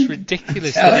just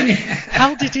ridiculous.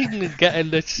 How did England get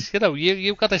in this? You know,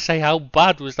 you've got to say how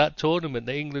bad was that tournament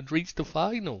that England reached the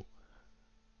final.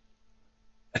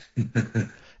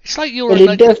 It's like you're.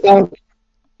 Well,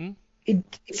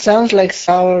 it sounds like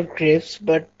sour grapes,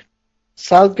 but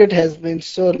Southgate has been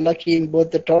so lucky in both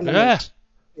the tournaments.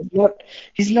 Yeah.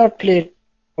 He's not played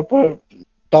proper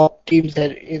top teams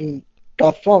that in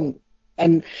top form,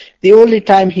 and the only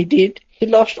time he did, he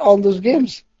lost all those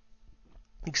games.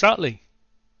 Exactly.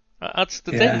 That's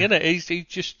the thing, isn't it? He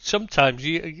just sometimes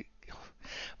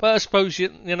but I suppose you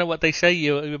know what they say.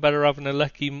 You're better having a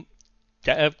lucky.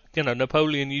 You know,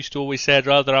 Napoleon used to always say, "I'd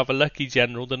rather have a lucky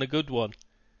general than a good one."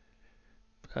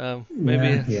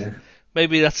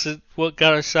 Maybe that's what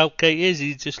Gareth Southgate is.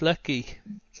 He's just lucky.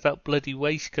 It's that bloody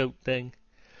waistcoat thing.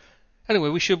 Anyway,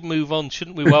 we should move on,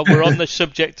 shouldn't we? While we're on the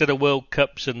subject of the World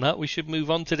Cups and that, we should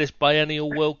move on to this biennial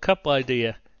World Cup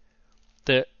idea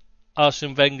that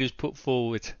Arsene Wenger's put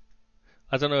forward.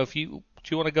 I don't know if do you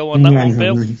want to go on that one,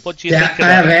 Bill? What do you think of that?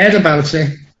 I have heard about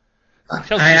it. I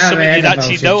have heard you'd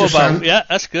actually know about. Yeah,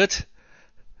 that's good.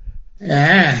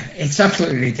 Yeah, it's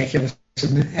absolutely ridiculous,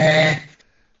 isn't it?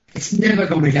 It's never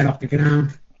going to get off the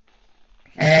ground.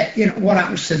 You know, what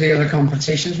happens to the other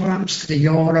competitions? What happens to the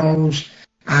Euros?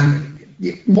 And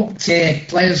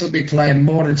players will be playing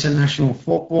more international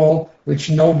football, which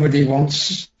nobody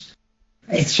wants.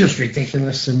 It's just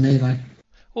ridiculous to me, like.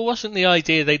 Well, wasn't the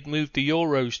idea they'd move the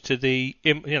Euros to the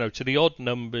to the odd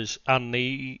numbers and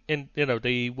the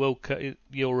World Cup,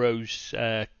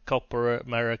 Euros, Copa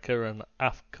America and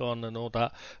AFCON and all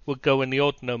that would go in the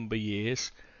odd number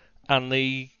years, and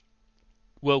the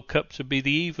World Cup to be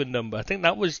the even number. I think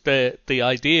that was the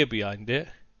idea behind it.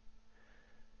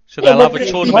 So they'll have a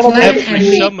tournament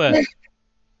every summer.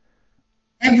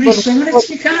 Every summer,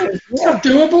 it's not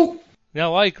doable.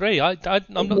 No, I agree. I'm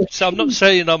not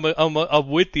saying I'm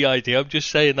with the idea. I'm just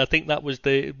saying I think that was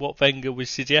what Wenger was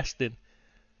suggesting.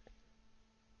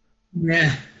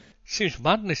 Yeah. Seems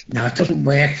madness. No, it doesn't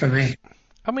work for me.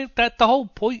 I mean, the whole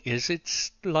point is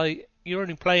it's like you're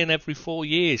only playing every 4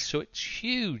 years, so it's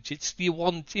huge. It's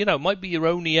it might be your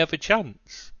only ever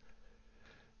chance.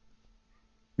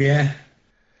 Yeah.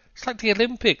 It's like the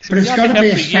Olympics. But if it's you had got to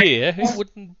it be every year, it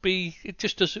wouldn't be. It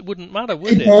wouldn't matter,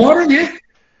 would it? Boring, yeah.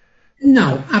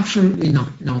 No, absolutely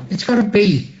not. No, it's got to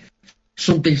be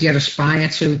something you aspire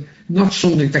to, not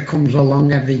something that comes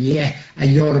along every year. A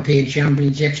European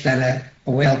Championships, then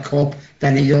a World Cup,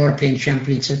 then a European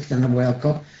Championship, then a World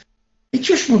Cup. It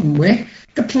just wouldn't work.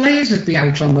 The players would be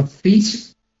out on the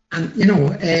feet, and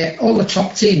all the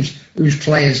top teams whose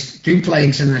players do play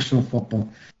international football.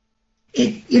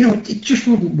 It just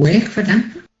wouldn't work for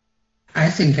them. I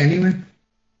think anyway.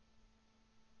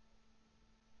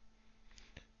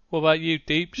 What about you,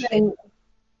 Deeps?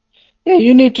 Yeah,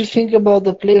 you need to think about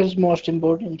the players most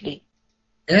importantly.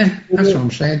 Yeah, that's what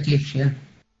I'm saying, Deeps, yeah.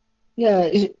 Yeah,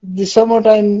 the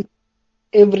summertime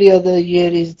every other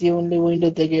year is the only window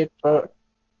they get for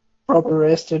proper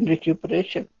rest and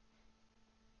recuperation.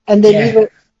 And then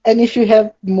if you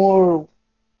have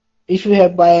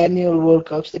biennial World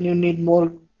Cups, then you need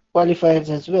more qualifiers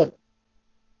as well.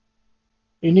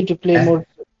 You need to play more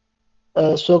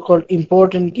so-called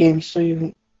important games, so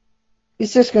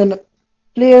it's just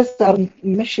players are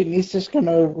mission. It's just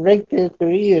gonna wreck their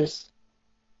careers.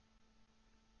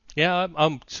 Yeah,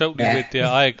 I'm totally with you.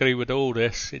 I agree with all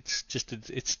this. It's just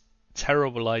it's a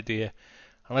terrible idea,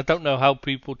 and I don't know how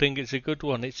people think it's a good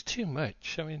one. It's too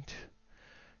much. I mean,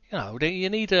 you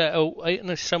need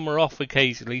a summer off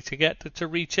occasionally to get to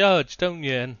recharge, don't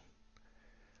you? And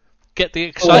get the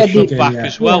excitement back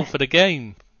as well for the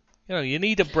game. You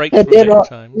need a break from that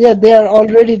time. Yeah, they are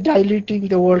already diluting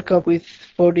the World Cup with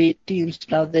 48 teams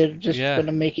now. They're just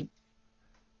gonna make it.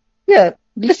 Yeah,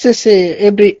 let's just say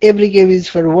every game is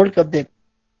for a World Cup. Then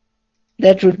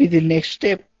that would be the next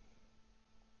step.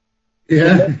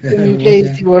 Yeah, we play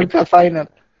the World Cup final.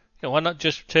 Why not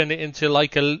just turn it into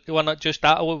we'll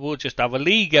just have a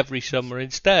league every summer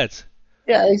instead?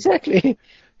 Yeah, exactly.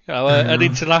 An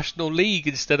international league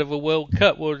instead of a World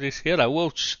Cup. We'll just,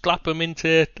 we'll slap them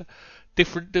into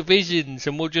different divisions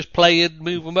and we'll just play and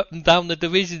move them up and down the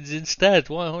divisions instead.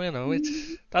 Well,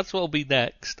 that's what'll be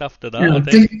next after that. I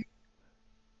think.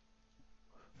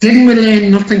 Didn't we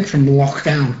learn nothing from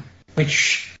lockdown?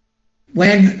 Which,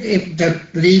 when the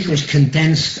league was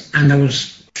condensed and there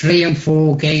was 3 and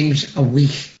 4 games a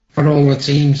week for all the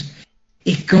teams,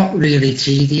 it got really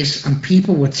tedious and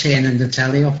people were turning the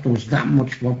telly off. There was that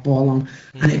much football on,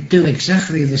 and it'd do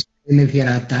exactly the same if you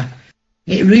had that.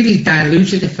 It really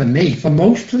diluted it for me. For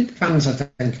most fans, I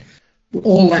think,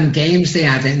 all them games they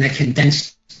had in the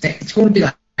condensed, it's going to be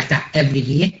like that every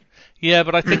year. Yeah,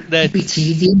 but I think it'd be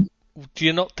tedious. Do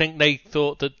you not think they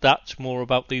thought that that's more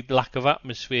about the lack of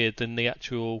atmosphere than the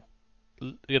actual,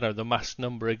 the mass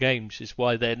number of games? Is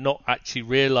why they're not actually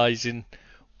realising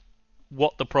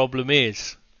what the problem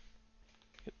is.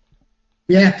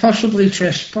 Yeah, possibly,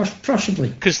 Tris. Possibly.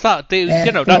 Because that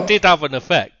did have an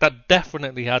effect. That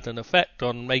definitely had an effect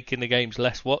on making the games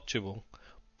less watchable.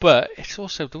 But it's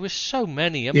also, there was so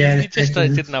many. I mean, you just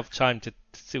didn't have time to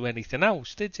do anything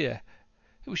else, did you?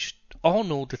 It was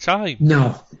on all the time.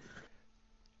 No.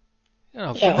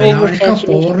 It got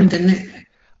boring, didn't it?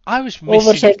 I was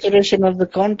missing oversaturation of the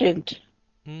content.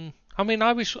 I mean,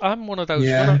 I'm one of those.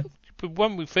 Yeah.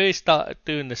 When we first started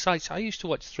doing the sites, I used to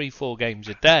watch 3-4 games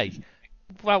a day.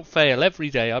 Without fail, every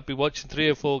day I'd be watching 3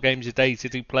 or 4 games a day to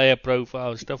do player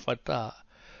profiles, stuff like that.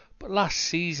 But last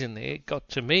season, it got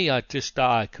to me, I'd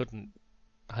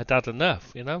had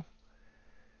enough, Yeah.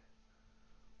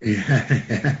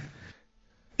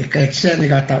 It certainly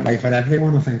got that way for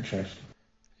everyone, I think, Chris.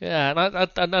 Yeah,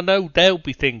 and I know they'll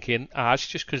be thinking, it's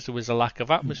just because there was a lack of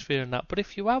atmosphere and that. But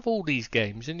if you have all these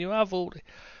games and you have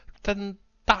then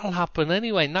that'll happen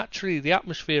anyway. Naturally, the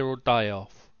atmosphere will die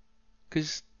off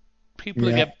because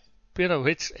people get,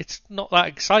 it's not that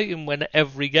exciting when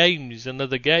every game is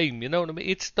another game. You know what I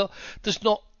mean? There's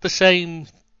not the same.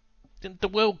 The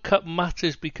World Cup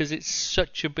matters because it's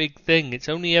such a big thing. It's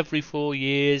only every 4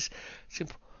 years.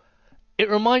 It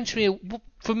reminds me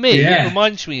it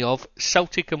reminds me of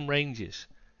Celtic and Rangers.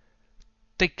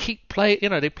 They keep playing,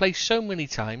 they play so many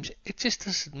times, it just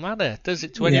doesn't matter, does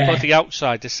it, to anybody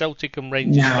outside the Celtic and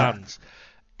Rangers fans?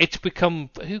 It's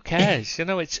become, who cares?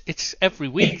 It's every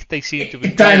week they seem to be.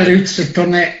 It dilutes it,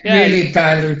 doesn't it? Yeah, really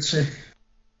dilutes it.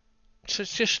 So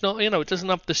it's just not, it doesn't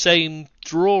have the same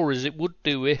draw as it would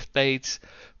do if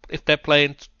they're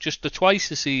playing just twice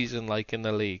a season, like in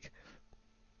the league.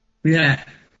 Yeah.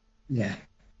 Yeah.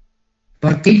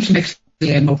 But each makes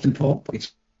the most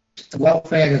important. It's the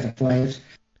welfare of the players.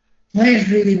 Players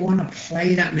really want to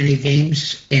play that many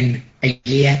games in a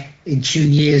year, in 2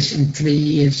 years, in 3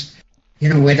 years.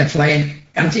 Where they're playing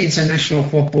international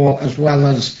football as well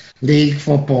as league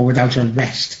football without a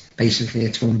rest, basically,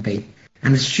 it's going to be.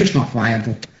 And it's just not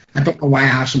viable. I don't know why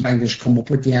Arsene Wenger's come up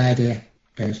with the idea,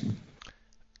 personally.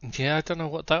 Yeah, I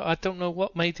don't know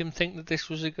what made him think that this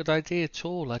was a good idea at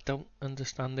all. I don't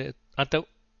understand it.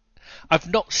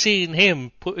 I've not seen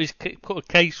him put a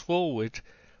case forward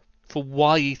for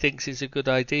why he thinks it's a good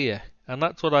idea, and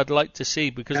that's what I'd like to see,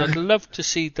 because I'd love to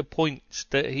see the points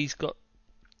that he's got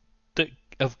that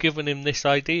have given him this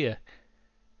idea.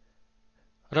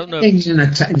 I don't know. He's an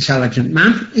intelligent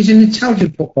man. He's an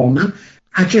intelligent football man.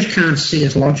 I just can't see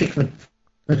his logic for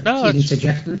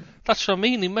suggesting. That's what I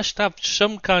mean. He must have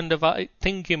some kind of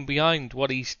thinking behind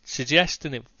what he's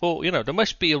suggesting it for. There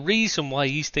must be a reason why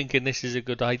he's thinking this is a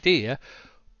good idea.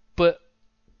 But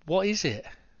what is it?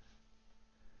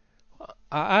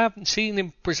 I haven't seen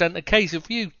him present a case. Of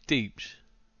you, Deeps?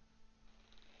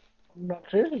 Not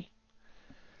really.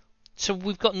 So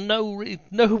we've got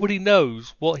nobody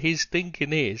knows what his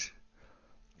thinking is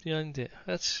behind it.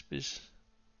 I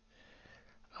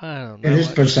don't know. It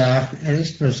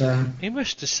is bizarre. He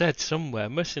must have said somewhere,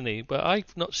 mustn't he? But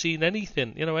I've not seen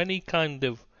anything, any kind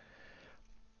of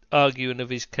arguing of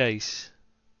his case.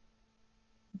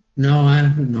 No, I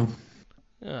don't know.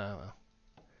 Oh, well.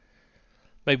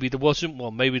 Maybe there wasn't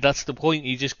one. Maybe that's the point.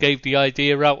 He just gave the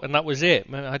idea out and that was it.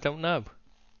 I don't know.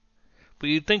 But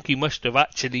you'd think he must have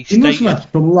actually stated... He must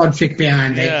have some logic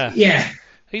behind it. Yeah.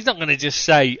 He's not going to just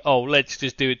say, let's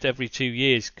just do it every 2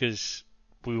 years because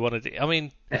we wanted it. I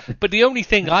mean, but the only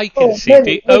thing I can see,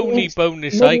 the only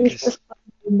bonus I can see...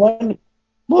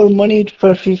 More money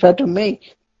for FIFA to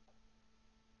make.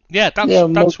 Yeah,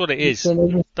 that's what it is.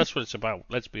 That's what it's about,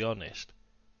 let's be honest.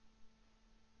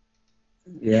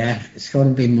 Yeah, it's going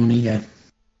to be money, yeah.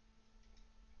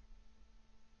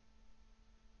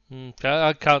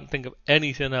 I can't think of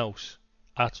anything else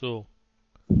at all.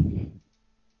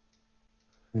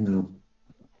 No.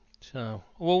 So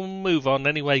we'll move on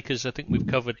anyway, because I think we've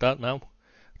covered that now.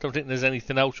 I don't think there's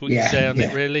anything else we Yeah, can say on it,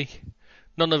 yeah. really.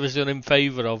 None of us are in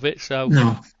favour of it, so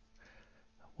No,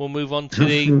 we'll move on to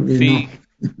absolutely the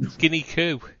not. Guinea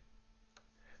coup.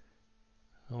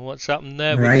 And what's happened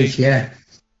there with Right, the... yeah.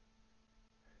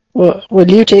 Well, will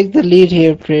you take the lead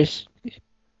here, Chris?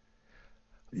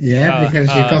 Yeah, because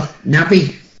you've got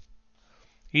Naby.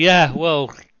 Yeah,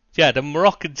 well, yeah, the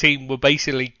Moroccan team were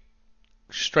basically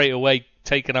straight away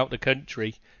taken out the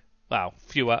country. Well,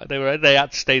 they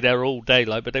had to stay there all day,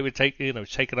 but they were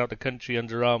taken out the country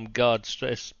under armed guards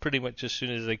pretty much as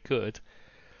soon as they could.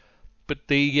 But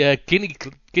the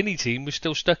Guinea team was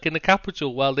still stuck in the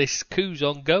capital while this coup's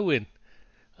ongoing,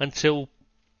 until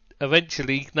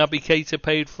eventually Naby Keita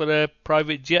paid for their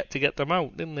private jet to get them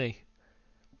out, didn't he?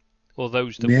 Or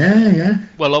those that... Yeah.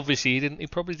 Well, obviously he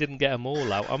probably didn't get them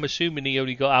all out. I'm assuming he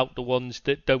only got out the ones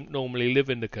that don't normally live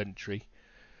in the country.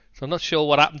 So I'm not sure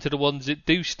what happened to the ones that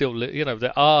do still live,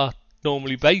 that are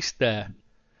normally based there.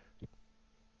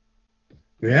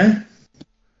 Yeah.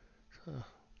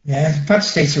 Yeah, it's a bad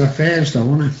state of affairs,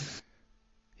 though, isn't it?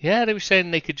 Yeah, they were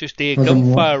saying they could just hear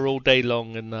gunfire all day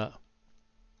long and that.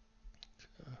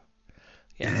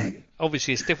 Yeah,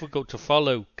 obviously it's difficult to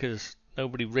follow because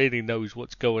nobody really knows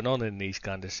what's going on in these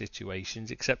kind of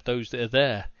situations except those that are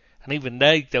there, and even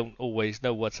they don't always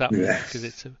know what's happening because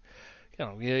it's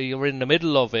you're in the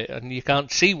middle of it and you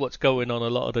can't see what's going on a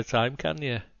lot of the time, can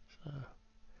you?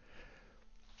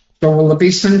 So will there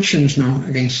be sanctions now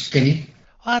against Guinea?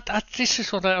 This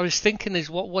is what I was thinking, is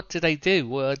what do they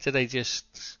do? Or do they just...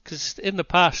 Because in the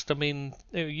past, I mean,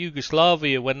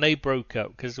 Yugoslavia, when they broke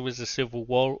up, because there was a civil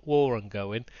war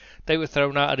ongoing, they were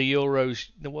thrown out of the Euros,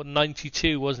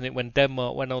 92, wasn't it, when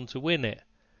Denmark went on to win it?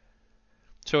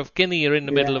 So if Guinea are in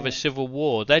the middle of a civil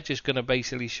war, they're just going to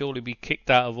basically surely be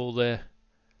kicked out of all their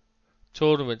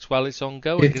tournaments while it's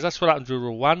ongoing, because that's what happened to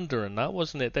Rwanda and that,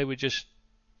 wasn't it? They were just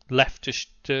left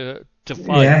to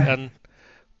fight and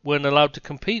weren't allowed to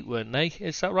compete, weren't they?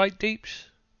 Is that right, Deeps?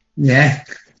 Yeah.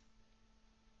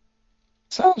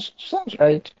 Sounds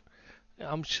right.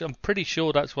 I'm pretty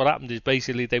sure that's what happened. Is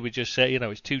basically they would just say,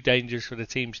 it's too dangerous for the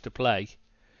teams to play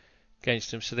against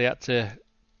them, so they had to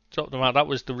drop them out. That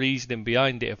was the reasoning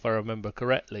behind it, if I remember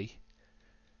correctly.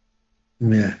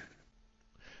 Yeah.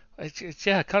 I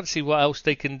can't see what else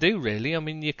they can do, really. I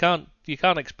mean, you can't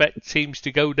expect teams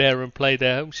to go there and play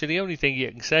their home. So the only thing you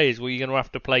can say is, well, you're going to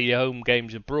have to play your home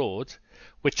games abroad,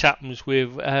 which happens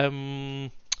with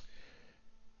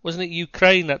wasn't it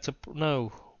Ukraine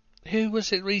no? Who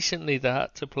was it recently that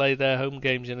had to play their home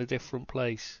games in a different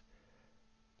place?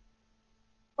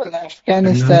 Well,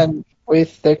 Afghanistan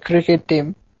with the cricket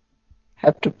team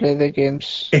have to play the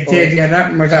games. It did, yeah.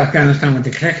 That was Afghanistan with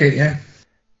the cricket, yeah.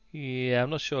 Yeah, I'm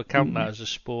not sure I count that as a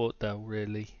sport, though,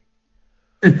 really.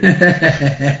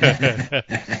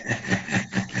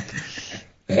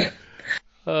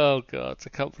 Oh, God, I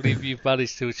can't believe you've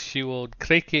managed to shoehorn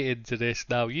cricket into this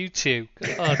now. You two.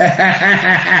 God.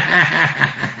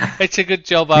 It's a good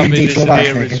job having this here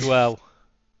as well.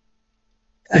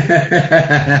 It's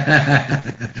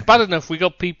bad enough we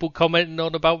got people commenting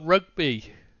on about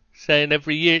rugby, saying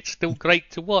every year it's still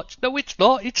great to watch. No, it's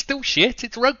not. It's still shit.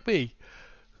 It's rugby.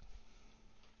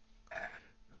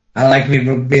 I like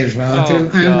rugby as well.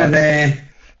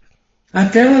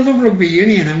 I love rugby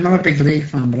union. I'm not a big league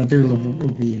fan, but I do love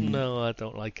rugby union. No, I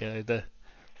don't like it either.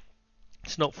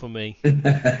 It's not for me.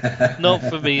 Not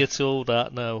for me at all,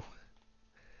 that, no.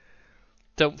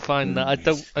 Don't find that. I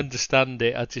don't understand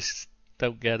it. I just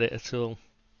don't get it at all.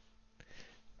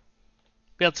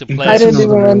 We had to play. I don't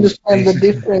even understand the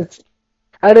difference.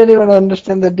 I don't even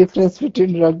understand the difference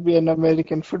between rugby and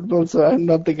American football, so I'm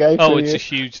not the guy for you. Oh, it's a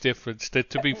huge difference. To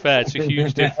be fair, it's a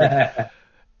huge difference.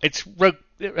 It's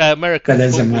American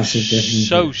football is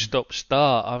so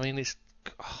stop-start. I mean, it's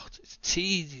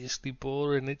tediously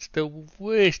boring. It's the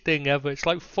worst thing ever. It's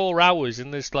like 4 hours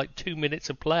and there's like 2 minutes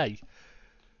of play.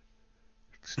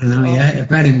 Yeah,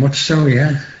 very much so,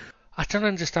 yeah. I don't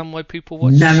understand why people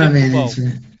watch Super Bowl.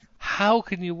 How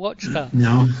can you watch that?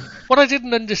 No. Well, I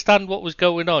didn't understand what was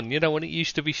going on, when it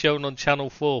used to be shown on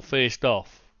Channel 4 first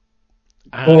off.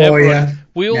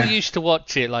 We all used to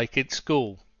watch it like at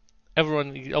school.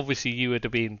 Everyone, obviously you would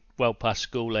have been well past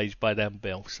school age by then,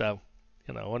 Bill, so,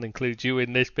 I want to include you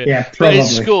in this bit. Yeah, probably. But in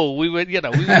school, we were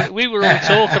all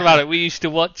talking about it. We used to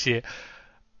watch it.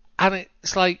 And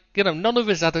it's like, none of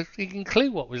us had a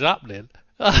clue what was happening.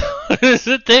 That's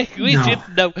the thing. We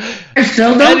didn't know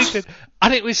anything.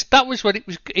 And that was when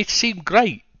it seemed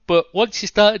great. But once you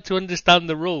started to understand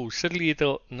the rules, suddenly you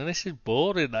thought, no, this is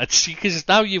boring, actually, because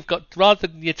now you've got, rather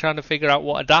than you're trying to figure out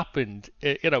what had happened,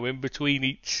 in between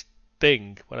each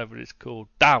thing, whatever it's called,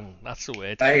 down. That's the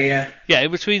word. Yeah. Yeah,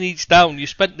 in between each down, you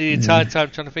spent the entire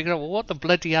time trying to figure out, well, what the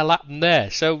bloody hell happened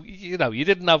there? So, you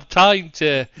didn't have time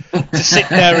to sit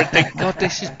there and think, God,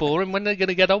 this is boring. When are they going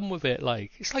to get on with it?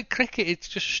 Like, it's like cricket. It's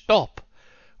just stop.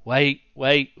 Wait.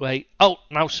 Oh,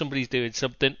 now somebody's doing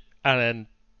something, and then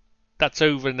that's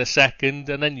over in a second,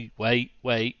 and then you wait.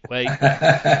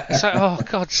 It's like, oh,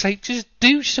 God's sake, just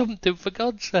do something, for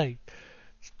God's sake.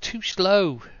 It's too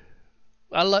slow.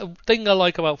 The thing I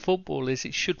like about football is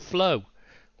it should flow.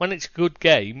 When it's a good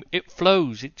game, it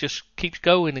flows. It just keeps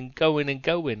going and going and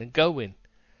going and going.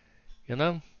 You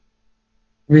know?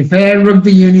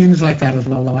 Rugby unions like that as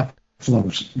well. That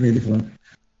flows, really flows.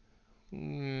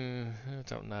 I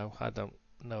don't know. I don't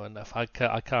know enough. I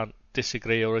can't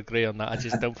disagree or agree on that. I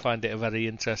just don't find it a very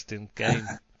interesting game.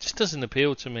 It just doesn't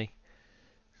appeal to me.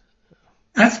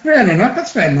 That's fair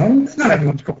enough. Not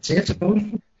everyone's cup of tea, I suppose.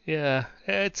 Yeah,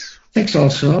 Takes all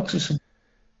sorts.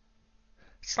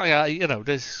 It's like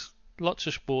there's lots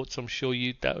of sports I'm sure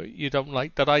you don't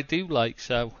like that I do like.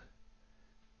 So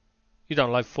you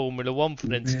don't like Formula One,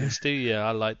 for instance, do you?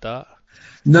 I like that.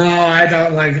 No, I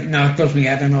don't like it. No, it does me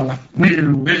head and all that.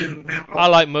 I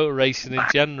like motor racing in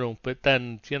general, but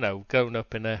then growing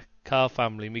up in a car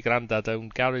family, my granddad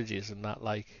owned garages and that,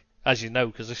 like, as you know,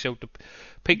 because I showed the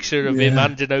picture of him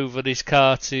handing over his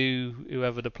car to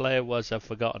whoever the player was. I've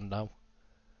forgotten now,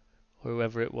 or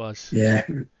whoever it was. Yeah.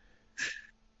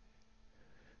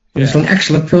 He's an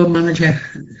excellent film manager.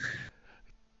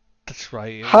 That's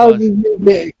right. How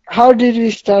did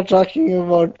we start talking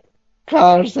about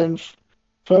cars and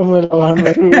Formula One?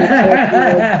 We're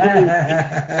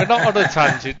not on a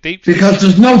tangent, Deep. Because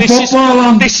there's no football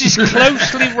on. This is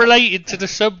closely related to the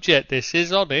subject. This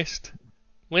is honest.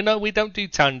 We know we don't do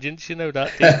tangents. You know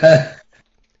that.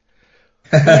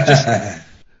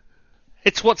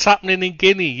 It's what's happening in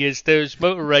Guinea. Is there's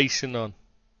motor racing on.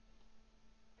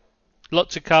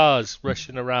 Lots of cars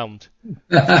rushing around,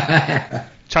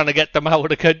 trying to get them out of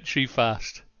the country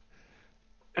fast.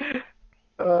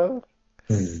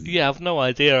 Yeah, I've no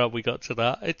idea how we got to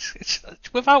that. It's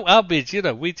without habits,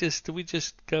 we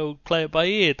just go play it by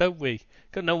ear, don't we?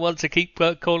 Got no one to keep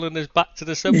calling us back to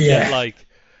the subject, like.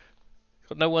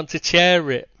 Got no one to chair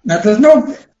it. Now,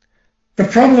 the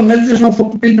problem is there's no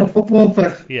football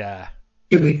for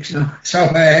 2 weeks now. So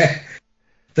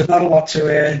there's not a lot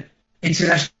to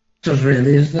interest us,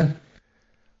 really, is there?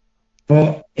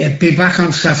 But it'll be back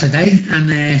on Saturday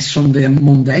and Sunday and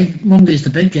Monday. Monday's the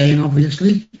big game,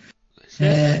 obviously.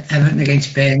 Everton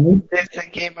against Burnley. There's a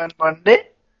game on Monday.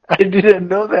 I didn't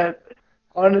know that,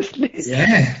 honestly.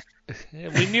 Yeah.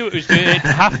 We knew it'd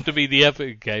have to be the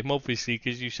Everton game, obviously,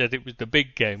 because you said it was the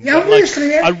big game. Yeah,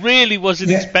 obviously. I really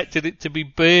wasn't expecting it to be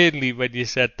Burnley when you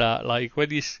said that. Like when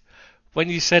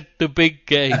you said the big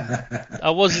game,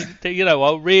 I wasn't.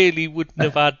 I really wouldn't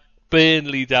have had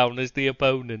Burnley down as the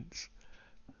opponents.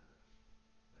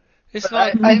 It's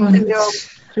I only knew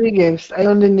 3 games. I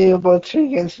only knew about 3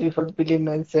 games before Billy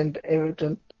mentioned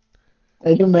Everton.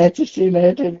 I knew Manchester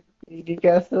United,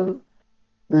 Newcastle,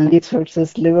 Leeds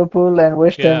versus Liverpool, and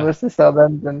West Ham versus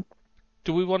Southampton.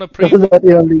 Do we want to Those are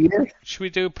the only games. Should we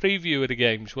do a preview of the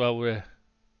games while we're?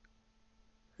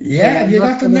 Yeah, you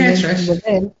got them there,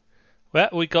 Trish. Well,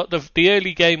 we got the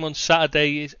early game on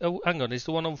Saturday. Hang on, is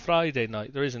the one on Friday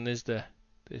night? There isn't, is there,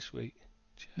 this week?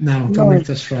 No, don't make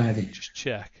this Friday. Just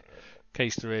check. In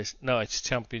case there is. No, it's a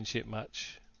championship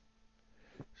match.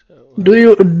 So,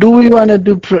 do we want to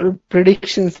do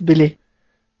predictions, Billy?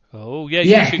 Oh, yeah.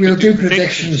 Yeah, we'll do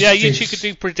predictions. Yeah, you two could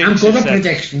do predictions. I'm good at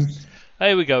predictions.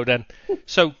 There we go, then.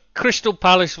 So, Crystal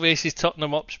Palace versus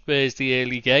Tottenham Hotspurs, the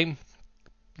early game.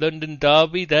 London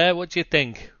derby there. What do you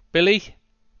think? Billy,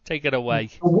 take it away.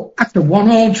 That's a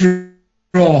 1-1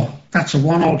 draw. That's a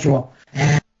 1-1 draw.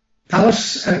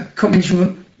 Palace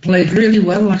played really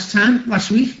well last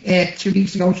week, 2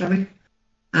 weeks ago, sorry.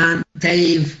 And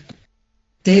they've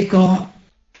got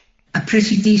a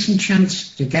pretty decent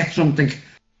chance to get something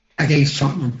against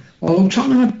Tottenham. Although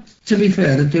Tottenham, to be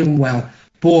fair, they're doing well.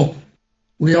 But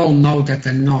we all know that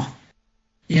they're not.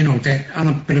 They're on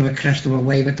a bit of a crest of a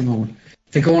wave at the moment.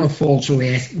 They're going to fall to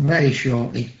earth very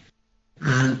shortly.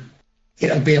 And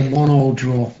it'll be a 1-1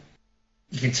 draw.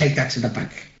 You can take that to the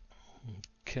bank.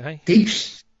 Okay.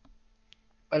 Deeps?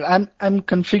 Well, I'm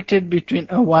conflicted between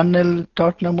a 1-0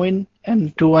 Tottenham win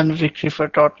and 2-1 victory for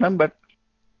Tottenham, but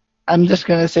I'm just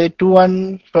going to say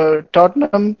 2-1 for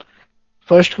Tottenham.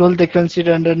 First goal they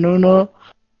conceded under Nuno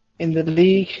in the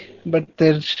league, but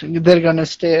they're going to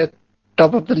stay at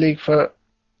top of the league for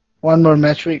one more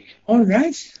match week. All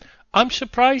right. I'm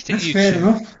surprised at That's you fair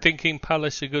enough. thinking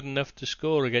Palace are good enough to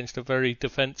score against a very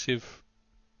defensive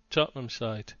Tottenham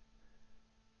side.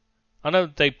 I know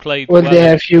they played Well, well they at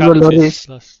have Hugo Kansas Lloris.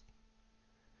 last-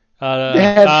 They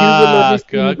have Hugo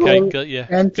Lloris in okay, goal, got you.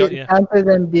 and Got you. Sanchez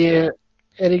and the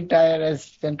Eric Dyer as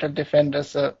central defender.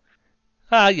 So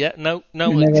Yeah, no,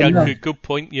 you never know. good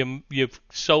point. You've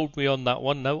sold me on that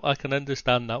one. No, I can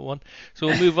understand that one. So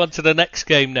we'll move on to the next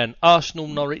game then. Arsenal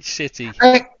Norwich City.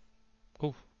 Oh,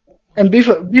 And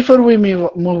before we move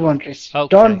on, Chris,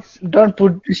 Okay. don't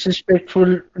put disrespect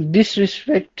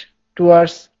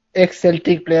towards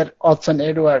ex-Celtic player Hudson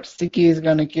Edwards. Siki is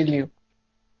gonna kill you.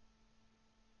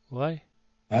 why?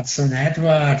 That's an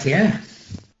Edward, yeah.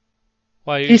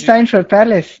 Why? He signed for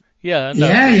Palace. Yeah, I know.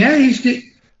 Yeah, he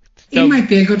Don't- might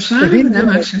be a good So signing he's for them,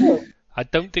 gonna actually. score. I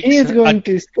don't think He is so. going I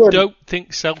to score. don't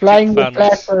think Celtic Flying the flag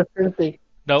fans. for Celtic.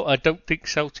 No, I don't think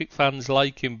Celtic fans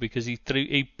like him because he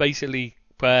basically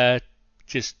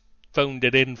just phoned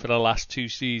it in for the last 2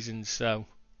 seasons. So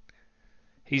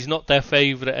he's not their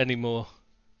favourite anymore.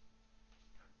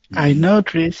 I know,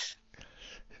 Chris.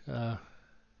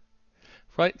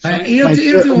 Right. So He'll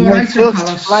do all My right for jokes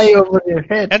Palace. fly over your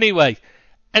head. Anyway,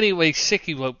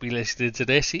 Sicky won't be listening to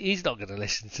this. He's not going to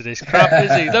listen to this crap,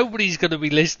 is he? Nobody's going to be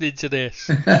listening to this.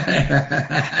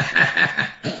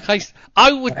 Christ,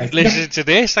 I wouldn't listen to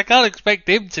this. I can't expect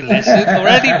him to listen, or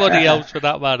anybody else for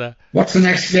that matter. What's the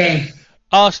next game?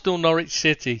 Arsenal Norwich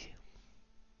City.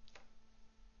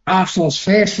 Arsenal's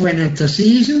first win of the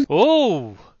season.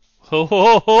 Oh, ho,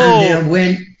 ho, ho.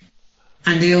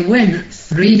 And they'll win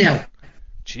 3-0.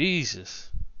 Jesus.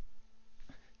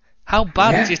 How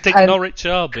bad Yeah, do you think and- Norwich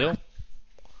are, Bill?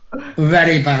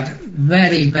 Very bad.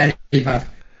 Very, very bad.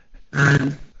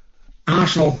 And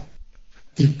Arsenal,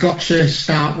 they've got to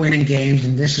start winning games,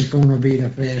 and this is going to be the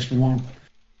first one.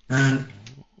 And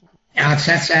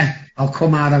Arteta will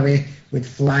come out of it with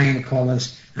flying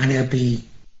colours, and he'll be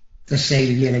the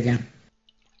saviour again.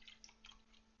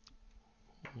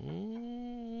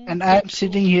 And I'm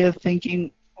sitting here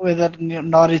thinking whether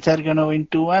Norwich are gonna win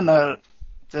 2-1 or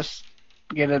just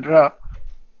get a draw.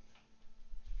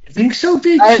 You think so,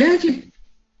 Big I- Sergi?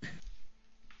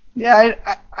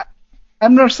 Yeah,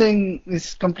 I'm not saying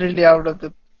it's completely out of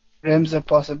the realms of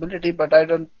possibility, but I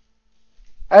don't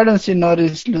see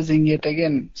Norwich losing yet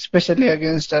again, especially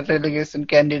against a relegation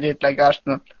candidate like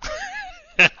Arsenal.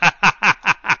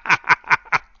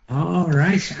 All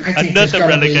right. I think Another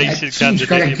relegation team's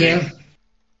got to candidate, you give.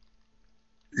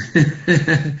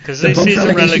 Because this is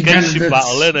a relegation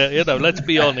battle, isn't it? Let's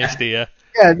be honest here.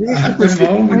 Yeah, this At is the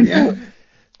a moment, 6-pointer.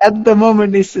 At the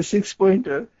moment, it's a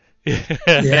 6-pointer. Yeah,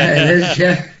 it is,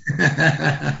 yeah.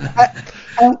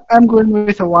 I'm going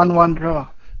with a 1-1 draw.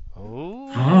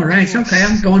 Oh, All right, okay,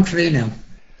 I'm going 3-0.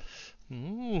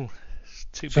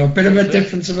 So a bit of a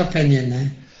difference of opinion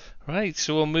there. Right,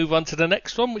 so we'll move on to the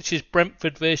next one, which is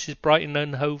Brentford versus Brighton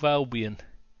and Hove Albion.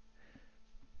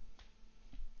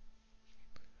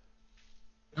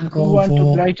 I'm 2-1 going to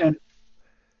for Brighton.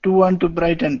 2-1 to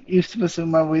Brighton. Yves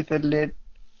Bissouma with a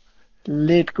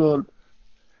late goal.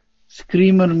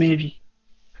 Screamer maybe.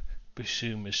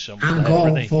 Bissouma's some I'm player, isn't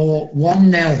going he? for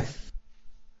 1-0.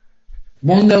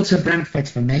 1-0 to Brentford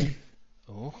for me.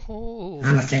 Oh,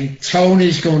 And I think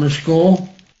Tony's going to score.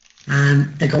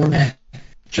 And they're going to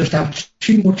just have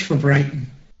too much for Brighton.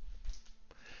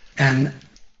 And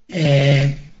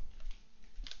they're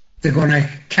going to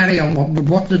carry on with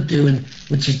what they're doing,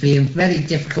 which is being very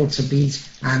difficult to beat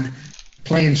and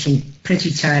playing some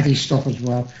pretty tidy stuff as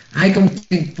well. I don't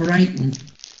think Brighton,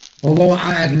 although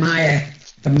I admire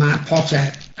the Matt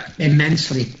Potter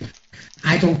immensely,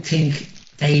 I don't think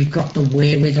they've got the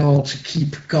wherewithal to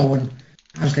keep going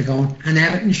as they're going. And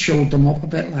Everton showed them up a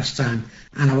bit last time,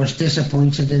 and I was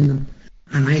disappointed in them.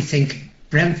 And I think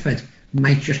Brentford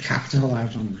might just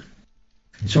capitalise on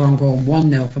that. So I'm going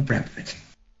 1-0 for Brentford.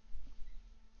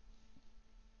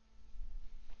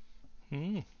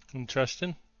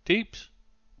 interesting. Deeps?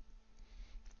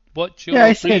 What's your Yeah,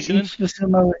 I said reasoning? Yves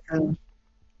Bissouma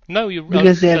No, you're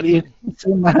because they have Yves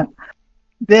Bissouma.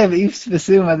 They have Yves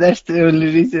Bissouma, that's the only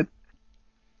reason.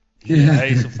 Yeah,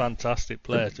 he's a fantastic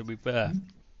player, to be fair.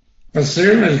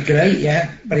 Basuma is great,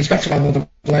 yeah, but he's got to have other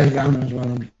players around as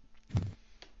well.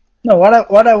 No,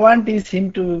 what I want is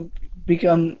him to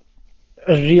become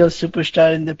a real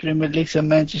superstar in the Premier League, so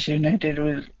Manchester United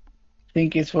will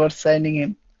think it's worth signing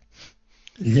him.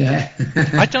 Yeah.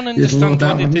 I don't There's no understand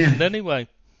doubt why on they that. didn't anyway.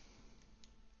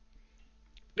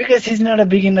 Because he's not a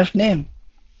big enough name.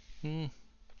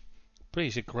 But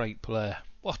he's a great player.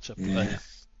 What a player.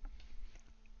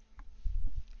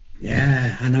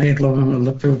 Yeah, I know you'd love him at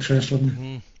Liverpool, Tris, wouldn't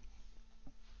you?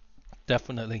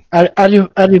 Definitely. Are you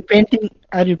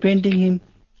painting him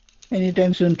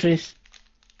anytime soon, Trace?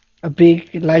 A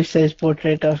big life-size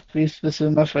portrait of Yves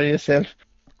Bissouma for yourself.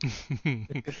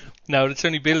 No, it's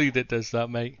only Billy that does that,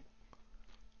 mate.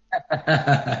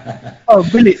 Oh,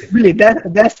 Billy,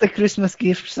 that's the Christmas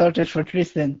gift sorted for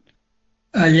Tristan.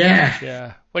 Yeah.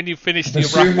 Yeah. When you finish The your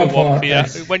sumo raffle one, part,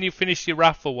 yes. when you finish your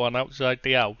raffle one outside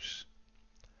the house.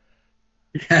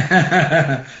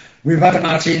 We've had a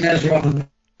Martinez one, and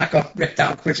that got ripped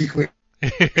out pretty quick. I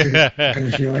can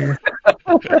assure you.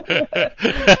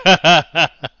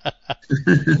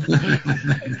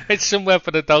 It's somewhere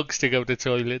for the dogs to go to the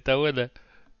toilet, though, isn't it?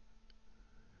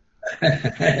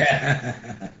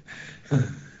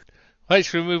 Right,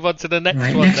 should we move on to the next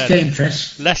Right, one next then? game,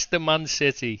 Chris. Leicester Man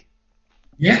City.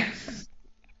 Yeah,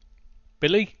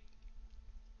 Billy?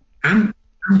 I'm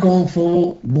going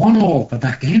for 1-1 for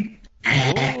that game.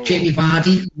 Jamie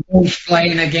Vardy was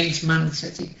playing against Man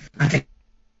City. I think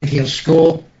he'll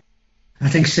score. I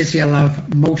think City will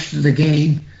have most of the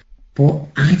game, but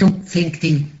I don't think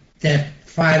they're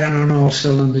firing on all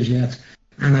cylinders yet.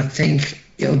 And I think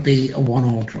it'll be a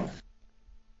 1-1 draw.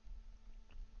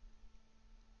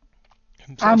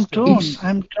 I'm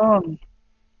torn.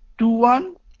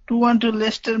 2-1 to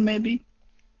Leicester maybe.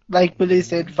 Like Billy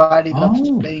said, Vardy loves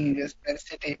playing against Man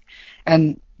City,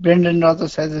 and Brendan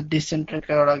Rodgers has a decent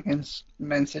record against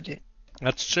Man City.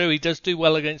 That's true. He does do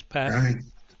well against Pep. Right.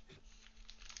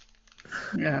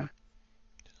 Yeah.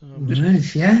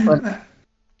 Right, yeah. But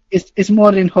it's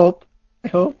more in hope, I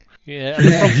hope. Yeah.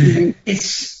 And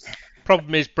It's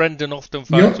problem is Brendan often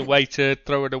finds a way to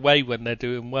throw it away when they're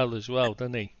doing well as well,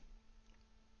 doesn't he?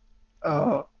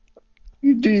 Oh, do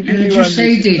you Did really you want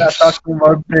say me to this? start talking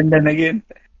about Brendan again?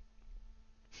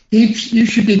 You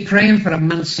should be praying for a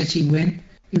Man City win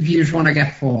if you just want to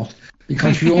get fourth,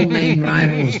 because your main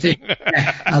rivals this year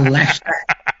are Leicester.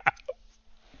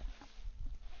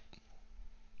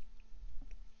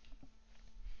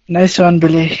 Nice one,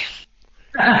 Billy.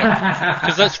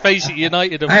 Because let's face it,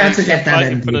 United I had to are get that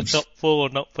fighting in, for the please. top four,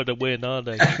 not for the win, are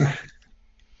they? Is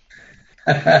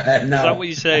No. that what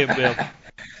you're saying, Bill?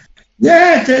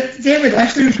 Yeah, David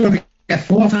Leicester's going to get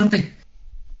fourth, aren't they?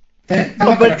 They're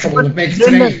not going to trouble the big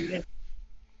three.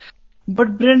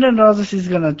 But Brendan Rodgers is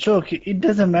gonna choke. It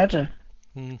doesn't matter.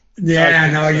 Yeah,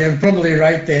 no, you're probably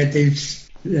right there, Dave.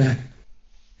 Yeah,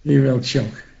 he will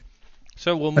choke.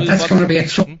 So we'll But move that's on. going to be a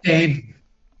tough game.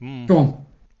 Go on.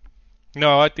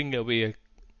 No, I think it'll be a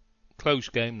close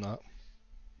game, that.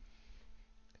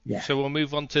 Yeah. So we'll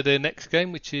move on to the next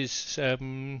game, which is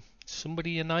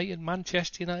somebody United,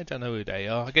 Manchester United. I don't know who they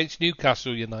are, against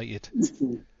Newcastle United.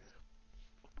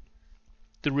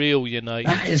 The real United.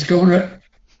 That is going to,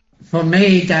 for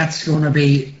me, that's going to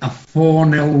be a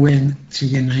 4-0 win to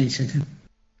United.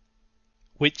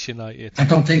 Which United? I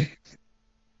don't think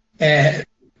the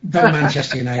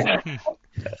Manchester United.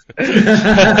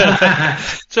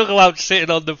 Talk about sitting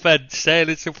on the fence saying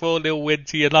it's a 4-0 win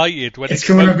to United when it's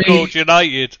gonna both be- called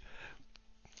United.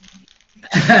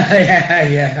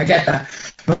 yeah, I get that.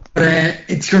 But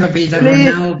it's going to be the Really?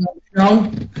 Ronaldo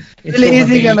show. It's Really, is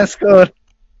gonna he be- gonna score?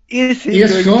 Is he He'll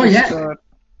going score, to yeah. score?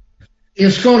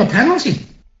 He'll score a penalty.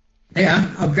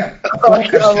 Yeah, I've got a Oh,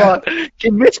 forecast come that. on. He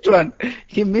missed one.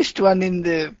 He missed one in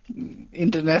the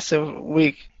international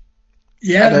week.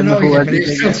 Yeah, I don't know who yeah, I but did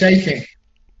he's still again. taking.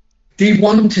 They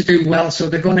want him to do well, so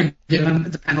they're going to give him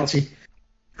the penalty.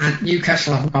 And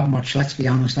Newcastle haven't got much, let's be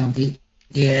honest, have they?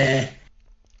 Yeah,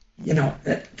 you know,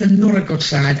 they're not a good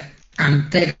side,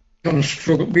 and they're going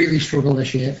to really struggle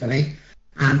this year for me.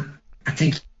 And I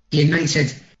think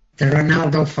United, the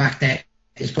Ronaldo factor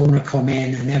is going to come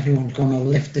in, and everyone's going to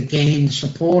lift the game. The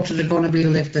supporters are going to be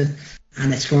lifted,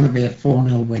 and it's going to be a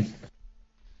 4-0 win.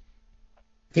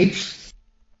 Heaps.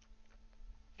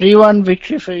 3-1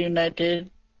 victory for United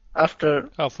after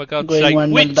Oh, for God's going sake.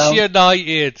 1-0 Which down.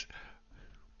 United?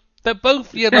 They're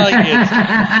both United.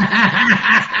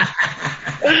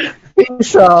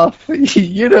 Piss off.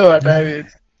 You know what I mean.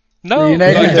 No,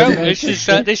 United I are don't.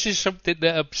 United. This is something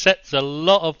that upsets a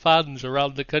lot of fans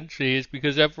around the country, is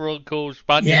because everyone calls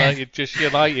Man Yeah. United just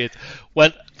United.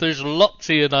 When there's lots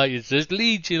of Uniteds. There's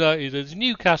Leeds United, there's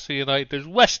Newcastle United, there's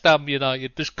West Ham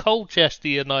United, there's Colchester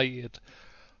United.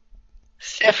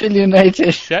 Sheffield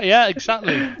United. Yeah,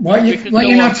 exactly. What We you, could what go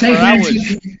you're on not for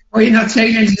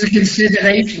taking hours. into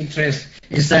consideration, Chris,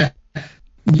 is that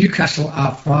Newcastle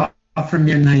are far from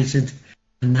United,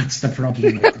 and that's the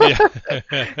problem.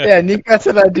 Yeah,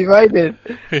 Newcastle are divided.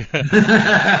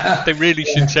 They really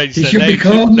should change They their should be name.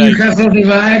 called shouldn't they? Newcastle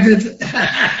divided.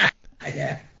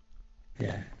 Yeah.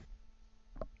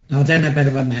 No, then a bit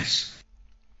of a mess.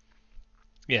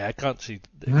 Yeah, I can't see.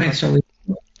 Right, so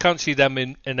Can't see them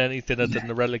in anything other than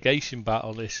the relegation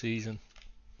battle this season.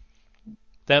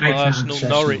 Them I can't Arsenal, say so.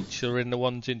 Norwich are in the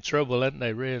ones in trouble, aren't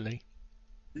they? Really?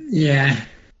 yeah,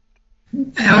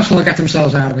 Arsenal will get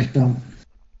themselves out of it, though.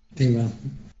 They will.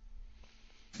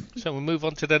 So we'll move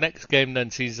on to the next game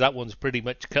then, since that one's pretty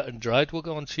much cut and dried. We'll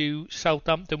go on to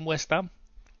Southampton West Ham.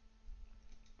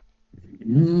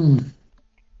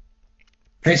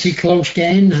 Pretty close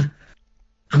game.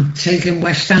 I'm taking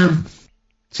West Ham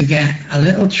to get a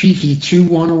little cheeky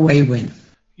 2-1 away win.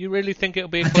 You really think it'll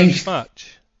be a close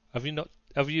match? Have you not?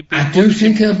 Have you been? I do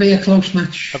think it'll be a close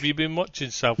match. Have you been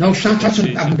watching Southampton? No,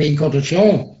 Southampton haven't been good at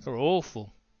all. They're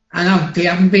awful. I know they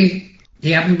haven't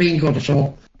been good at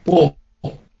all. But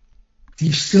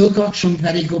you've still got some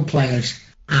very good players,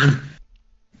 and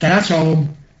they're at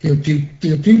home. They'll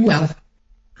do well.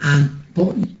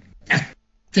 But I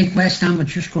think West Ham are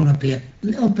just going to be a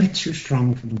little bit too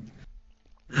strong for them,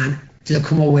 and they'll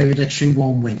come away with a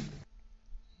 2-1 win.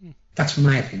 That's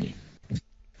my opinion.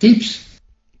 Deeps?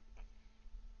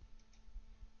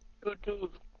 2-2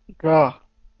 draw.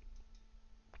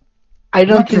 I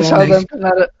don't Not think draw, Southampton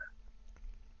are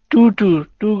 2-2,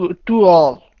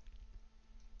 2-all.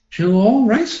 2-all,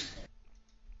 right?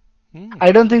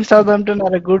 I don't think Southampton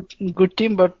are a good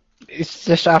team, but it's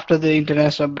just after the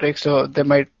international break, so they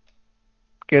might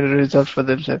get a result for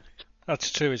themselves.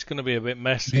 That's true. It's going to be a bit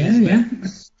messy. Yeah.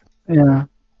 Yeah.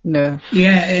 No.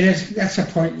 Yeah, it is. That's a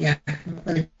point. Yeah,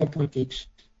 very good point, Deeps.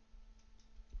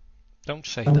 Don't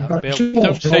say that, Bill.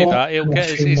 Don't say that. He'll get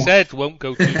his head won't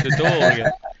go through the door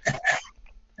again.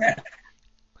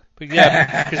 But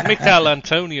yeah, because Mikel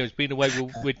Antonio's been away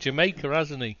with Jamaica,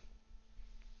 hasn't he?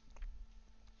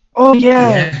 Oh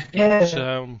yeah.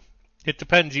 So it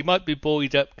depends. He might be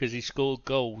buoyed up because he scored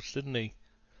goals, didn't he?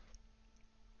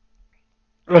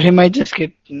 Or he might just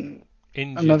get Injured.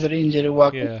 another injury.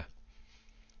 Yeah.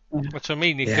 That's what I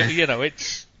mean.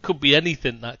 It could be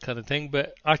anything, that kind of thing.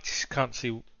 But I just can't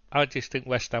see. I just think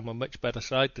West Ham are a much better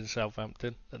side than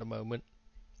Southampton at the moment.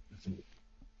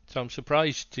 So I'm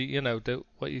surprised,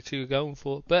 what you two are going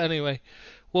for. But anyway,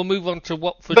 we'll move on to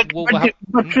Watford.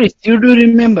 But Chris, you do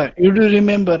remember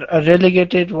a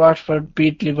relegated Watford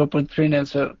beat Liverpool 3-0.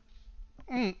 So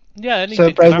anything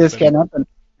surprises can happen.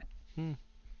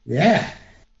 Yeah.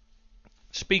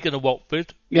 Speaking of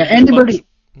Watford, anybody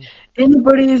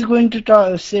is going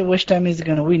to say West Ham is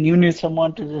going to win. You need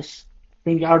someone to just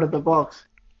think out of the box.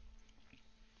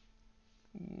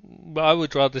 But I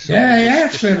would rather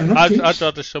I'd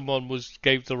rather someone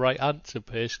gave the right answer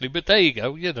personally. But there you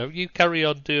go. You carry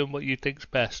on doing what you think's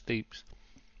best, Deeps.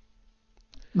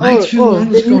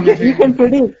 You can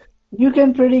predict. You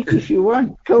can predict if you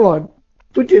want. Come on,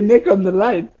 put your neck on the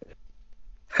line.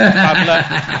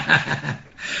 Bad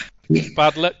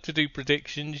luck to do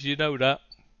predictions. You know that.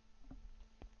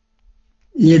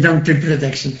 You don't do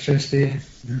predictions, just do you?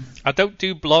 I don't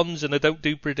do blondes and I don't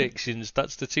do predictions.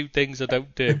 That's the two things I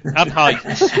don't do. And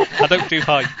heights. I don't do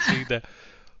heights either.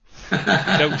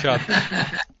 No chance.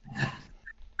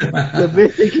 So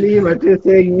basically what you're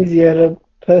saying is you're a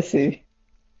pussy.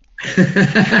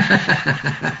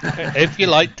 If you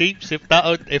like, Deeps, if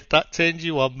that turns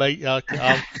you on, mate, I'll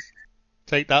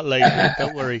take that later.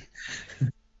 Don't worry.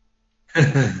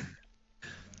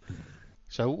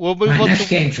 So we'll move on to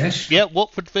game, Chris. Yeah,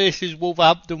 Watford versus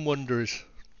Wolverhampton Wanderers.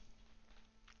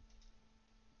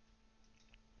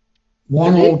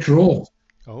 1-1 draw.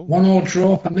 Oh. 1-1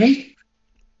 draw for me.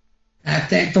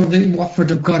 I don't think Watford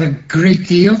have got a great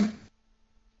deal,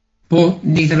 but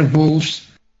neither have Wolves.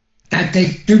 They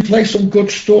do play some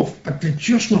good stuff, but they're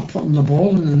just not putting the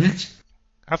ball in the net.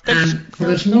 And for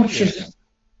as much as...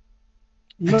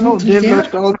 No, they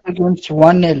lost out against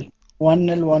 1-0.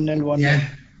 1-0. Yeah.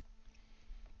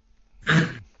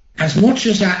 And as much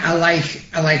as I like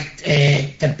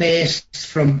the base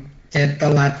from the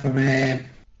lad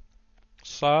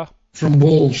from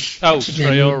Wolves. Oh,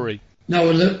 Traore.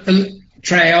 No,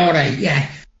 Traore. Yeah,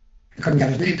 I couldn't get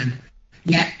his name then.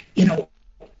 Yeah,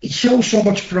 he shows so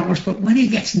much promise, but when he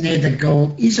gets near the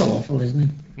goal, he's awful, isn't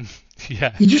he?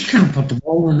 Yeah. He just can't put the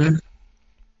ball in there,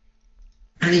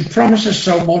 and he promises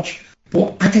so much.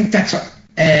 But I think that's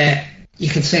you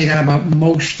could say that about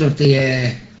most of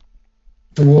the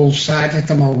Wolves side at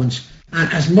the moment.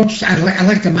 And as much I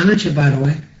like the manager, by the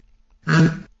way,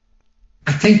 and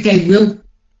I think they will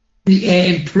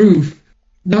improve.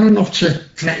 Not enough to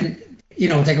threaten. They're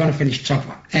going to finish top,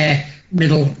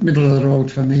 middle of the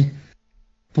road for me.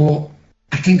 But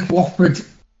I think Watford,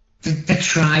 the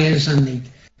triers, and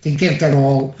they give their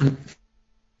all. And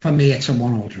for me, it's a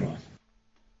 1-1 draw.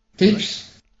 Deeps.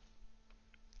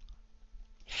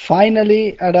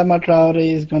 Finally, Adama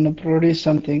Traore is going to produce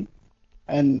something,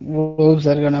 and Wolves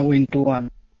are going to win 2-1.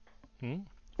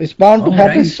 It's bound to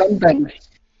happen sometime.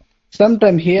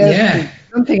 Sometime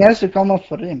something has to come up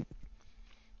for him.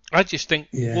 I just think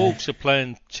Yeah. Wolves are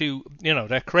playing too.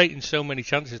 They're creating so many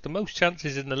chances. The most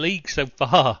chances in the league so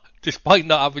far, despite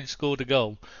not having scored a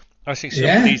goal. I think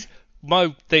somebody's.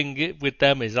 My thing with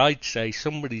them is, I'd say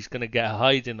somebody's going to get a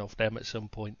hiding off them at some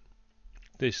point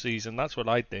this season. That's what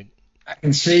I think. I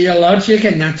can see your logic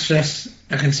in that, Tris.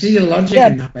 I can see your logic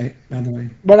in that, by the way.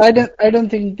 But I don't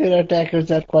think their attackers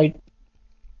are quite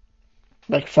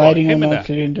like firing on all Jimenez?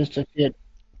 cylinders just yet.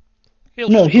 He'll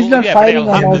No, he's score, not yeah, but firing it'll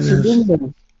on all happen.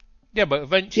 cylinders. Yeah, but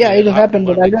eventually. Yeah, it'll happen,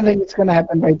 but won't I it? don't think it's gonna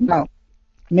happen right now.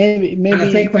 Maybe. And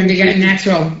I think when they get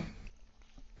Neto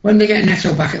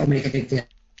back, it'll make a big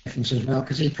difference as well,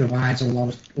 because he provides a lot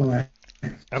of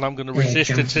And I'm going to resist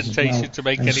the chances as temptation well. to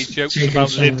make And any jokes taking about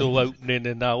some of Lidl them. opening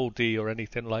an Aldi or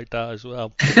anything like that as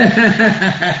well.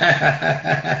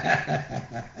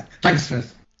 Thanks,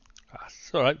 Tris.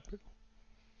 That's all right.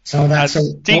 So that's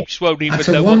And Deeps won't even that's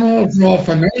a know. 1-1 draw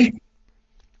for me.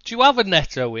 Do you have a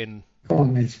Netto in Go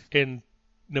on, mate.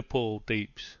 Nepal,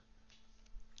 Deeps?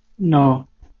 No.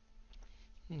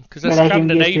 Because But they're I can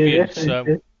get you Scandinavian, references.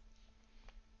 so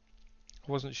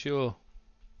I wasn't sure.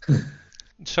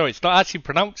 Sorry, it's not actually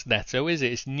pronounced Netto, is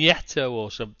it? It's Nieto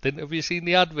or something. Have you seen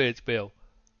the adverts, Bill?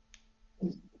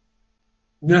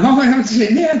 No, I haven't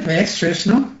seen the adverts, Tris,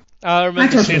 no. I I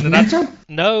remember thought it seeing was an Neto.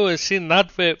 No, I've seen an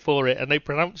advert for it, and they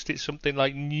pronounced it something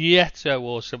like Nieto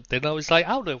or something. I was like,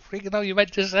 how the freaking hell you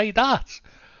meant to say that?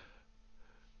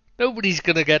 Nobody's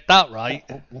gonna get that right.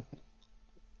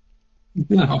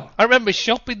 No. I remember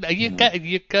shopping there. You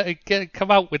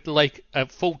come out with like a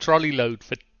full trolley load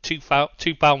for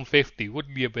 £2.50,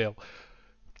 wouldn't you, Bill?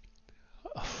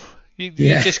 You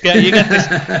just get you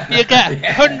get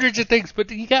hundreds of things, but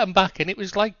you get them back, and it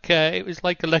was like a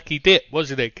lucky dip,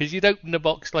 wasn't it? Because you'd open the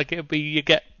box like it'd be you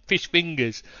get fish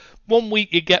fingers. One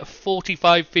week you get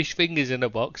 45 fish fingers in a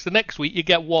box. The next week you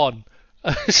get one.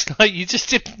 It's like you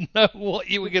just didn't know what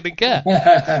you were going to get.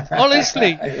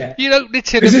 Honestly, you open the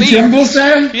tin of Is it beans. Jimble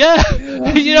Sam?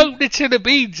 Yeah, you open the tin of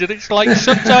beans, and it's like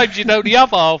sometimes you'd only have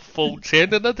half full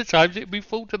tin, and other times it'd be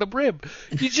full to the brim.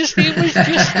 It was just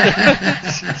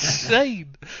it's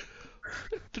insane.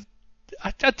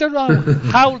 I don't know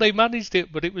how they managed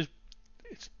it, but it's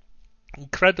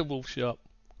incredible shop.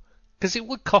 Because it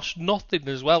would cost nothing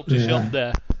as well to shop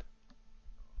there.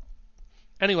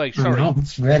 Anyway, sorry, I know,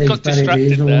 it's very, got very distracted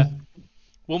reasonable. there.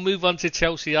 We'll move on to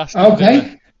Chelsea Aston Villa.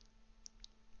 Okay.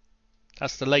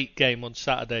 That's the late game on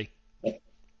Saturday.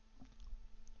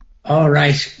 All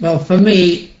right. Well, for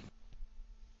me,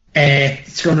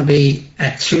 it's going to be a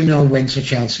 2-0 win to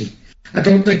Chelsea. I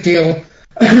don't think they'll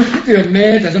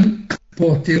murder them,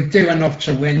 but they'll do enough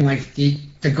to win. Like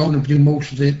they're going to do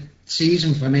most of the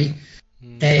season for me.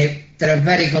 They're a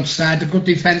very good side. They're good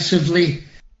defensively,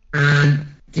 and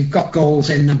they've got goals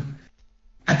in them.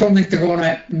 I don't think they're going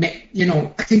to,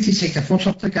 I think they take their foot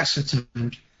off the gas at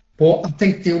times. But I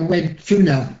think they'll win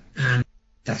 2-0, and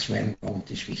that's where I'm going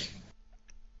this week.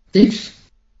 Deeps?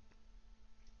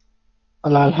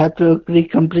 Well, I'll have to agree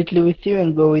completely with you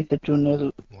and go with the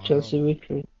 2-0 Chelsea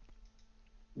victory.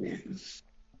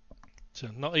 So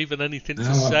not even anything to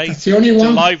No, say that's the only to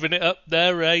one. liven it up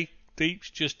there, eh? Deeps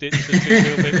just it's a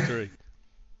 2-0 victory.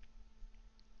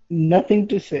 Nothing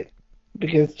to say,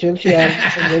 because Chelsea are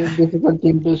a very difficult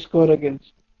team to score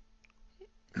against.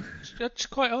 That's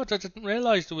quite odd. I didn't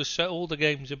realise there was all the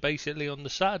games are basically on the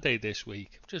Saturday this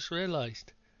week. I've just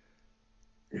realised.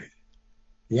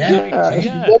 Yeah.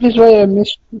 That is why I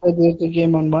missed that there's the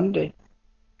game on Monday.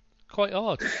 Quite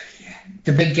odd.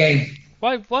 The big game.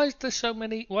 Why is there so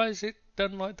many? Why is it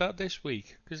done like that this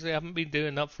week? Because they haven't been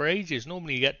doing that for ages.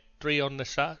 Normally you get 3 on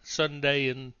the Sunday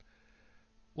and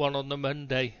 1 on the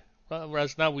Monday.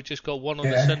 Whereas now we just got 1 on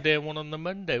the Sunday and 1 on the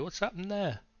Monday. What's happened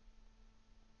there?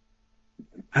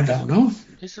 I don't know.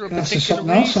 Is there a That's particular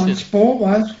something else on reason?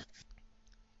 sport-wise.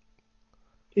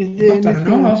 Is there Not that I anything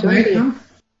know on of, mate, Sunday?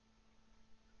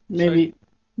 no.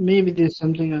 Maybe there's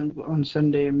something on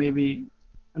Sunday. Maybe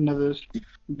another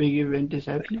big event is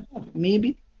happening.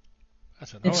 Maybe. I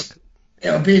don't know.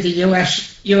 It'll be the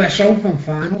US Open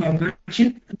final, I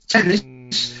imagine.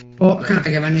 Tennis. But I can't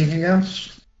think of anything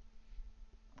else.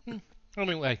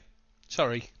 Anyway,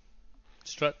 sorry.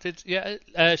 Distracted. Yeah,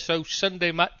 so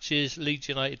Sunday match is Leeds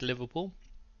United Liverpool.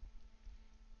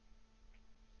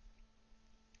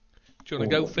 Do you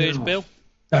want to go first, no. Bill?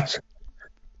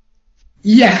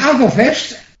 Yeah, I'll go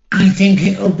first. I think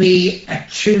it'll be a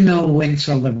 2-0 win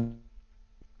to Liverpool.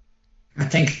 I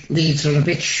think Leeds are a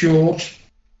bit short.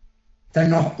 They're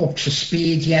not up to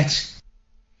speed yet.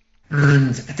 And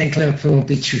I think Liverpool will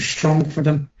be too strong for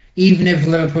them. Even if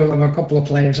Liverpool have a couple of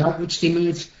players out, which they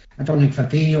might, I don't think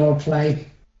Fabinho will play.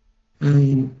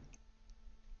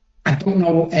 I don't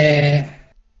know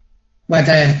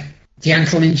whether the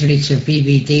ankle injury to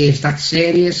VVD is that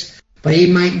serious, but he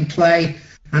mightn't play,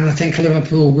 and I think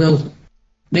Liverpool will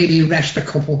maybe rest a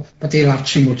couple, but they'll have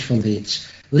too much for Leeds.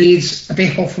 Leeds, a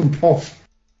bit huff and puff,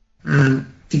 and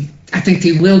I think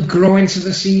they will grow into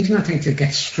the season. I think they'll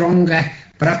get stronger,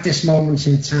 but at this moment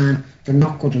in time, they're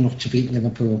not good enough to beat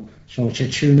Liverpool. So it's a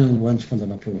 2-0 win for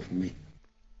Liverpool for me.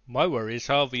 My worry is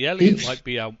Harvey Elliott might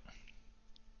be out.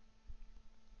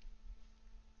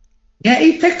 Yeah,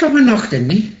 he picked up a knock, didn't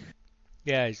he?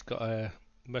 Yeah, he's got a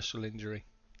muscle injury.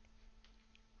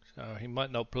 So he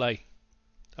might not play.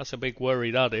 That's a big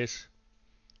worry, that is.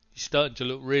 He's starting to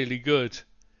look really good.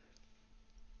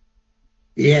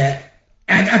 Yeah.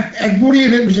 I'd worry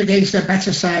if it was against a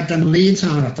better side than Leeds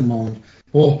are at the moment.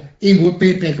 But he would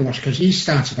be a big loss because he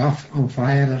started off on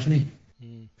fire, doesn't he?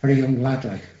 For a young lad,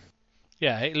 like.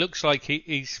 Yeah, it looks like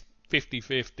he's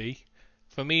 50-50.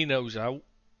 Firmino's out.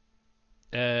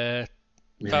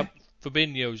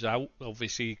 Fabinho's out,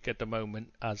 obviously, at the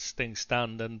moment, as things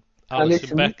stand. And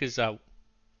Alisson Becker's out,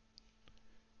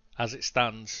 as it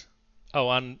stands. Oh,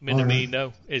 and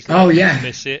Minamino is likely to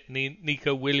miss it.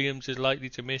 Nico Williams is likely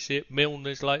to miss it.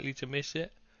 Milner's likely to miss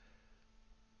it.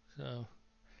 So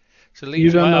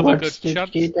Leeds might have a good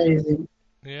chance.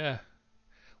 Yeah.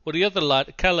 Well, the other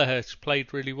lad, Kelleher's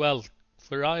played really well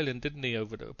for Ireland, didn't he,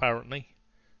 apparently?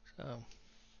 So.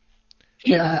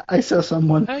 Yeah, I saw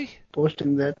someone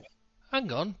posting that.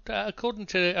 Hang on. According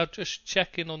to... I'll just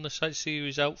check in on the site, see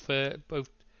who's out for both...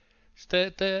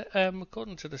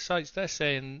 according to the sites, they're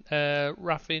saying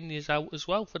Rafinha's out as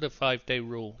well for the 5-day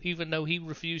rule, even though he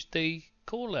refused the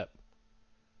call-up.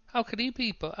 How could he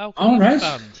be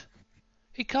banned?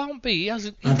 He can't be. He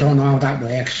hasn't. I don't know how that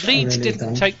works. Leeds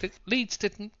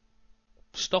didn't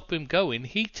stop him going.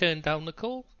 He turned down the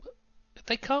call.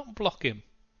 They can't block him.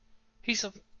 They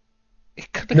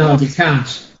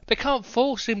can't. They can't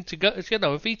force him to go. You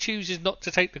know, if he chooses not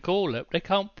to take the call up, they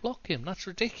can't block him. That's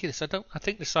ridiculous. I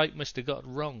think the site must have got it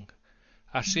wrong.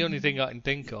 That's the only thing I can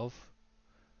think of.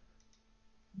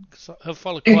 I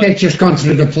think they've just gone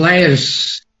through the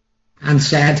players and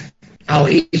said, "Oh,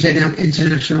 he's an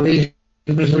international. He's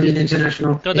a Brazilian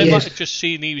international." No, they might have just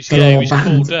seen he was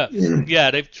called up.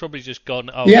 Yeah, they've probably just gone,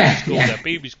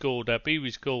 he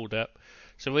was called up.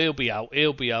 So he'll be out.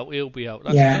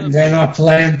 That's they're not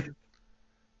playing.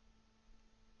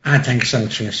 I think so,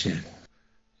 Tris, yeah.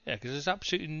 Yeah, because there's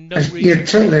absolutely no reason. You're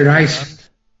totally right.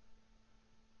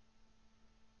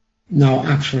 No,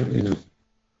 absolutely not.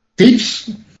 Deeps?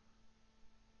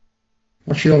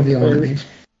 What's your view on it?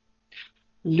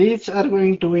 Leeds are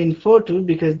going to win 4-2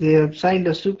 because they have signed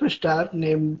a superstar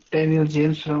named Daniel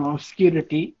James from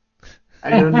obscurity.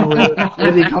 I don't know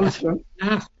where he comes from.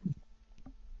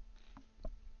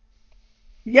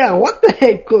 Yeah, what the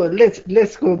heck? Go, let's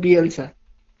go Bielsa.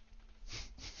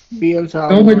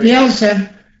 Go with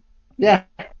Bielsa. Yeah.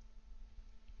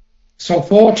 So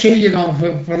 4-2 you know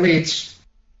for Leeds.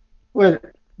 Well,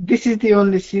 this is the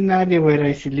only scenario where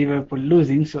I see Liverpool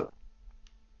losing, so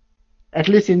at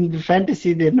least in the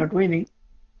fantasy they're not winning.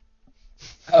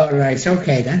 All right,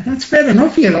 okay then. That's fair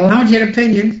enough. You're allowed your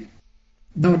opinion.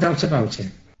 No doubt about it.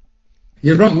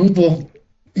 You're wrong, but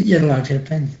you're allowed your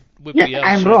opinion.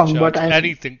 I'm wrong, but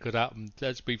anything could happen.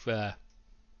 Let's be fair.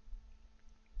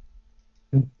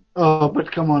 Oh,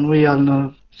 but come on, we all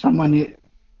know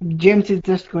James is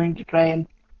just going to try and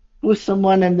push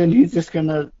someone, and then he's just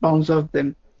gonna bounce off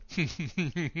them.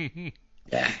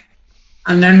 Yeah,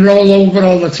 and then roll over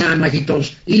all the time like he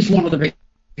does. He's one of the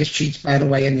biggest cheats, by the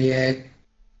way, in the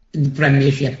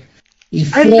Premiership. He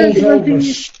falls over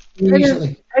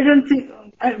easily. I don't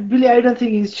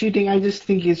think he's cheating. I just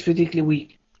think he's physically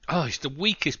weak. Oh, he's the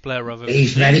weakest player I've ever seen.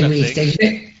 He's very weak, isn't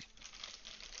he?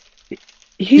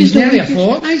 He's nearly a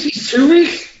fortnight. He's too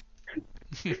weak.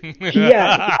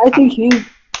 Yeah, I think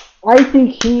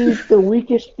he's the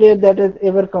weakest player that has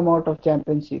ever come out of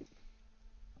Championship.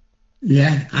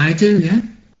 Yeah, I do. Yeah,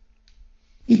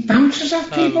 he bounces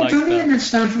off people, doesn't he, and then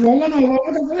starts rolling all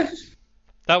over the place.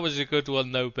 That was a good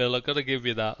one, though, Bill. I've got to give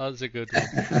you that. That was a good one.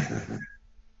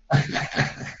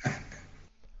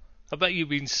 I bet you've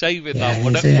been saving that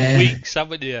one up for weeks,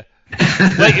 haven't you?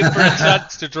 Waiting for a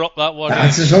chance to drop that one.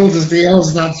 That's as old as the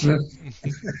L's, that's it.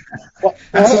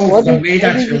 That's old as me,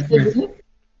 actually.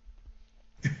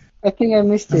 I think I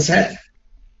missed it.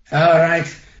 All right.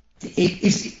 He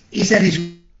said he's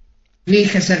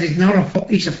weak. I said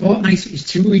he's a fortnight. He's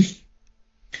 2 weeks.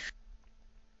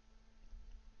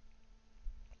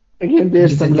 Again,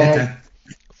 there's some lag.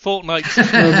 Fortnight's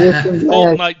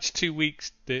 2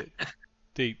 weeks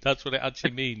deep. That's what it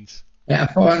actually means. Yeah,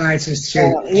 4 nights is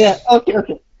 2. Yeah,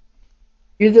 okay.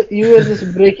 You were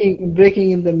just breaking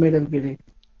in the middle, Billy.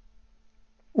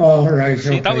 Oh, right.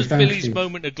 See, that Okay, was thanks, Billy's Steve.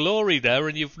 moment of glory there,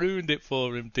 and you've ruined it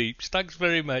for him, Deeps. Thanks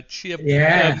very much. You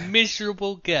Yeah.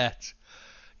 miserable get.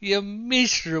 You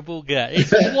miserable get.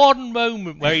 It's one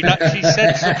moment where he'd actually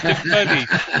said something funny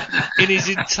in his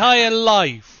entire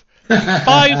life.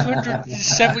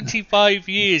 575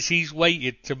 years he's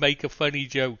waited to make a funny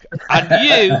joke, and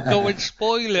you go and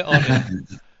spoil it on him.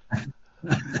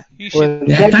 You should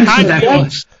Yeah, thanks for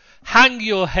that. hang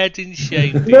your head in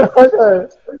shame, No, no.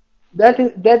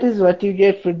 That is what you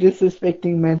get for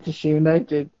disrespecting Manchester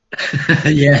United.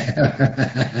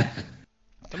 Yeah.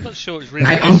 I'm not sure it's really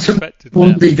Right, on to disrespected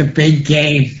Monday, the big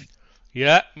game.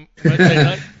 Yeah, Monday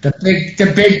night.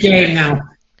 the big game now.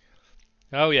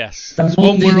 Oh yes, The it's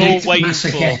one Monday we're all night waiting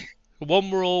massacre. for. The one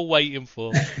we're all waiting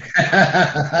for.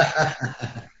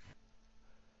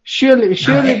 Surely,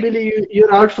 No, Billy,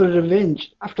 you're out for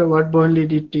revenge after what Burnley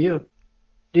did to you.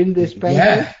 Didn't they spank you?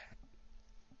 yeah.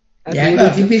 Yeah, well, I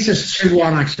think this is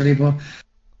 2-1 actually, but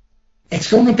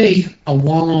it's going to be a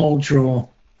 1-1 draw.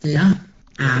 Yeah,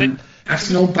 and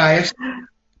that's no bias.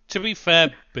 To be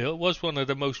fair, Bill, it was one of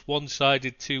the most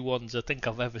one-sided 2-1s I think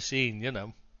I've ever seen. You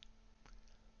know.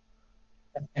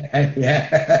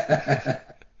 Yeah.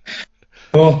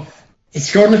 But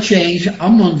it's going to change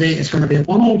on Monday. It's going to be a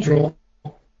 1-1 draw.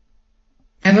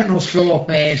 Everton will score up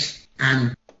first,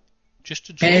 and Just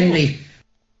a draw. Burnley.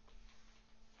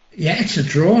 Yeah, it's a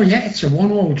draw. Yeah, it's a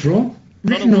 1-1 draw.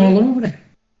 Written all over it.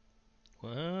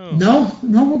 Wow. No,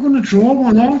 we're going to draw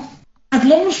 1-1. I'd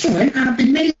love us to win, and I'd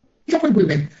be made up if we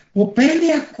win. But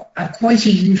Burnley are quite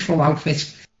a useful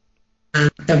outfit, and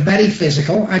they're very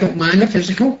physical. I don't mind the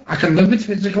physical. I can live with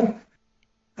physical.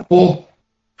 But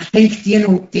I think,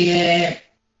 the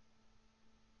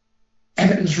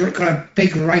Everton's got a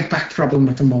big right-back problem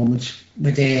at the moment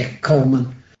with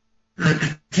Coleman. And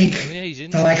I think he's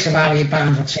injured, the likes of Ali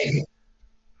Barnes will take it.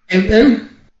 Who?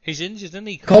 He's injured, isn't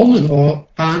he? Coleman or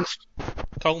Barnes?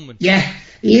 Coleman. Yeah,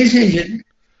 he is injured.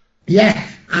 Yeah,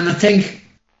 and I think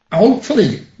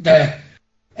hopefully the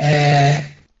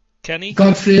Kenny?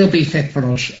 Godfrey will be fit for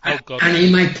us. Oh, Godfrey. And he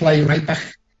might play right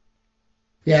back.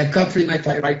 Yeah, Godfrey might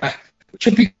play right back, which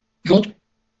would be good.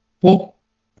 But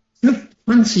I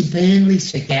fancy Burnley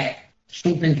to get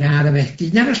something out of it. They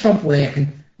never stop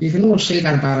working. You can always say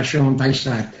that about a Sean Dyche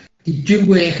side. They do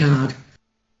work hard.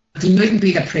 They mightn't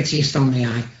be the prettiest on the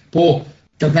eye, but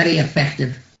they're very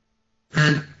effective.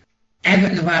 And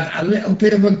Everton have had a little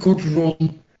bit of a good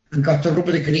run and got the rub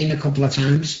of the green a couple of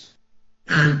times.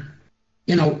 And,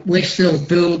 we're still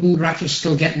building. Rafa's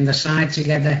still getting the side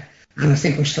together. And I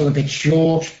think we're still a bit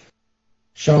short.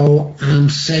 So I'm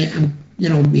saying,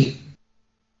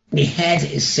 my head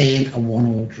is saying a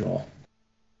 1-1 draw.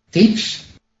 Deeps?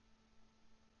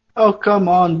 Oh, come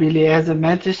on, Billy. As a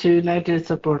Manchester United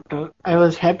supporter, I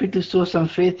was happy to show some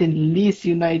faith in Leeds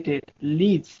United.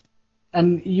 Leeds.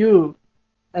 And you,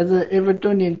 as an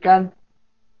Evertonian, can't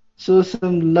show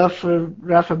some love for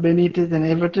Rafa Benitez and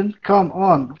Everton? Come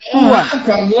on. Oh, I've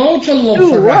got loads of love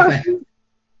for Rafa.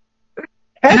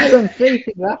 Have some faith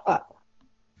in Rafa.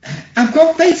 I've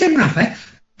got faith in Rafa,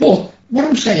 but what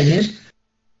I'm saying is,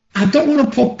 I don't want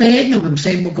to put burden on him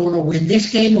saying we're going to win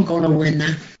this game, we're going to win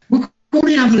that. We're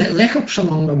going to have little hiccups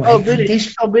along the way. Oh, Billy.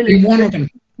 This Billy. be one of them.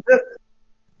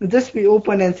 Just be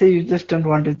open and say you just don't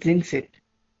want to jinx it.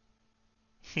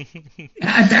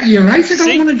 You're right, I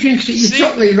don't want to jinx it. You're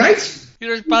totally right.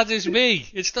 You're as bad as me.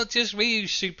 It's not just me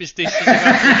who's superstitious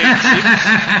about predictions.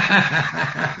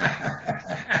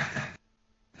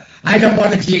 I don't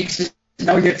want to jinx it.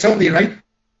 No, you're totally right.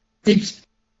 Deeps,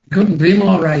 couldn't be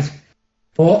more right.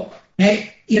 But,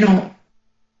 hey,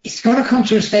 it's got to come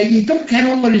to a stage. You don't get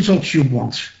all the results you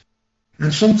want.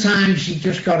 And sometimes you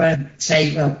just got to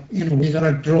say, well, we got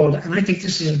to draw. And I think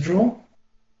this is a draw.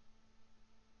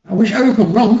 I hope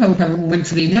I'm wrong. I hope I won't win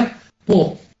 3-0.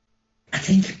 But I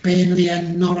think Burnley are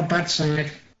not a bad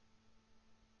side.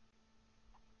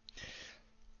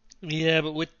 Yeah,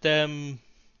 but with Dyche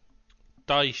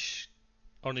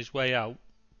on his way out,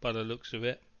 by the looks of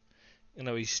it,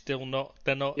 he's still not.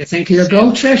 They're not. You think he'll go,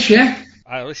 Trish? Yeah.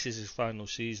 This is his final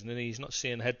season, and he's not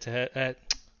seeing head to head,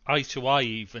 eye to eye,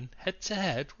 even head to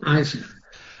head, eye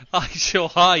to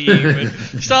eye, even.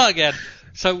 Start again.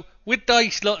 So with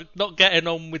Dyche not getting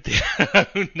on with the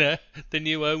owner, the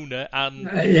new owner, and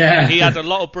he had a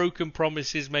lot of broken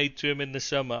promises made to him in the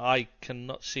summer. I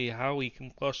cannot see how he can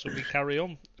possibly carry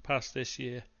on past this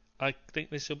year. I think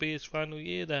this will be his final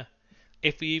year there,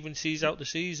 if he even sees out the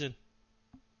season.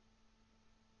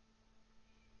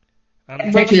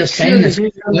 I think you're saying this.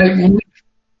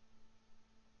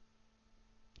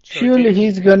 Surely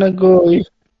he's gonna go.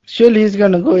 Surely he's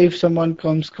gonna go if someone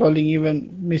comes calling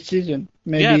even mid-season.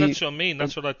 Maybe. Yeah, that's what I mean.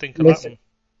 That's what I think will happen.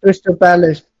 Crystal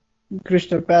Palace,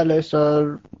 Crystal Palace,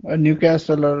 or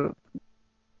Newcastle, or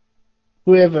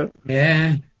whoever.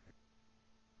 Yeah.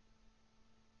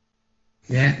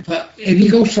 Yeah, but if you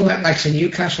go to like say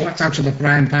Newcastle, that's out of the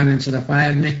frying pan into the fire,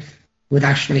 isn't it? With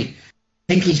Ashley, I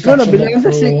think he's No, got no, some Billy, up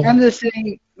for I'm just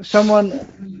saying,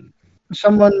 someone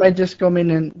might just come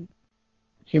in and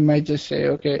he might just say,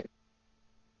 okay,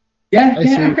 Yeah, I yeah,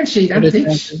 I see can see what that. his Thinks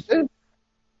chances there.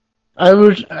 I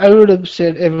would have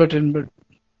said Everton, but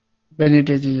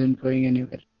Benitez isn't going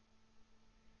anywhere.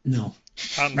 no.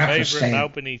 Fan Rafa's favourite now,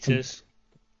 staying. Benitez.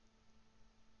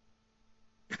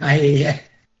 Yeah.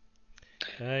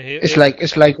 It's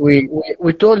like we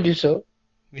told you so.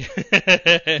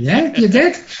 Yeah, you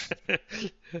did.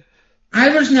 I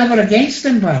was never against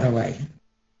him, by the way.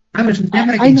 I was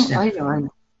never I know, against him. I know.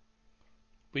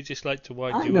 We just like to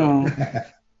wind I you know. up.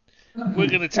 We're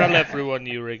going to tell everyone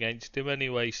you were against him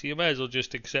anyway, so you may as well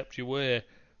just accept you were.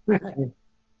 Yeah,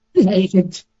 you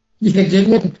could. You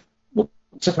wouldn't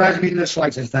surprise me in the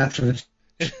slightest. That's it.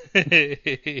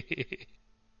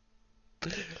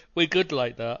 We're good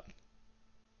like that.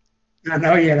 I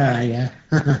know you are. Yeah.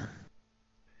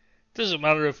 Doesn't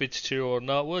matter if it's true or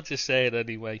not, we'll just say it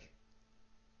anyway.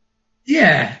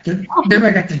 Yeah.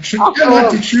 Never get the truth. Don't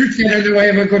let the truth get in the way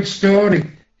of a good story.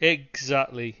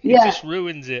 Exactly. It Yeah. just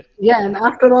ruins it. Yeah, and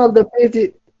after all the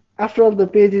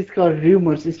pages called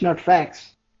rumors, it's not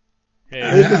facts.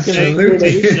 Yeah,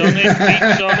 Absolutely. Keeps on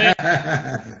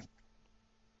it.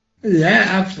 Yeah,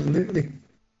 absolutely.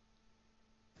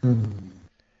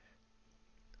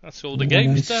 That's all the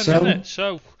game's done, isn't it?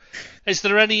 So, is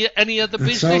there any other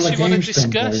business you want to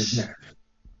discuss?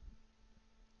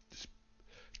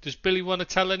 Does Billy want to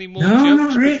tell any more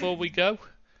jokes before we go?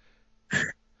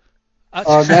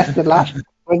 That's the last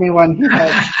 21 he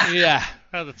had. Yeah,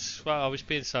 I was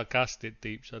being sarcastic,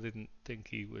 Deep, so I didn't think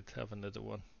he would have another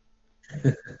one.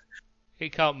 He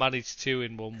can't manage 2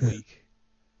 in 1 week.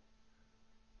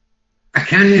 I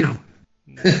can, you know.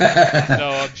 No,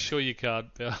 I'm sure you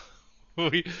can't, Bill.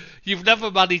 You've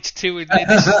never managed 2 in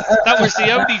this. That was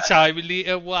the only time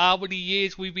in how many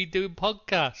years we've been doing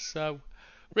podcasts, so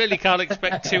really can't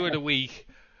expect 2 in a week.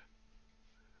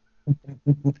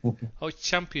 Oh, it's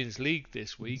Champions League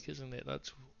this week, isn't it?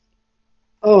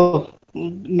 Oh,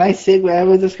 nice segue. I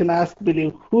was just going to ask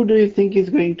Billy, who do you think is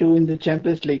going to win the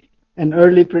Champions League? An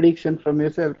early prediction from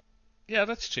yourself. Yeah,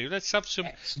 that's true. Let's have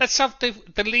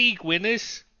the league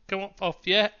winners come off,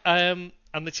 yeah, and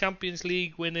the Champions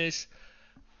League winners,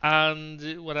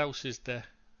 and what else is there?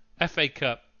 FA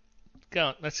Cup. Go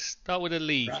on, let's start with the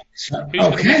league. Right, so, Who's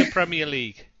going to win the Premier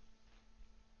League?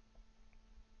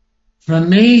 For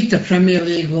me, the Premier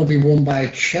League will be won by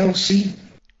Chelsea.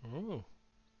 Oh, okay.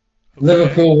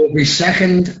 Liverpool will be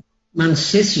second, Man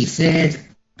City third,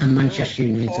 and Manchester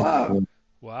United fourth.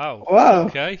 Wow.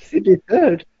 Okay. City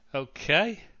third.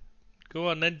 Okay. Go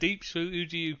on then, Deeps. Who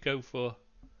do you go for?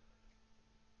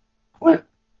 Well,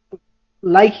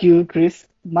 like you, Chris,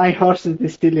 my horse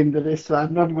is still in the race, so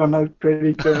I'm not going to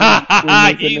predict them.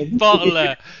 You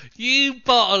bottler! You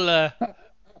bottler!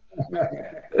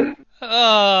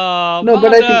 Oh, no,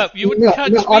 but I think you wouldn't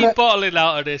catch me bottling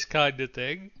out of this kind of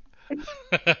thing.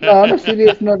 No, on a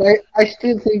serious note, I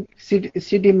still think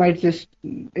City might just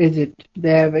edge it.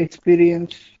 They have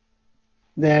experience.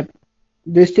 They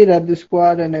still have the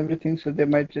squad and everything, so they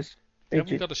might just They edge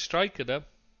haven't it. got a striker, though.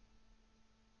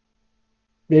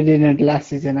 They didn't last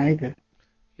season either.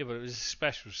 Yeah, but it was a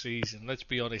special season. Let's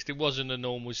be honest. It wasn't a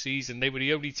normal season. They were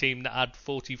the only team that had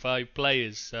 45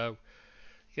 players, so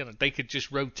they could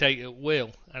just rotate at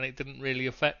will, and it didn't really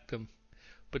affect them.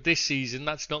 But this season,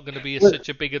 that's not going to be such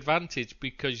a big advantage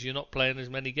because you're not playing as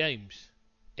many games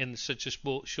in such a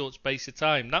short space of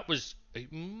time. That was a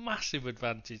massive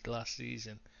advantage last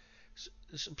season.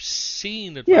 It's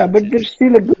obscene advantage. Yeah, but they're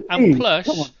still a good team. And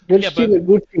plus, they're still a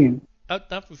good team. I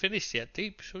haven't finished yet,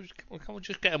 Deep. So can we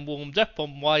just get them warmed up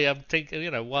on why I'm thinking,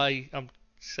 why I'm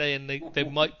saying they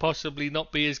might possibly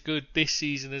not be as good this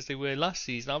season as they were last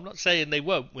season. I'm not saying they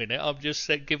won't win it. I'm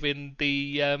just giving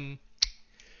the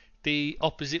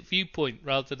opposite viewpoint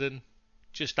rather than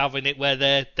just having it where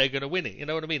they're going to win it. You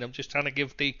know what I mean? I'm just trying to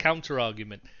give the counter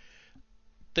argument.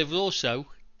 They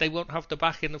won't have the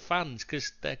backing of fans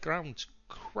because their ground's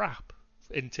crap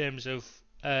in terms of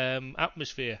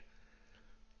atmosphere.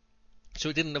 So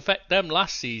it didn't affect them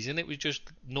last season. It was just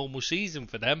normal season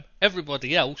for them.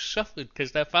 Everybody else suffered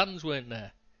because their fans weren't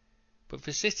there. But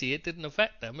for City, it didn't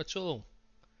affect them at all.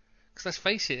 Because let's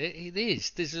face it, it is.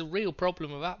 There's a real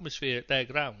problem of atmosphere at their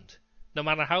ground. No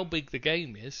matter how big the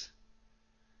game is.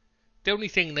 The only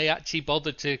thing they actually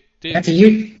bothered to do was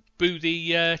boo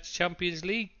the Champions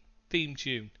League theme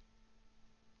tune.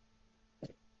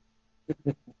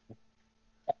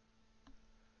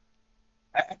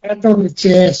 I don't think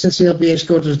Chelsea will be as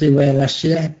good as they were last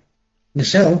year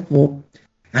myself, but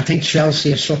I think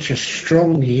Chelsea is such a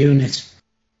strong unit.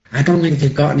 I don't think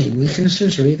they've got any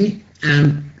weaknesses, really.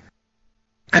 I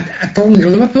don't think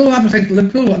Liverpool, I think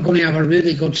Liverpool are going to have a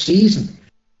really good season.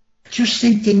 I just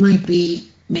think they might be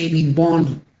maybe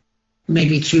one,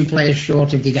 maybe two players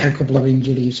short if they get a couple of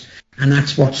injuries, and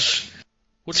that's what's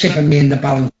tipping me in the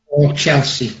balance for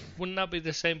Chelsea. Wouldn't that be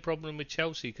the same problem with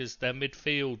Chelsea? Because their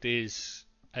midfield is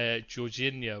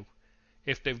Jorginho.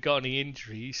 If they've got any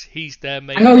injuries, he's their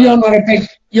main. I know you're not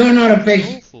a big,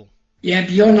 awful. Yeah,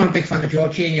 but you're not a big fan of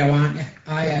Jorginho, aren't you?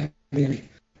 I am really.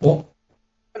 But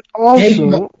Also,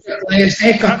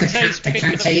 they've got the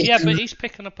Kante. Yeah, but he's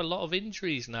picking up a lot of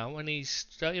injuries now, and he's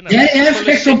he's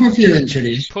picked up a few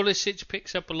injuries. Pulisic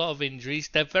picks up a lot of injuries.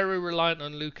 They're very reliant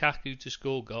on Lukaku to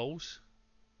score goals.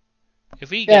 If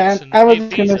he gets I was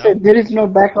going to say there is no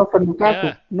backup for Lukaku.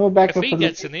 Yeah. No backup. If he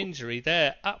gets an injury,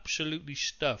 they're absolutely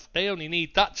stuffed. They only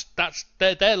need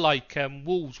they're like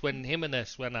Wolves when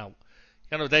Jimenez went out.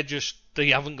 They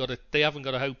haven't got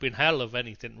a hope in hell of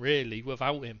anything really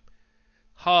without him.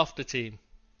 Half the team,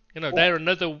 they're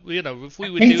another. If we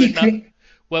were doing that,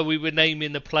 where we were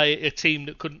naming a team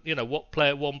that couldn't,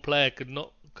 one player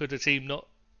could a team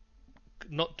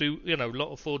not do,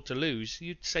 not afford to lose,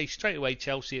 you'd say straight away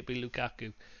Chelsea it'd be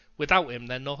Lukaku. Without him,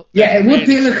 they're not. Yeah, it would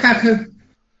be Lukaku.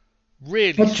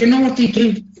 Really, but you know what they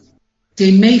do?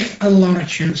 They make a lot of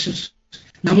chances.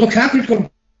 Now Lukaku's going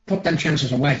to put them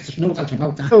chances away. There's no doubt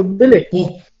about that. Oh, Billy.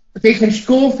 But they can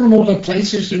score from other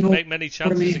places. Didn't make many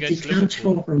chances against Liverpool. They can't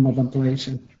score from other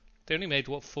places. They only made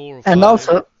 4 or 5. And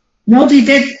also, no, they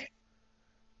did.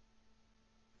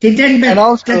 They didn't. And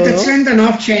also, the sending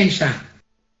off changed that.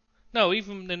 No,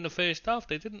 even in the first half,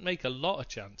 they didn't make a lot of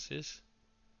chances.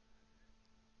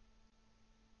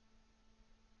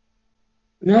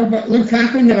 No, but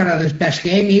Lukaku never had his best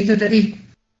game either, did he?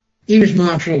 He was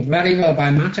marshalled very well by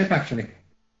Matip, actually.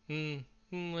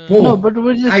 No, but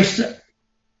we're just...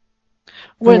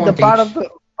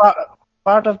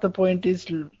 part of the point is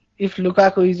if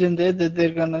Lukaku is in there, that they're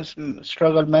gonna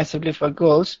struggle massively for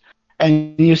goals.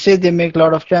 And you say they make a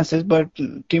lot of chances, but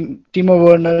Timo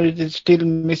Werner is still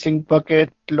missing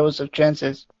bucket loads of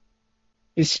chances.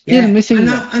 He's still missing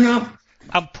them. I know.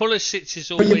 And Pulisic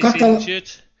is always injured.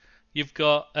 You've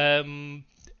got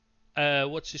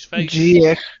what's his face?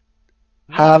 Ziyech,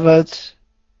 Havertz.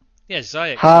 Yeah,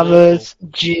 Ziyech. Havertz,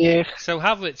 Ziyech. So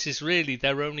Havertz is really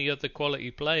their only other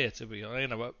quality player, to be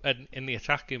honest, in the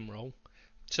attacking role.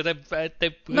 So they're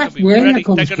going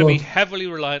to be heavily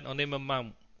reliant on him and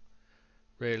Mount.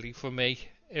 Really, for me,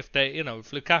 if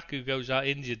Lukaku goes out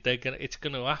injured, it's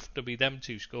going to have to be them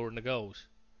two scoring the goals.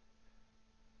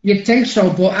 You'd think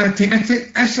so, but I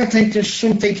still think there's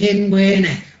something in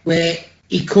Werner where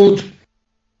he could,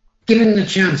 given the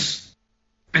chance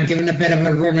and given a bit of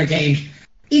a run of games,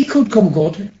 he could come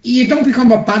good. You don't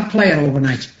become a bad player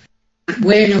overnight.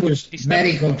 Werner was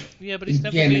very good. Yeah, but he's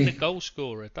never been a goal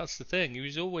scorer. That's the thing. He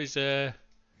was always No,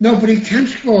 but he can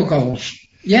score goals.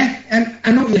 Yeah, and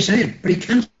I know what you're saying, but he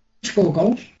can score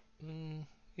goals.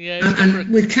 Yeah, and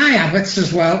with Kai Havertz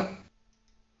as well.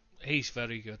 He's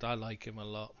very good. I like him a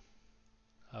lot.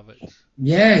 Havertz.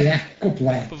 Yeah, good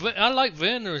player. But I like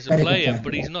Werner as a player,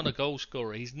 but he's not a goal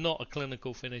scorer. He's not a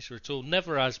clinical finisher at all.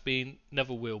 Never has been,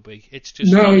 never will be. It's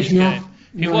just no, he's not.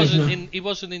 He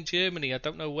wasn't in Germany. I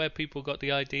don't know where people got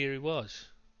the idea he was.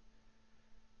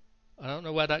 I don't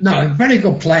know where that. No, very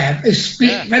good player. He's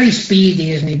very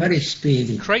speedy, isn't he? Very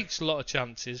speedy. Creates a lot of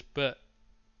chances, but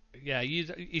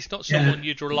he's not someone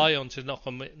you'd rely on to knock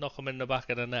him in the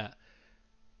back of the net.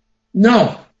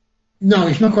 No,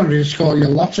 he's not going to score you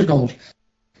lots of goals,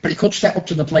 but he could step up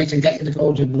to the plate and get you the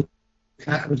goals and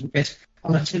Lukaku a bit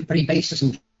on a temporary basis.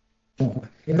 And if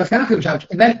Lukaku's out,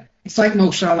 then it's like Mo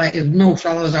Salah. If Mo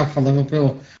Salah's out for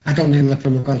Liverpool, I don't think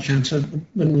Liverpool have got a chance of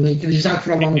winning the league. If he's out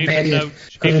for a long period,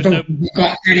 because I don't think we've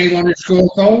got anyone to score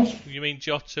goals. You mean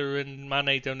Jota and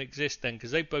Mane don't exist then?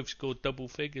 Because they both scored double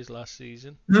figures last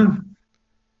season. No.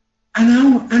 I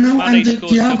know, Mane and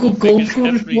they are good goal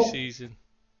scorers. Every season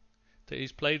that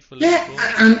he's played for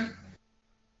Liverpool.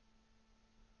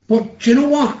 But do you know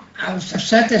what? I've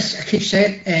said this, I keep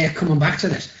saying, coming back to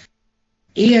this.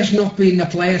 He has not been the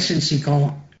player since he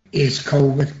got his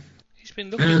COVID. He's been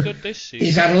looking good this season.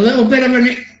 He's had a little bit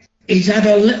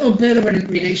of an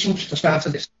renaissance at the start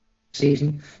of this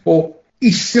season, but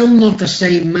he's still not the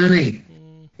same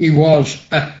Mane he was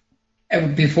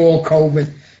before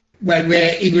COVID,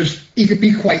 where he could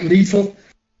be quite lethal.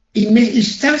 He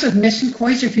started missing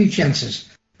quite a few chances,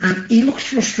 and he looks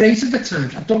frustrated at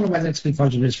times. I don't know whether it's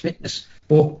because of his fitness,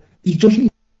 but he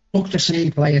doesn't look the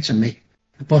same player to me.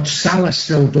 But Salah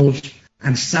still does,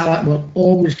 and Salah will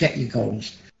always get you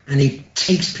goals. And he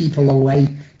takes people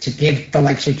away to give the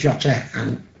likes of Jota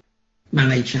and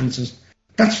Mane chances.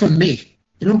 That's for me.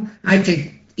 I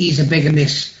think he's a bigger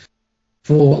miss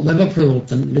for Liverpool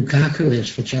than Lukaku is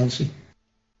for Chelsea.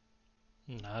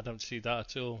 No, I don't see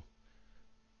that at all.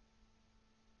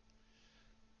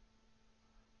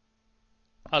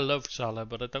 I love Salah,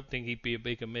 but I don't think he'd be a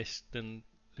bigger miss than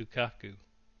Lukaku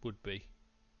would be.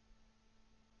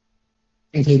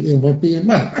 I think he would be.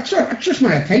 Well, that's just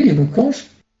my opinion, of course.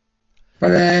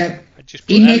 But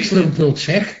he makes Liverpool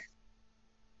tick.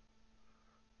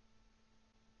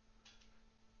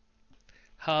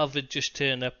 Harvard just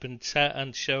turn up and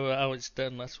show how it's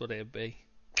done. That's what it'd be.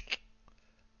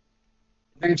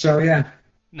 I think so, yeah.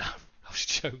 No, I was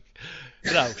joking.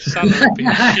 No, Salah would be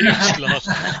a huge loss.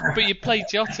 But you play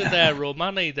Jota there or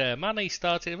Mane there. Mane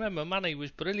started. Remember, Mane was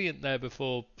brilliant there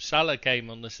before Salah came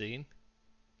on the scene.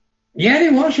 Yeah, he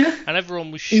was, yeah. And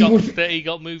everyone was shocked that he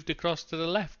got moved across to the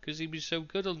left because he was so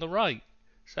good on the right.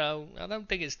 So I don't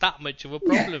think it's that much of a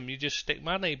problem. You just stick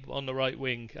Mane on the right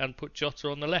wing and put Jota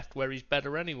on the left where he's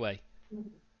better anyway.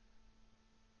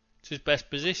 It's his best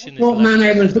position. Well,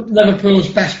 Mane was Liverpool's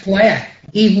best player,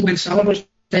 even when Salah was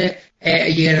there a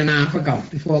year and a half ago,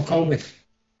 before COVID.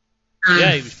 And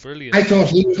yeah, he was brilliant. I thought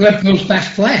he was Liverpool's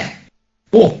best player.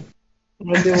 But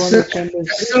I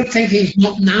still think he's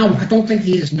not now. I don't think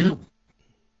he is now.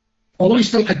 Although he's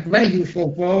still a very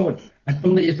useful forward, I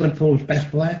don't think he's Liverpool's best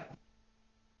player.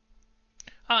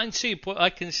 I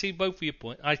can see both of your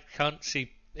points. I can't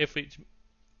see if it's,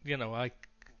 I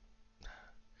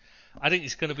think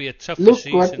it's going to be a tougher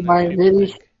season.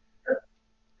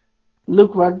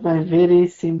 Look what my very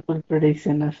simple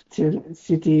prediction of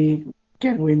City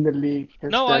can win the league.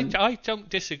 No, I don't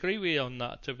disagree with you on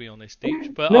that, to be honest, Deeps.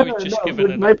 But I was just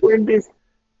giving my point is,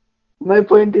 I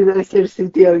said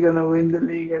City are going to win the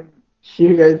league, and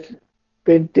you guys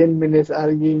spent 10 minutes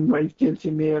arguing why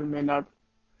Chelsea may or may not.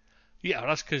 Yeah,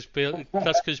 that's because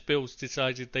Bill's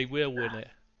decided they will win it.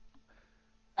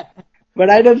 But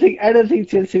I don't think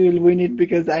Chelsea will win it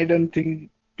because I don't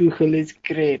think Tuchel is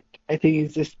great. I think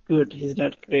he's just good. He's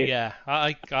not great. Yeah,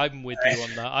 I'm with you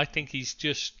on that. I think he's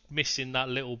just missing that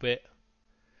little bit.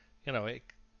 But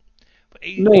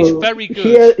he's very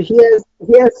good. He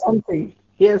has something.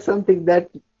 He has something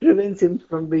that prevents him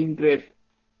from being great.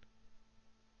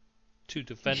 Too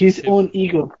defensive. His own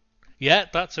ego. Yeah,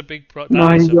 that's a big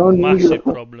massive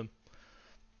problem.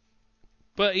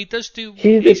 But he does do.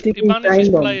 He manages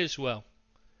players well.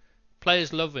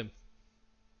 Players love him.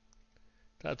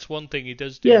 That's one thing he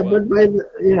does do. Yeah, well.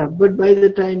 but by the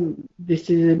time this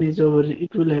season is over,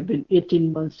 it will have been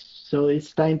 18 months. So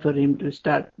it's time for him to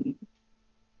start.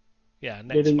 Yeah,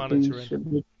 next manager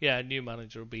in. Yeah, new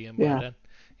manager will be in by then.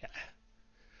 Yeah.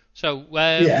 So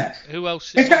who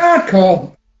else? It's a hard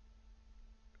call.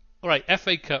 All right,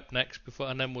 FA Cup next,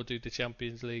 and then we'll do the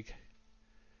Champions League.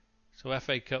 So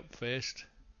FA Cup first.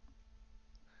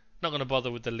 Not going to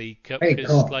bother with the League Cup because,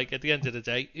 at the end of the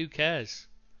day, who cares?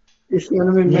 It's going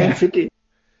to be Man City.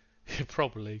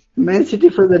 Probably. Man City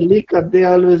for the League Cup, they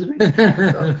always win.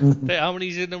 How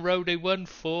many's in a row they won?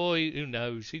 4? Who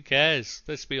knows? Who cares?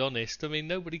 Let's be honest. I mean,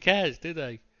 nobody cares, do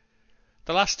they?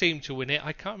 The last team to win it,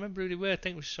 I can't remember who they were. I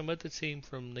think it was some other team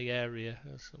from the area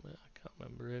or something. I can't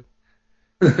remember who.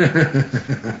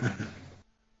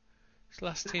 It's the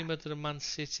last team other than Man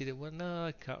City that won. No,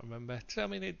 I can't remember. I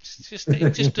mean, it just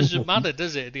doesn't matter,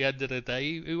 does it? At the end of the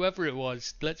day, whoever it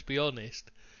was, let's be honest.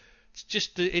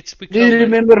 It's become. Do you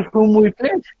remember whom we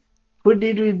played? Who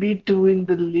did we beat to win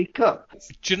the League Cup?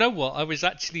 Do you know what? I was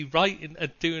actually writing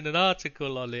and doing an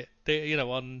article on it.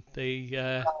 On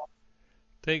the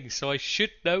thing, so I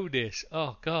should know this.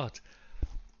 Oh God,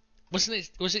 was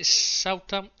it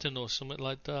Southampton or something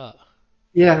like that?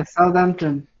 Yeah,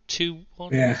 Southampton.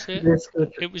 2-1, yeah. Was it? That's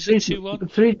good. It was a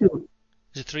 2-1? 3-2. It was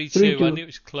a 3-2. I knew it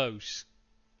was close.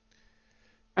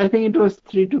 I think it was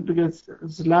 3-2 because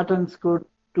Zlatan scored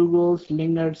 2 goals,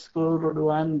 Lingard scored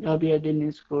 1,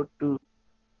 Gabbiadini scored 2.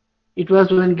 It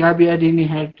was when Gabbiadini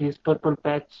had his purple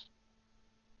patch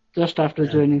just after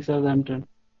joining Southampton.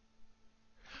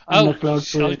 I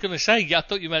was going to say, I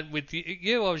thought you meant with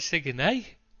you. I was thinking,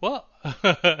 hey, what?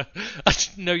 I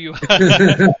didn't know you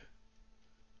had.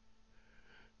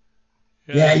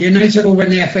 Yeah, United will win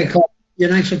the FA Cup.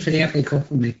 United for the FA Cup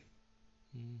for me.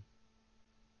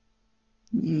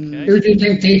 Okay. Who do you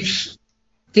think, Deeps?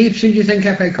 Deeps, who do you think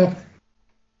FA Cup?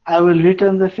 I will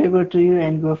return the favour to you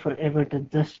and go for Everton.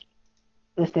 Just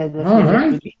as a all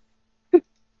right.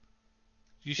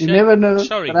 said, never know.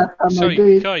 Sorry, Last time I sorry, do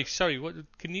it. Kai, sorry. What?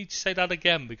 Can you say that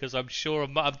again? Because I'm sure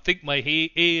I think my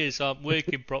ears aren't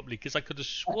working properly. Because I could have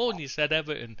sworn you said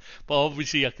Everton, but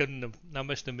obviously I couldn't have. I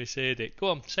must have misheard it. Go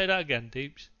on, say that again,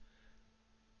 Deeps.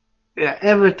 Yeah,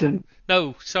 Everton.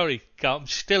 No, sorry, Kai, I'm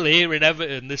still hearing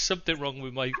Everton. There's something wrong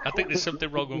with my. I think there's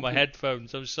something wrong with my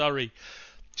headphones. I'm sorry.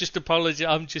 Just apologize.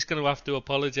 I'm just going to have to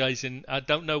apologise, and I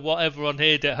don't know what everyone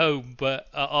heard at home, but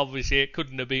obviously it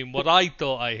couldn't have been what I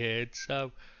thought I heard.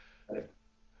 So.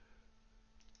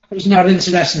 I was not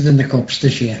interested in the Cups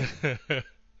this year.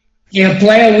 He'll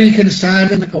play a weekend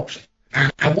side in the Cups. I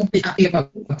won't be happy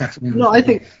about that. To be honest No, with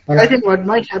you. But I think what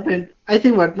might happen. I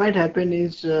think what might happen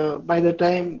is by the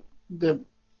time the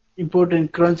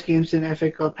important crunch games in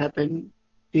FA Cup happen,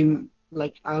 team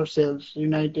like ourselves,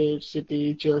 United,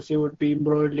 City, Chelsea would be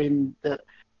embroiled in the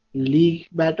league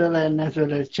battle and as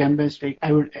well as Champions League.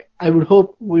 I would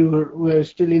hope we were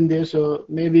still in there. So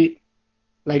maybe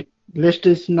like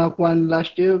Leicester's knock one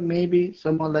last year. Maybe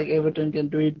someone like Everton can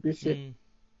do it this year.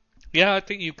 Yeah, I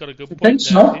think you've got a good I point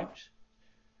think there, so. Deeps.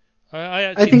 I I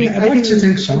actually think think I'd like to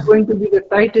think it's so. going to be the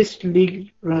tightest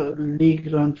league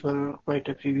run for quite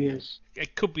a few years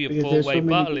it could be a because there's four-way so many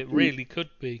battle. good It teams. really could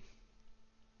be.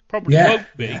 Probably Yeah.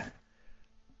 won't be, Yeah.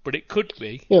 but it could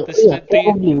be. Yeah, This, yeah,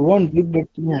 probably won't be, but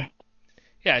yeah.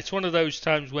 yeah, it's one of those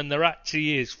times when there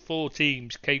actually is 4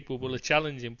 teams capable of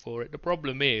challenging for it. The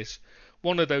problem is,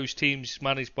 one of those teams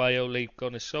managed by Ole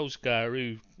Gunnar Solskjaer,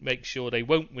 who makes sure they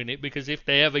won't win it, because if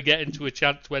they ever get into a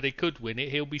chance where they could win it,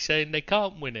 he'll be saying they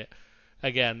can't win it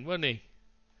again, won't he?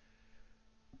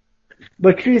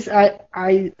 But Chris, I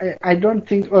don't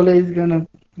think Ole is gonna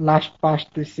last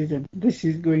past this season. This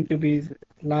is going to be his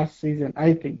last season,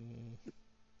 I think.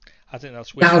 I think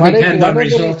that's wishful. That'll depend on Whatever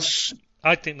results.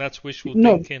 I think that's wishful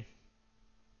No. thinking.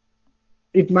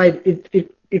 It might,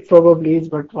 it probably is,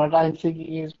 but what I'm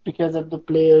thinking is because of the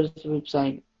players we've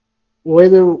signed,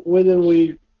 whether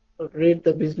we rate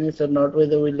the business or not,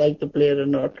 whether we like the player or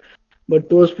not, but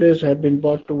those players have been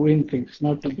bought to win things,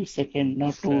 not to be second,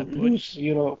 not to Fair point. lose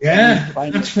Europe. Yeah,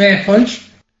 final. that's fair point.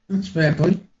 That's fair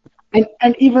point.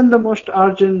 And even the most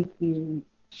ardent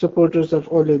supporters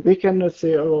of Ole, they cannot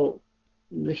say, oh,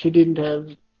 he didn't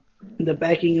have the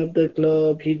backing of the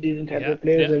club, he didn't have the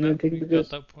players and no, everything, you've got because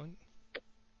that point.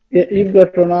 you've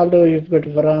got Ronaldo, you've got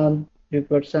Varane, you've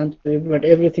got Sancho, you've got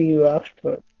everything you asked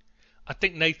for. I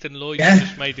think Nathan Lloyd Yeah.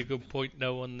 just made a good point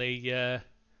though on the YouTube,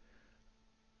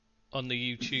 on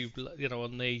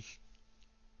the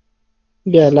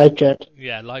Live chat.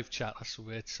 live chat. That's the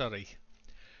word. Sorry.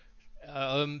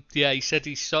 He said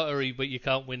he's sorry, but you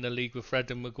can't win the league with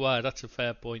Fred and Maguire. That's a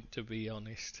fair point, to be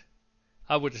honest.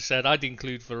 I would have said I'd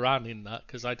include Varane in that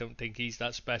because I don't think he's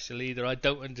that special either. I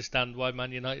don't understand why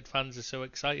Man United fans are so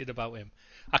excited about him.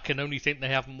 I can only think they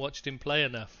haven't watched him play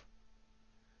enough.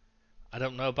 I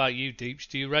don't know about you, Deeps.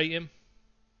 Do you rate him?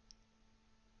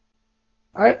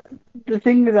 The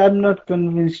thing is, I'm not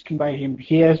convinced by him.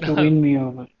 He has to No. win me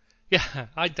over. Yeah,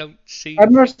 I don't see.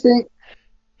 I'm not saying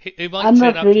He might I'm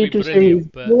turn not out ready to be to say brilliant, he's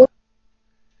but poor.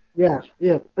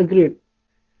 Yeah, agreed.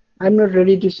 I'm not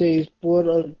ready to say he's poor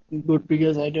or good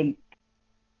because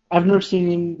I've not seen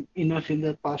him enough in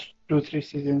the past 2-3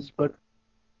 seasons. But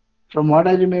from what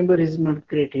I remember, he's not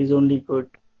great. He's only good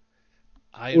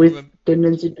I with remember.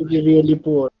 tendency to be really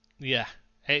poor. Yeah,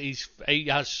 he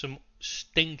has some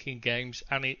stinking games,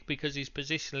 and because he's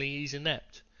positionally he's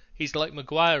inept. He's like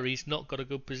Maguire. He's not got a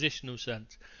good positional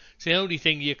sense. So the only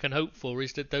thing you can hope for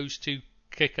is that those two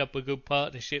kick up a good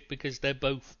partnership because they're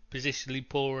both positionally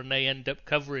poor and they end up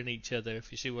covering each other.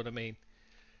 If you see what I mean,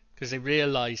 because they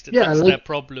realise that that's their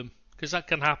problem. Because that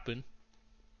can happen.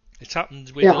 It's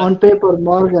happened with On paper,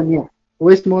 Morgan,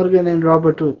 West Morgan and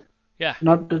Robert Wood. Yeah.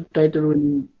 Not the title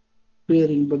winning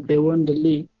pairing, but they won the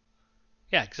league.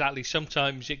 Yeah, exactly.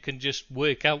 Sometimes it can just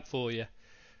work out for you.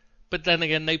 But then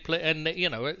again, they play, and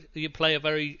you play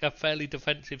a fairly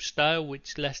defensive style,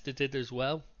 which Leicester did as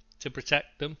well to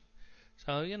protect them.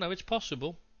 So it's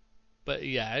possible. But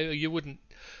yeah, I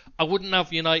wouldn't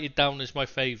have United down as my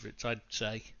favourites. I'd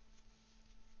say.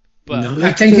 But No,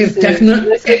 I think if you've got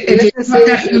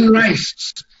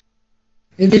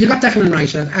Declan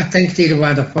Rice, I think they'd have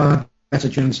had a far better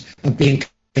chance of being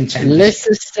contenders. Let's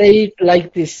just say it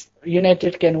like this: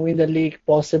 United can win the league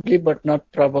possibly, but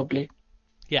not probably.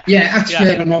 Yeah, that's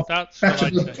fair enough. That's a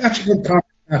good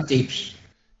comment, Deeps.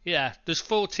 Yeah, there's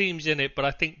 4 teams in it, but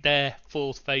I think they're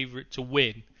 4th favourite to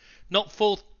win. Not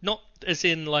as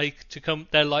in like to come.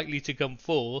 They're likely to come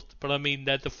 4th, but I mean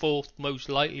they're the 4th most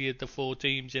likely of the 4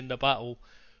 teams in the battle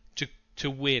to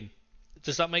win.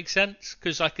 Does that make sense?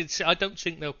 Because I don't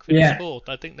think they'll finish 4th.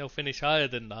 I think they'll finish higher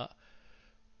than that.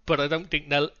 but I don't think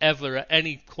they'll ever at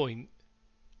any point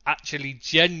actually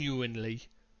genuinely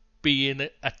be in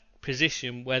a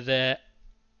position where they're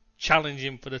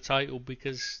challenging for the title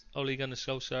because Ole Gunnar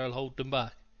Solskjaer will hold them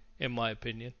back, in my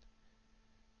opinion.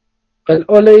 Well,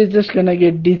 Ole is just gonna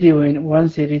get dizzy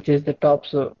once he reaches the top,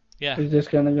 so Yeah. he's just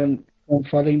gonna go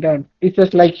falling down. It's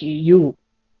just like you.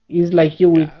 He's like you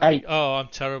with height. Oh, I'm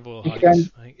terrible at He heights,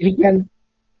 can, mate. he can,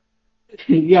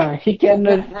 yeah, he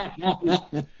cannot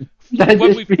When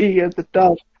just we being at the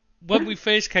top. when we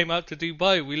first came out to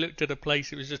Dubai, we looked at a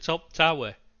place. It was a top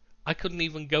tower. I couldn't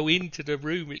even go into the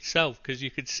room itself because you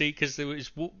could see because there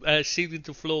was ceiling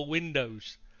to floor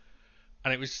windows,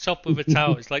 and it was top of a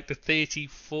tower. It's like the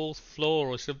 34th floor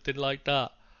or something like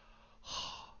that.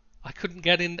 I couldn't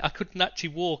get in. I couldn't actually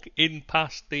walk in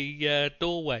past the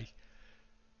doorway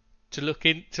to look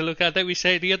in. To look at. Then we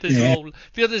say the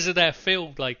others are there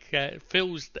filmed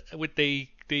Phil's with the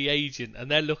agent,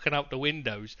 and they're looking out the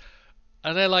windows.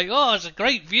 And they're like, oh, it's a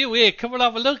great view here. Come and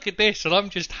have a look at this. And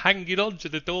I'm just hanging onto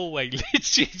the doorway.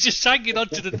 Literally just hanging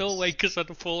onto the doorway because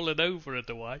I'd fallen over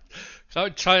otherwise. So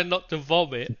I'm trying not to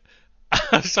vomit.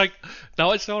 I was like,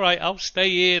 no, it's all right. I'll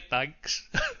stay here, thanks.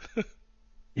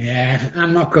 Yeah,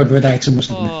 I'm not good with heights, I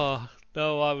must admit. Oh,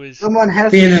 no, I was... Someone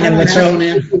has Being an someone has to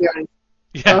Evertonian. take you guys.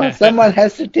 Yeah. Someone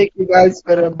has to take you guys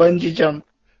for a bungee jump.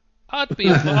 I'd be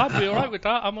alright with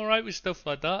that. I'm alright with stuff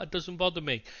like that. It doesn't bother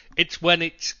me. It's when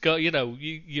it's got,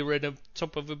 you're in a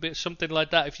top of a bit, something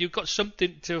like that. If you've got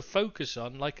something to focus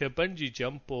on, like a bungee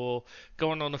jump or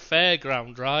going on a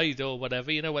fairground ride or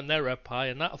whatever, when they're up high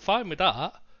and that, I'm fine with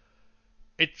that.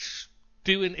 I'd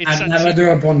never do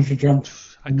a bungee jump.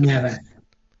 Never.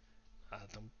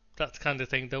 That kind of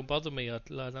thing don't bother me. I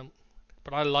don't,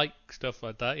 but I like stuff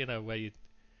like that, where you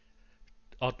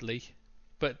oddly.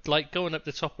 But like going up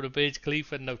the top of the Burj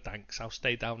Khalifa, no thanks. I'll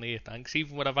stay down here, thanks.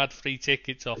 Even when I've had free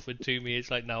tickets offered to me,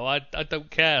 it's like, no, I don't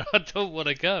care. I don't want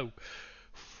to go.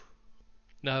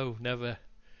 No, never.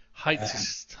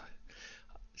 Heights.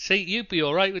 See, you'd be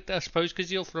all right with that, I suppose,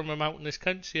 because you're from a mountainous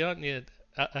country, aren't you?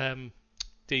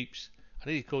 Deeps. I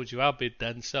think he called you Abid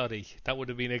then. Sorry, that would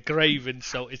have been a grave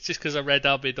insult. It's just because I read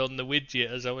Abid on the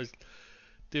widget as I was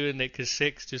doing it, because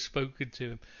Six just spoken to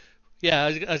him. Yeah,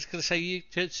 I was going to say,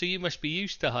 so you must be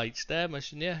used to heights there,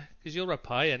 mustn't you? Because you're up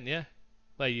high, aren't you?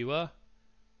 Where you are.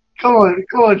 Come on,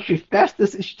 Chris. That's the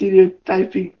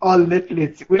stereotyping all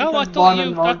Netflix. No, I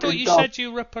thought you said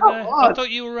you were up on I thought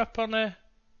you were up on a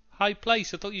high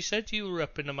place. I thought you said you were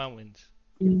up in the mountains.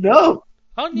 No.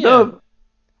 Aren't you? No.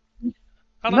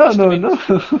 No.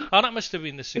 Oh, that must have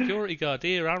been the security guard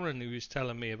here, Aaron, who was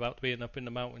telling me about being up in the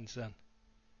mountains then.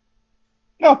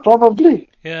 No, probably.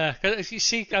 Yeah, cause you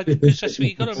see, you got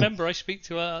to remember, I speak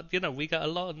to, we got a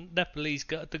lot of Nepalese,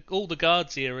 all the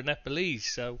guards here are Nepalese,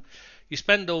 so you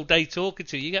spend all day talking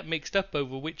to, you get mixed up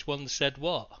over which one said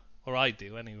what, or I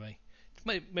do anyway.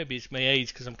 Maybe it's my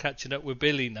age because I'm catching up with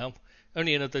Billy now.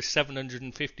 Only another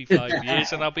 755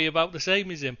 years and I'll be about the same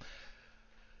as him.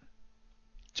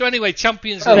 So anyway,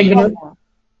 Champions League.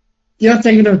 You're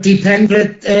thinking of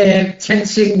Deependra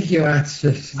Tenzing, you are.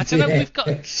 I don't know, we've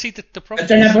got, see the problem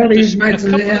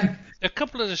a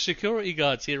couple of the security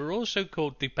guards here are also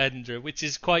called Deependra, which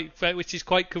is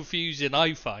quite confusing,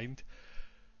 I find.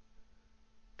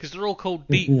 Because they're all called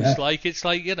Deeps, yeah.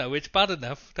 It's bad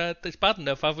enough. It's bad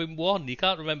enough having one, you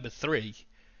can't remember three.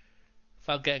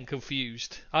 Without getting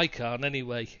confused. I can't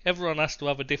anyway. Everyone has to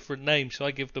have a different name, so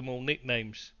I give them all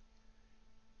nicknames.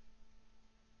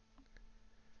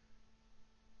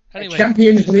 Anyway,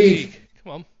 Champions League.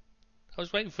 Come on. I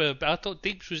was waiting I thought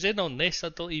Deeps was in on this. I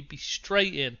thought he'd be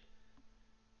straight in.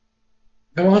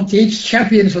 Go on, Deeps.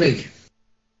 Champions League.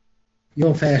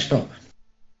 You're first up.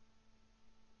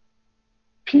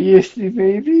 PSG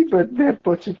maybe, but they're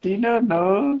Pochettino,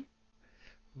 no.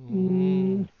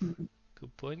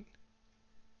 Good point.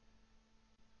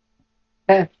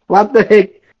 What the heck?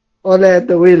 Ole at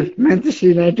the wheel. Manchester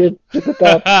United to the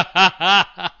top.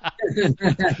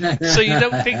 So you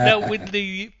don't think they'll win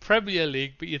the Premier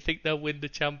League, but you think they'll win the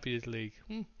Champions League?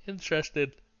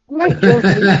 Interesting. Like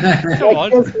Chelsea. Come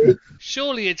on.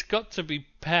 Surely it's got to be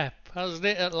Pep, hasn't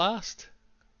it, at last?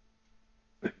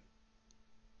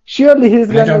 Surely he's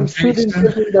going to shoot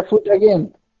himself in the foot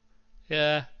again.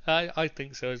 Yeah, I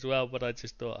think so as well, but I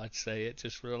just thought I'd say it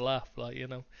just for a laugh,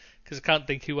 because I can't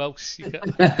think who else you got.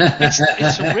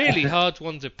 It's a really hard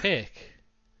one to pick.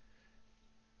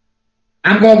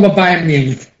 I'm going with Bayern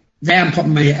Munich. I'm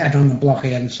putting my head on the block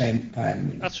here and saying Bayern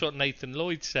Munich. That's what Nathan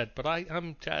Lloyd said, but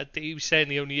he was saying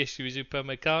the only issue is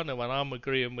Upamecano, and I'm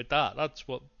agreeing with that. That's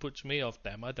what puts me off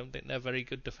them. I don't think they're very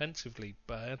good defensively,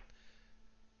 Bayern.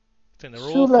 I think they're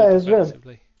awful Sula as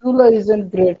defensively. Well. Sula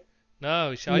isn't great.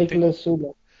 No, I think Nicholas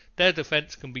Sula. their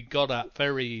defence can be got at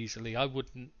very easily. I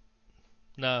wouldn't.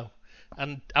 No.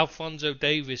 And Alphonso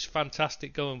Davies,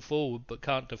 fantastic going forward, but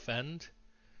can't defend.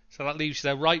 So that leaves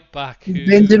their right back.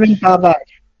 Benjamin Pavard.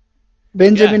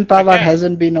 Benjamin Pavard again.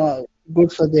 hasn't been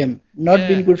good for them. Not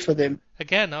been good for them.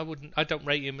 Again, I don't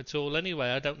rate him at all anyway.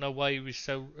 I don't know why he was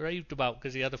so raved about,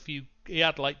 because he had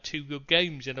like 2 good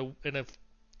games in a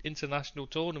international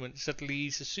tournament. Suddenly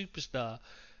he's a superstar.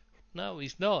 No,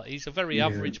 he's not. He's a very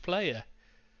average player.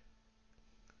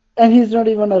 And he's not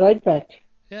even a right back.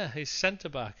 Yeah, he's centre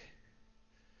back.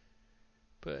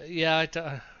 But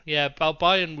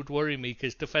Bayern would worry me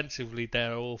because defensively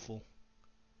they're awful.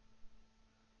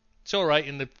 It's all right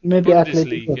in the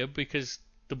Bundesliga because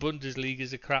the Bundesliga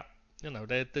is a crap.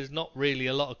 There's not really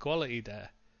a lot of quality there.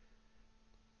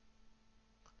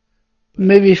 But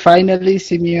maybe finally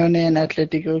Simeone and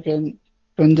Atletico can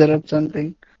conjure up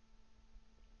something.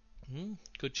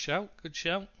 Good shout.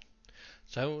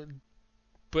 So,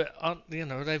 but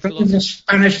they've The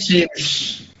Spanish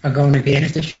teams are going to be in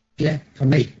it this year for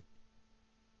me.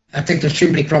 I think there's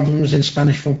too many problems in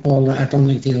Spanish football that I don't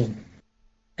think they'll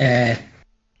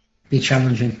be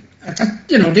challenging.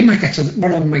 They might get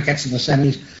one of them might get to the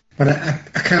semis, but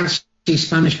I can't see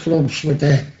Spanish clubs with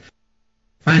the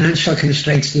financial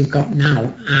constraints they've got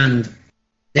now and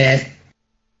the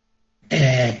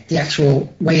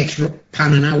actual way it's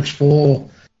panning out for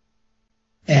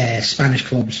Spanish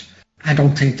clubs. I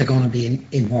don't think they're going to be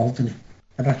involved in it.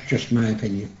 But that's just my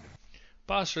opinion.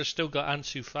 Barca has still got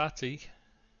Ansu Fati.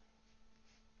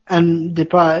 And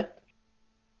Depay.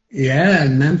 Yeah,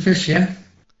 and Memphis, yeah.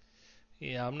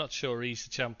 Yeah, I'm not sure he's the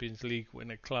Champions League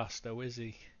winner class, though, is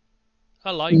he?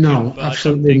 I like him, but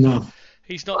absolutely not.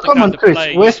 He's not the Come kind on, of Chris.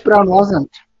 player. West Brown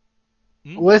wasn't.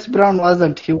 West Brown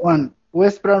wasn't. He won.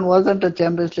 West Brown wasn't a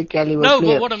Champions League caliber player. No,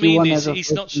 but what I mean is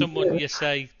he's not player. someone you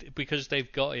say because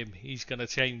they've got him, he's going to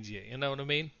change it. You know what I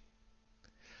mean?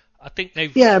 I think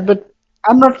they've... Yeah, but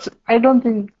I don't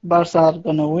think Barca are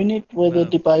going to win it, whether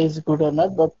Depay is good or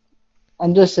not, but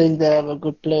I'm just saying they have a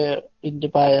good player in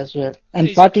Depay as well. And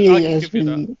Fati has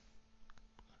been...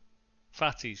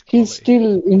 Fati's quality. He's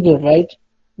still injured, right?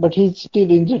 But he's still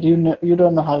injured. You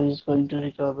don't know how he's going to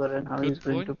recover and how he's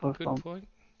going to perform. Good point.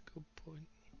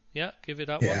 Yeah, give it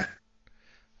that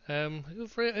one.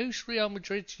 Who's Real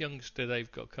Madrid's youngster they've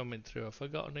got coming through? I've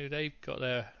forgotten who they've got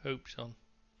their hopes on.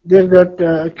 They've got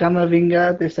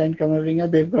Camavinga. They signed Camavinga.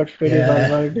 They've got Fede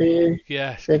Valverde.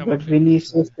 Yes. They've got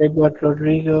Vinicius. They've got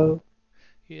Rodrigo.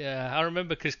 Yeah, I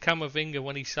remember because Camavinga,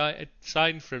 when he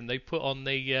signed for him, they put on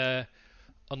the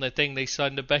thing they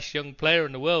signed the best young player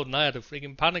in the world, and I had a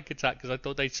freaking panic attack because I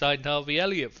thought they'd signed Harvey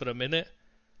Elliott for a minute.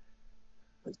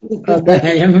 You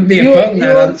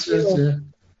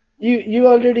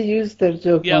already used that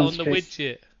joke. Yeah, once, on the Chris.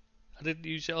 widget. I didn't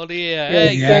use it on here.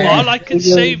 Well, I can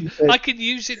save. I can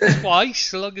use it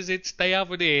twice, as long as they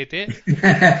haven't heard it.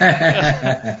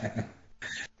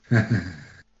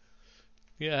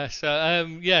 Yeah. So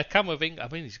Camavinga. I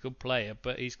mean, he's a good player,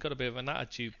 but he's got a bit of an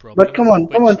attitude problem. But come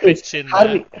on, Chris.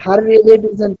 Harvey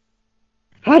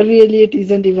Elliott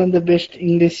isn't even the best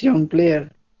English young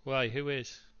player. Why? Who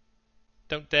is?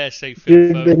 Don't dare say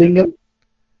Phil Foden.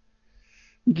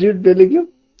 Jude Bellingham.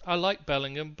 I like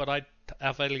Bellingham, but I'd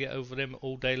have Elliott over him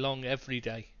all day long, every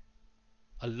day.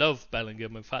 I love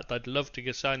Bellingham. In fact, I'd love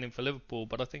to sign him for Liverpool,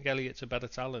 but I think Elliott's a better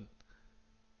talent.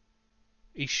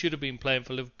 He should have been playing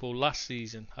for Liverpool last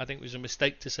season. I think it was a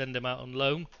mistake to send him out on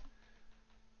loan.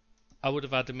 I would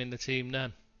have had him in the team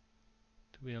then,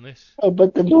 to be honest. Oh,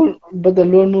 but the loan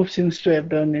move seems to have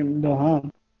done him no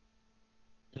harm.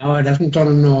 No, it hasn't done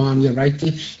him no harm. You're right,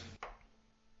 Tips.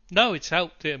 No, it's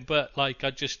helped him, but I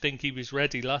just think he was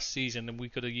ready last season and we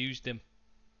could have used him.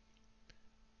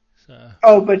 So.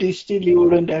 Oh, but he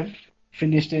wouldn't have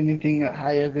finished anything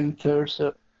higher than third,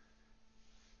 so...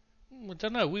 I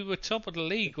don't know, we were top of the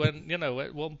league when,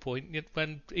 at one point,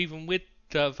 when even with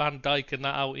Van Dijk and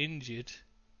that out injured,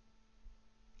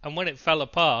 and when it fell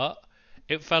apart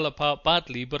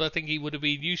badly, but I think he would have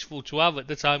been useful to have at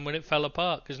the time when it fell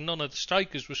apart, because none of the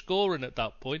strikers were scoring at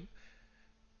that point.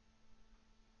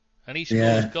 And he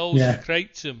scores goals and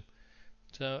creates them.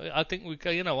 So I think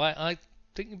I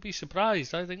think you'd be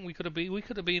surprised. I think we could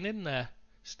have been in there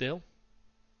still.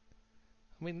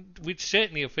 I mean, we'd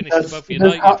certainly have finished above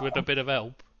United with a bit of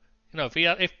help.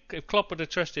 If Klopp had have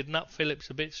trusted Nat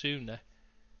Phillips a bit sooner.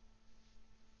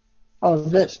 I was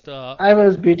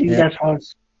beating that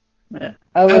horse. Yeah.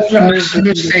 I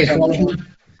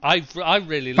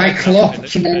really like Klopp. I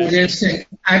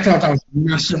thought that was a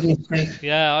massive mistake.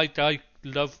 Yeah, I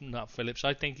love Nat Phillips.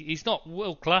 I think he's not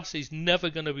world class. He's never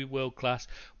going to be world class.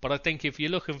 But I think if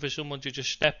you're looking for someone to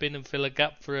just step in and fill a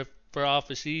gap for half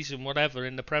a season, whatever,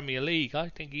 in the Premier League, I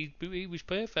think he was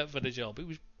perfect for the job.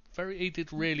 He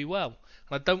did really well.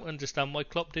 And I don't understand why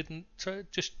Klopp didn't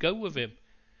just go with him.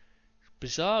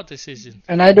 Bizarre decision.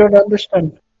 And I don't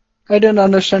understand. I don't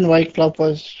understand why Klopp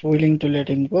was willing to let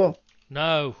him go.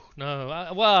 No.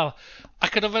 Well, I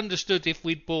could have understood if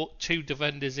we'd bought 2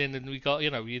 defenders in and we got,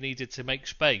 you needed to make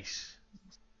space.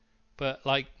 But,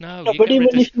 no, No, you but get even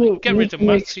rid of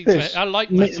Matip. I like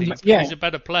Matip. Yeah. He's a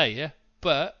better player,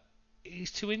 but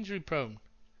he's too injury prone.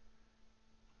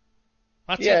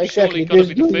 Matip's Yeah, exactly. surely got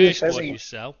to be the There's first one you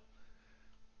sell.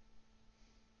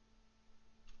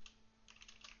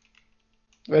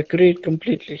 Agreed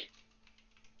completely.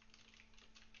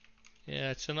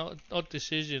 Yeah, it's an odd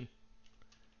decision.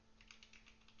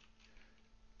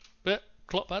 But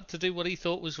Klopp had to do what he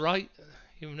thought was right,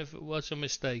 even if it was a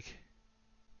mistake.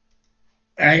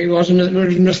 It was a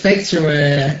mistake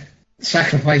to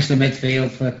sacrifice the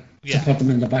midfield to put them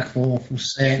in the back four for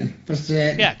certain. But,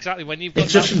 yeah, exactly. When you've got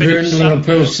it's just ruined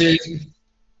Liverpool's season.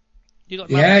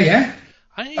 Yeah.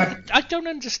 I don't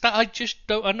understand. I just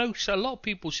don't. I know a lot of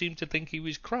people seem to think he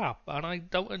was crap, and I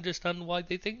don't understand why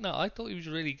they think that. I thought he was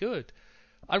really good.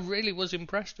 I really was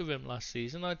impressed with him last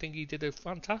season. I think he did a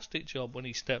fantastic job when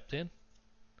he stepped in,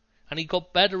 and he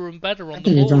got better and better on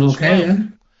the ball as well. Yeah.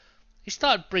 He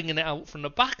started bringing it out from the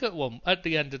back by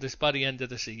the end of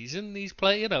the season. He's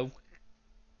playing,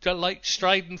 like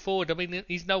striding forward. I mean,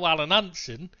 he's no Alan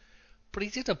Hansen, but he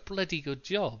did a bloody good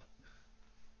job.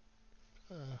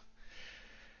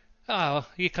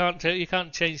 You can't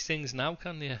change things now,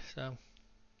 can you? So.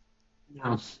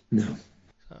 No.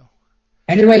 So.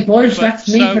 Anyway, boys, that's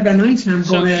me for the night.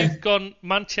 You've gone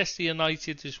Manchester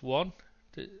United has won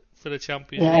for the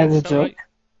Champions League. Yeah, as a joke.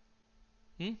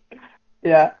 Right?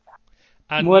 Yeah.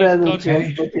 And more as a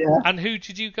joke, but yeah. And who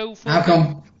did you go for? How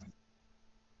come?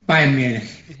 Bayern Munich.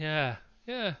 Yeah.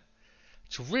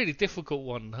 It's a really difficult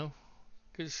one, though,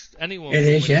 because anyone can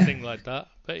win a thing like that.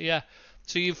 But yeah.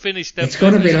 So you finished. It's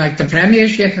going to be like the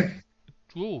Premiership.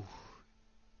 Ooh.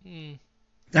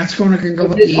 That's going to go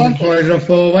with the quarter of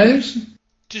 4 ways.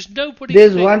 Just nobody.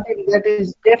 There's one thing that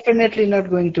is definitely not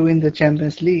going to win the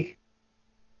Champions League.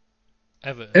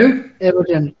 Everton.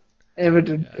 Who?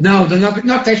 Everton. No, they're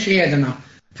not this year. They're not.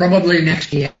 Probably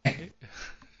next year.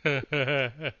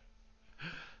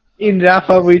 In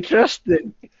Rafa, we trust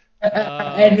them.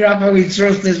 In Rafa, we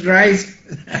trust is right.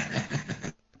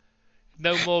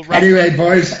 No more. Anyway,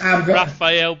 boys,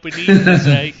 Rafael Benitez,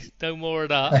 eh? No more of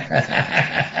that.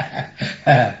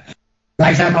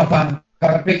 Right, I'm up. I've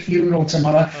got a big funeral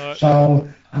tomorrow, right. So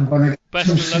I'm going to get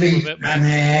some sleep.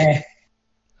 And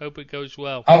hope it goes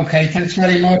well. Okay, thanks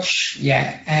very much.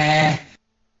 Yeah.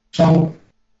 So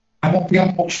I won't be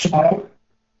on much tomorrow.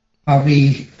 I'll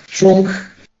be drunk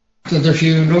to the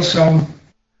funeral. So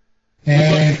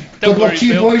good luck to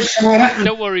you boys tomorrow.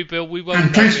 Don't worry, Bill. We won't.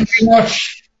 And thanks very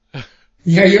much.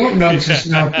 Yeah, you won't notice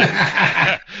now.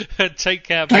 Take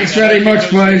care. Thanks very much,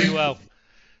 boys. Really well.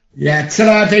 Yeah,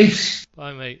 ta-ra, Deeps.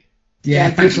 Bye, mate. Yeah,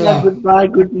 thanks a lot. Goodbye,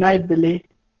 good night, Billy.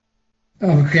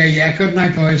 Okay, yeah, good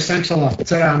night, boys. Thanks a lot.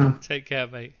 Ta-ra now. Take care,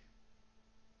 mate.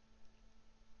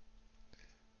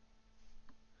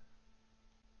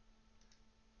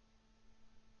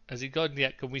 Has he gone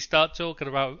yet? Can we start talking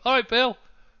about him? All right, Bill.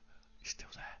 He's still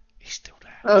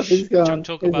there. Oh, he's gone. Don't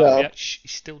talk about him yet. Shh,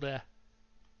 he's still there.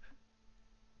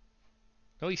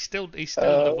 No, he's still in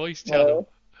the voice channel.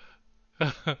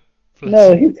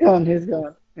 No, he's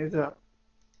gone.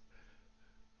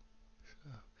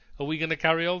 Are we going to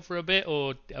carry on for a bit,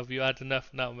 or have you had enough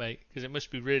now, mate? Because it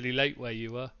must be really late where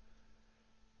you are.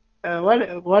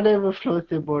 Whatever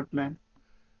floats your boat, man.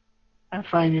 I'm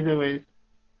fine either way.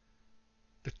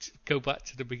 Go back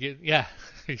to the beginning. Yeah,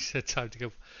 he said time to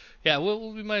go. Yeah,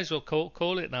 well, we might as well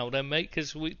call it now then, mate,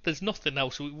 because there's nothing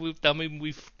else.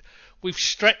 We've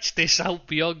stretched this out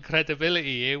beyond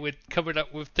credibility here. We're coming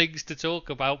up with things to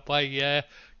talk about by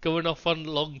going off on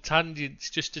long tangents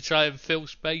just to try and fill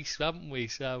space, haven't we?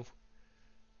 So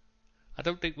I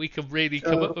don't think we can really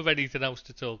come up with anything else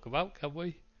to talk about, can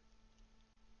we?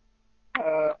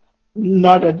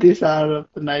 Not at this hour of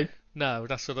the night. No,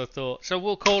 that's what I thought. So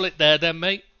we'll call it there then,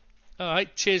 mate. All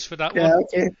right, cheers for that one.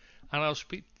 Okay. And I'll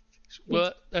speak.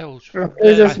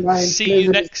 See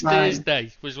you next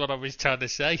Thursday, was what I was trying to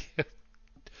say.